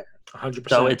up right there. 100%.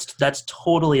 So that's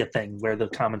totally a thing where the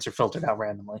comments are filtered out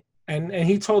randomly. And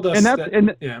he told us yeah.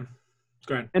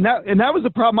 Go ahead. And that was the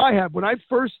problem I had when I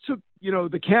first took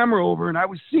the camera over, and I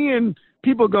was seeing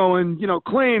people going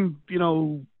claim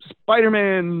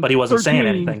Spider-Man, but he wasn't 13. saying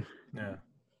anything. Yeah.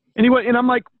 And I'm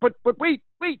like, but wait,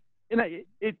 and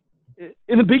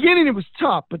in the beginning it was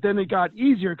tough, but then it got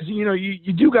easier because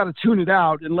you do got to tune it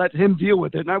out and let him deal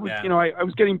with it. And I was I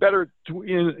was getting better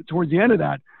towards the end of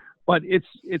that, but it's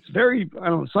very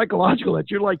psychological that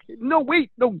you're like, no,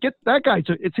 get that guy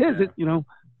to it's his,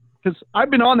 because I've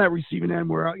been on that receiving end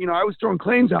where I was throwing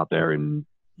claims out there and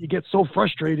you get so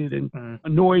frustrated and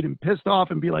annoyed and pissed off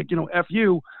and be like, F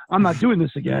you, I'm not doing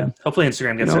this again. Yeah. Hopefully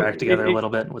Instagram gets their act together a little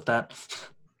bit with that.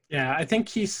 Yeah, I think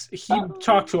he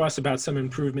talked to us about some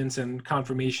improvements and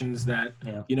confirmations that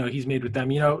he's made with them.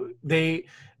 They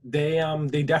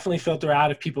definitely filter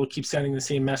out if people keep sending the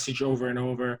same message over and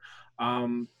over.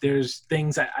 There's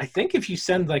things I think if you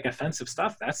send like offensive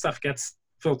stuff, that stuff gets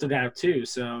filtered out too.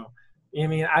 So I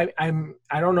mean, I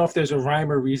don't know if there's a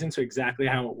rhyme or reason to exactly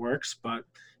how it works, but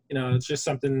it's just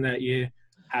something that you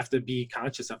have to be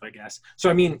conscious of, I guess. So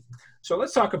I mean, so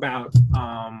let's talk about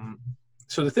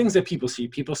so the things that people see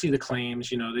the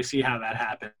claims, they see how that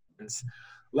happens.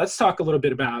 Let's talk a little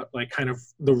bit about like kind of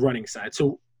the running side.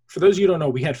 So for those of you who don't know,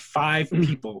 we had 5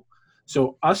 people.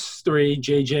 So us 3,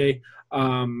 JJ,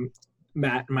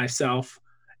 Matt, and myself.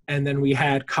 And then we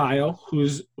had Kyle, who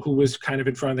was kind of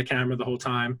in front of the camera the whole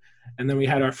time. And then we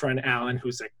had our friend Alan,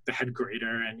 who's like the head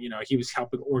grader, and he was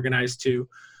helping organize too.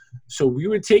 So we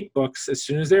would take books as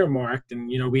soon as they were marked, and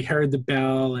we heard the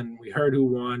bell and we heard who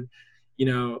won.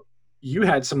 You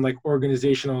had some like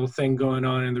organizational thing going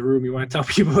on in the room. You want to tell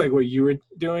people like what you were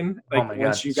doing? Like, oh my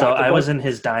God. So I was in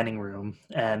his dining room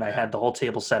and I had the whole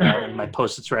table set out and my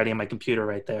Post-its ready and my computer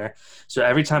right there. So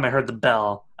every time I heard the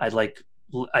bell, I'd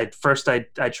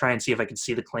try and see if I could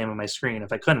see the claim on my screen.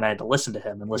 If I couldn't, I had to listen to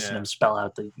him and listen to him spell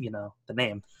out the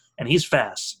name. And he's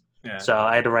fast. Yeah. So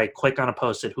I had to write quick on a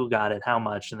Post-it who got it, how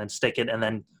much, and then stick it and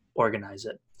then organize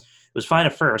it. It was fine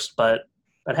at first, but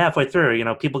halfway through,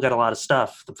 people get a lot of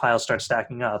stuff. The piles start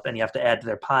stacking up and you have to add to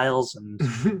their piles. And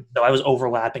so I was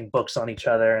overlapping books on each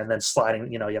other and then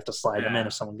sliding, you have to slide them in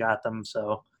if someone got them.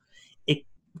 So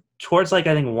towards like,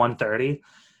 I think 1:30,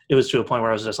 it was to a point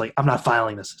where I was just like, I'm not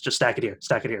filing this. Just stack it here. It's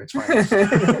fine.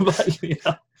 But,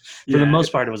 for the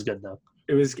most part, it was good though.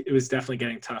 It was definitely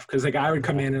getting tough because like I would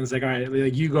come in and it's like, all right,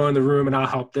 like you go in the room and I'll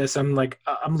help this. I'm like,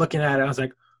 I'm looking at it. I was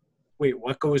like, wait,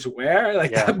 what goes where?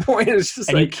 Like that point is just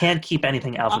and like, you can't keep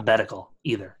anything alphabetical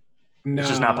either. No, it's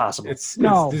just not possible.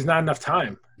 There's not enough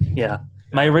time. Yeah.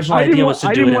 My original idea was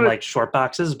to do it in like short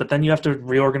boxes, but then you have to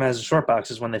reorganize the short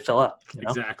boxes when they fill up.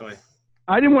 Exactly.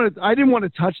 I didn't want to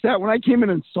touch that. When I came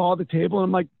in and saw the table,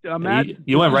 I'm like, Matt,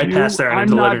 you went right past there and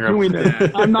into the living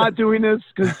room. I'm not doing this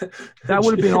because that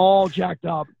would have been all jacked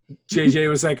up. JJ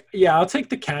was like, yeah, I'll take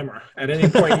the camera at any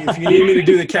point. If you need me to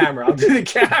do the camera, I'll do the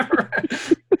camera.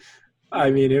 I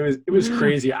mean, it was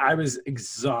crazy. I was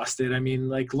exhausted. I mean,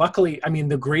 like, luckily,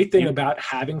 the great thing about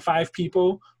having 5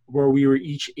 people where we were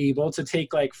each able to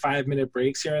take like 5-minute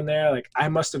breaks here and there, like I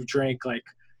must have drank like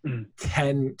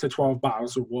 10 to 12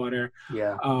 bottles of water.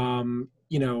 Yeah.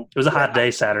 It was a hot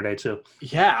day Saturday too.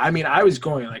 Yeah. I was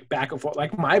going like back and forth.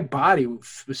 Like my body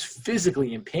was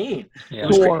physically in pain. Yeah.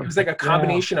 It was like a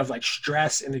combination of like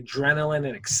stress and adrenaline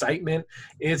and excitement.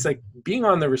 It's like being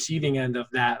on the receiving end of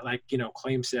that, like,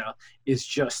 claim sale is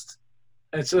just,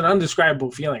 it's an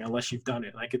undescribable feeling unless you've done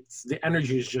it. Like the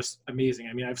energy is just amazing.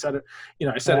 I mean, I've said it,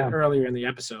 I said it earlier in the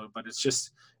episode, but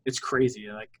it's crazy.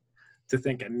 Like, to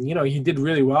think, and he did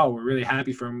really well. We're really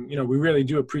happy for him. We really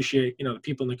do appreciate the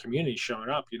people in the community showing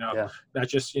up, not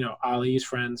just Ali's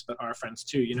friends but our friends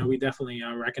too. We definitely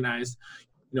recognized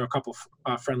a couple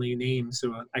friendly names.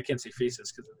 So I can't say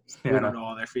faces because we don't know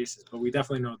all their faces, but we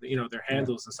definitely know their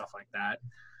handles and stuff like that.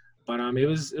 But it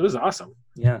was awesome.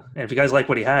 Yeah, and if you guys like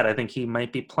what he had, I think he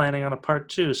might be planning on a part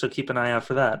 2. So keep an eye out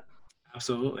for that.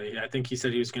 Absolutely. I think he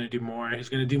said he was going to do more. He's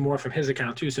going to do more from his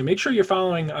account too. So make sure you're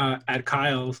following at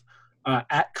Kyle's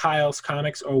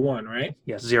Comics 01, right?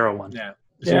 Yes, 01. Yeah.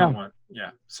 01.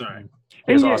 Yeah. Sorry.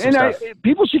 And, awesome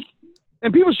people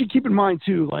should keep in mind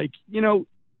too, like, even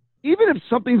if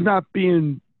something's not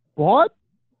being bought,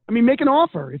 I mean, make an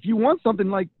offer. If you want something,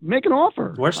 like, make an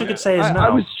offer. Worst you could say is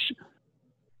no.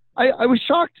 I was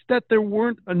shocked that there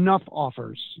weren't enough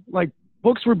offers. Like,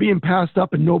 books were being passed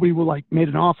up and nobody made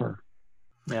an offer.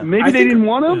 Yeah. Maybe they didn't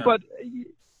want them, but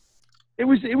it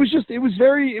was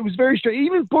very strange.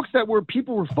 Even books that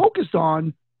people were focused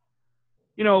on,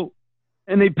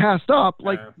 and they passed up,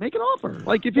 make an offer.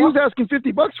 Like, if he was asking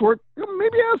 $50 for it,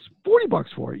 maybe ask $40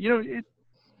 for it.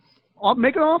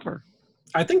 Make an offer.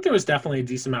 I think there was definitely a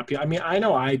decent amount of people. I mean, I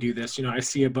know I do this. I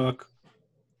see a book,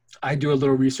 I do a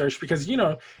little research because,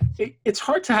 it's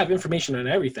hard to have information on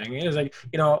everything. It's like,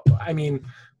 I mean,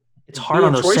 it's hard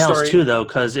on those sales too, though,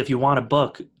 because if you want a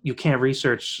book, you can't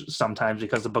research sometimes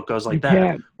because the book goes like that.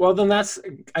 Can't. Well, then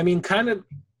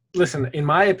listen, in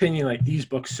my opinion, like, these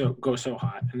books go so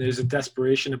hot and there's a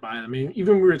desperation to buy them. I mean,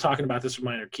 even we were talking about this with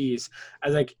Minor Keys. I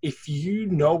was like, if you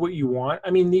know what you want,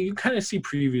 I mean, you kind of see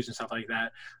previews and stuff like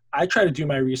that. I try to do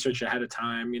my research ahead of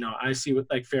time. I see what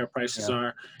fair prices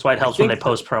are. That's why it helps when they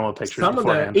post promo pictures. Some of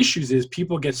the issues is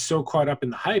people get so caught up in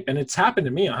the hype, and it's happened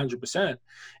to me 100%,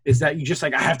 is that you just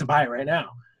I have to buy it right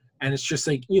now. And it's just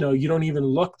you don't even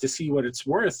look to see what it's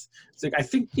worth. It's like, I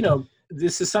think,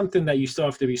 this is something that you still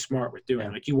have to be smart with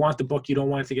doing. Like, you want the book, you don't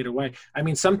want it to get away. I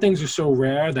mean, some things are so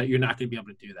rare that you're not going to be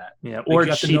able to do that. Yeah, or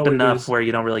cheap enough where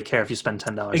you don't really care if you spend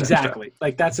 $10 exactly extra.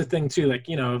 Like, that's the thing too. Like,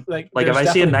 if I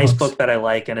see a nice book that I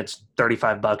like and it's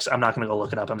 $35, I'm not going to go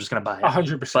look it up. I'm just going to buy it.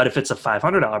 100%. But if it's a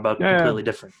 $500 book, completely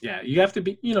different. Yeah, you have to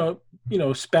be,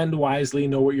 spend wisely,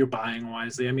 know what you're buying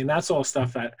wisely. I mean, that's all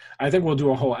stuff that I think we'll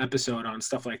do a whole episode on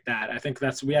stuff like that. I think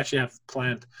we actually have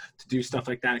planned to do stuff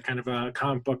like that, kind of a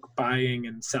comic book buying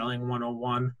and selling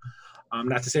 101.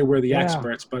 Not to say we're the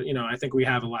experts, but I think we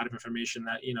have a lot of information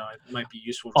that it might be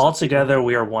useful. Altogether,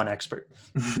 we are one expert.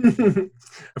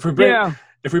 If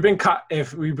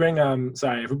we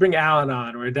bring Alan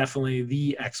on, we're definitely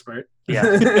the expert.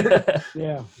 Yeah.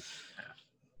 Yeah.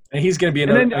 And he's going to be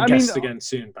a guest again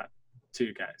soon, but to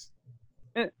you guys.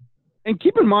 And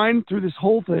keep in mind, through this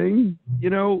whole thing,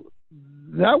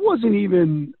 that wasn't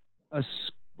even a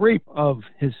scrape of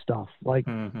his stuff. Like,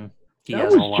 he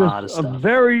has a lot of stuff. A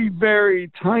very,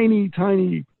 very tiny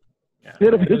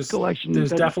bit of his collection. There's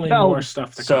definitely more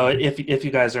stuff to come. So if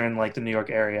you guys are in the New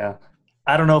York area,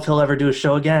 I don't know if he'll ever do a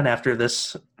show again after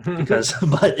this,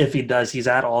 but if he does, he's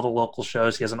at all the local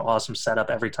shows. He has an awesome setup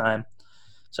every time.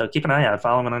 So keep an eye out.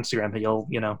 Follow him on Instagram.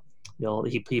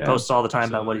 He posts all the time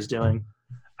about what he's doing.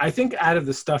 I think out of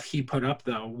the stuff he put up,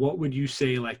 though, what would you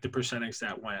say the percentage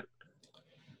that went?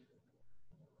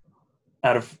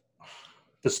 Out of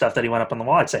the stuff that he went up on the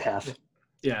wall, I'd say half.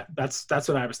 Yeah, that's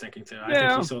what I was thinking too. I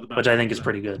think he sold about, which I think is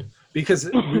pretty good. Because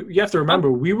you have to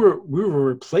remember, we were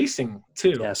replacing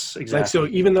too. Yes, exactly. So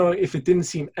even though if it didn't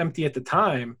seem empty at the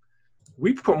time,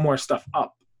 we put more stuff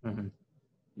up. Mm-hmm.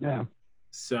 Yeah.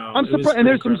 So I'm surprised, and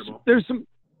there's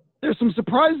some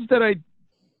surprises that I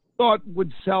thought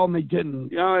would sell and they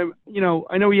didn't. I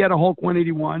know he had a Hulk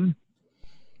 181.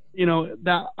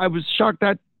 That I was shocked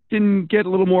that didn't get a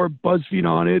little more BuzzFeed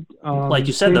on it. Like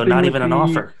you said, though, not even an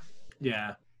offer.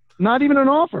 Yeah. Not even an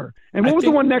offer. And what was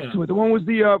the one next to it? The one was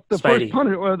the first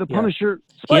Punisher, or the Punisher.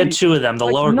 Spidey. He had two of them. The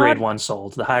lower grade one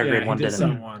sold. The higher grade one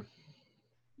didn't.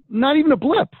 Not even a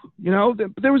blip.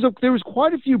 There was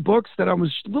quite a few books that I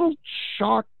was a little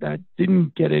shocked that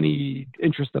didn't get any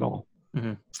interest at all.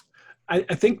 Mm-hmm. I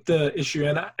think the issue,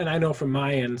 and I know from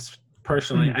my end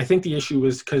personally, I think the issue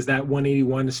was because that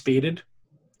 181 is faded.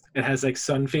 It has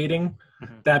sun fading.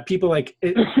 Mm-hmm. That people I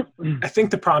think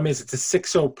the problem is it's a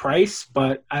 6.0 price,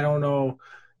 but I don't know.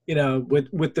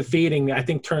 With the fading, I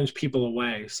think turns people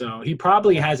away. So he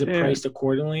probably has it priced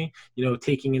accordingly.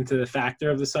 Taking into the factor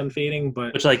of the sun fading,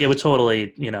 but which it would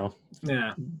totally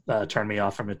turn me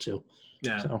off from it too.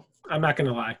 Yeah. So I'm not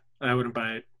gonna lie, I wouldn't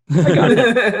buy it. I got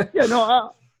it. Yeah,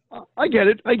 no, I get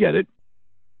it.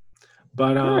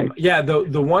 But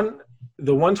the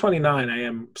 129, I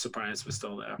am surprised was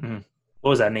still there. Mm-hmm. What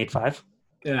was that, an 8.5?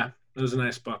 Yeah, it was a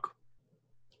nice book.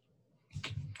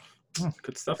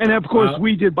 Good stuff. And of course,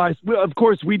 we did buy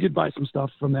some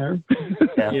stuff from there.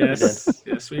 Yes,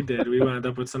 we did. We wound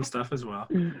up with some stuff as well.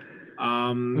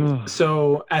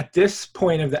 So at this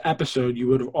point of the episode, you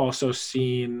would have also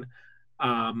seen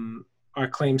our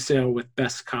claim sale with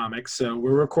Best Comics. So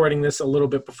we're recording this a little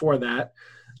bit before that.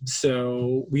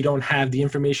 So we don't have the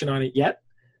information on it yet.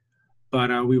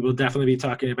 But we will definitely be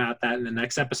talking about that in the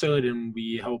next episode, and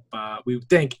we hope we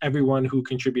thank everyone who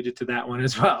contributed to that one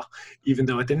as well, even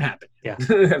though it didn't happen. Yeah,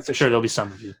 That's for sure there'll be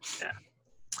some of you. Yeah.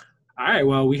 All right.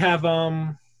 Well, we have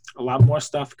a lot more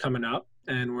stuff coming up,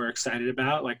 and we're excited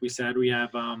about. Like we said, we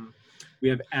have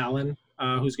Alan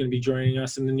who's going to be joining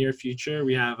us in the near future.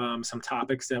 We have some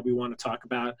topics that we want to talk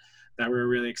about that we're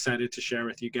really excited to share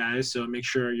with you guys. So make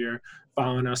sure you're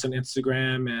following us on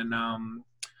Instagram and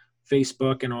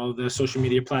Facebook and all the social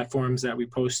media platforms that we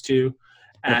post to.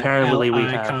 And apparently we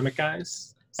LI have Comic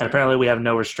Guys. And apparently we have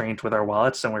no restraint with our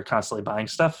wallets, and we're constantly buying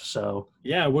stuff. So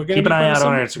yeah, we're gonna keep an eye out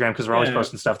on our Instagram because we're always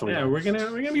posting stuff that we yeah, like.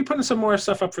 we're gonna be putting some more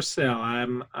stuff up for sale.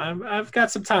 I've got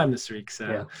some time this week,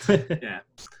 so yeah.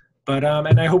 But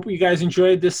and I hope you guys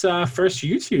enjoyed this first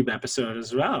YouTube episode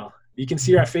as well. You can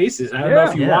see our faces. I don't know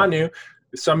if you want to.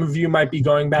 Some of you might be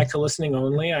going back to listening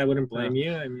only. I wouldn't blame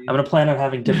you. I mean, I'm going to plan on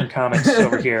having different comics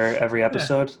over here every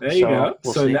episode. There you go.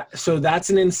 We'll so that's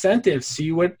an incentive.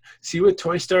 See what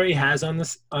Toy Story has on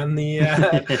the on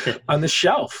the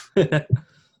shelf.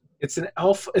 It's an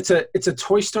elf. It's a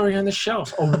Toy Story on the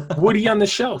shelf. A Woody on the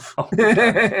shelf.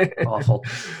 Awful.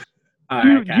 All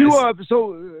right, guys.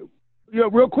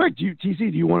 Real quick, TC, do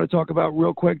you want to talk about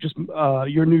real quick just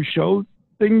your new show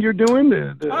thing you're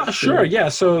doing? Sure, yeah.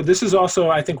 So this is also,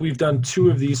 I think we've done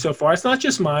 2 of these so far. It's not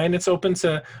just mine. It's open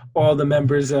to all the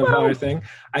members of our thing.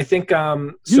 I think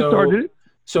you started it.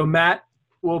 So Matt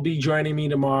will be joining me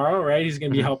tomorrow, right? He's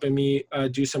going to be helping me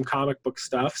do some comic book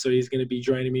stuff. So he's going to be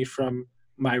joining me from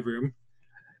my room.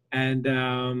 And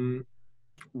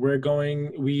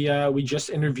we just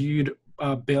interviewed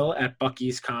Bill at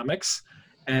Bucky's Comics.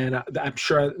 And I'm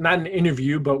sure, not an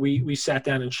interview, but we sat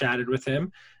down and chatted with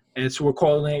him. And so we're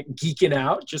calling it Geeking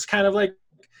Out, just kind of like,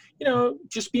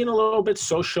 just being a little bit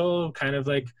social, kind of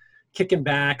like kicking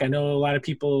back. I know a lot of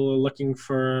people are looking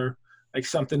for like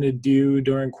something to do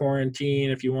during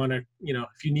quarantine. If you want to,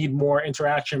 if you need more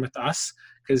interaction with us,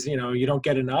 because, you don't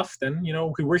get enough, then,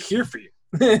 we're here for you.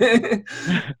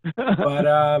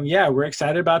 But yeah, we're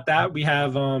excited about that. We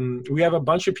have a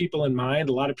bunch of people in mind,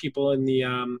 a lot of people in the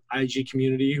IG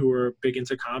community who are big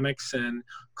into comics and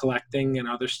collecting and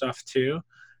other stuff too.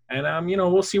 And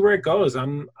we'll see where it goes.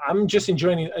 I'm just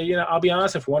enjoying it. I'll be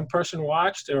honest, if one person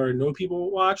watched or no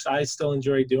people watched, I still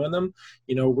enjoy doing them.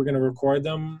 We're going to record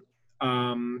them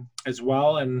as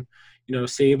well and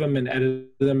save them and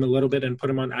edit them a little bit and put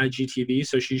them on IGTV,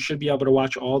 so you should be able to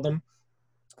watch all of them.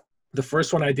 The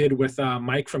first one I did with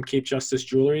Mike from Cape Justice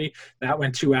Jewelry, that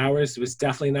went 2 hours. Was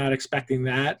definitely not expecting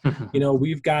that.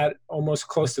 We've got almost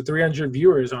close to 300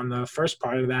 viewers on the first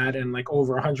part of that and like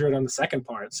over 100 on the second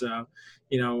part. So,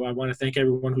 I want to thank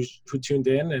everyone who tuned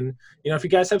in. And, if you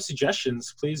guys have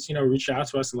suggestions, please, reach out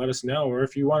to us and let us know. Or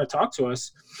if you want to talk to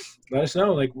us, let us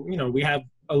know. Like, we have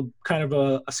a kind of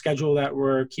a schedule that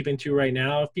we're keeping to right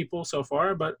now of people so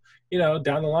far. But, down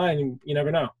the line, you never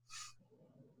know.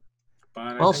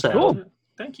 But well said. Cool.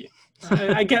 Thank you.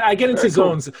 I get into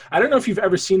zones. I don't know if you've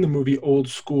ever seen the movie Old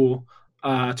School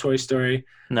Toy Story.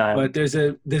 No. But there's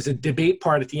a debate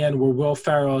part at the end where Will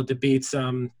Ferrell debates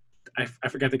I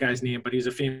forget the guy's name, but he's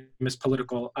a famous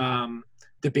political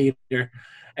debater,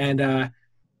 and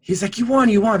he's like, "You won."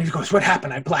 He goes, "What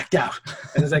happened? I blacked out."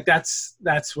 And it's like that's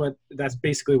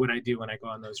basically what I do when I go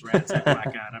on those rants. I black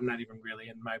out. I'm not even really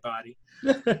in my body.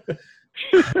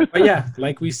 But yeah,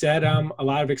 like we said, a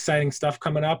lot of exciting stuff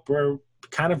coming up. We're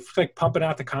kind of like pumping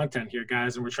out the content here,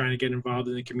 guys, and we're trying to get involved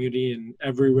in the community in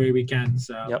every way we can.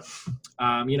 So,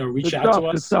 reach out to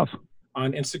us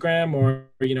on Instagram or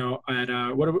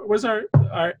at what was our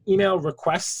email,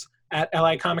 requests at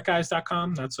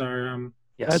licomic.com. That's our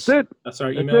That's it. That's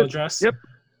our email address. Yep.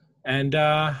 And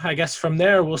I guess from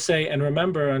there we'll say, and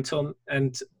remember until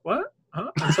next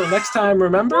time.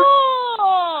 Remember.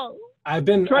 I've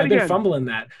been fumbling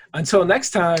that. Until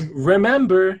next time,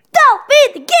 remember. Don't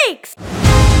feed the geeks!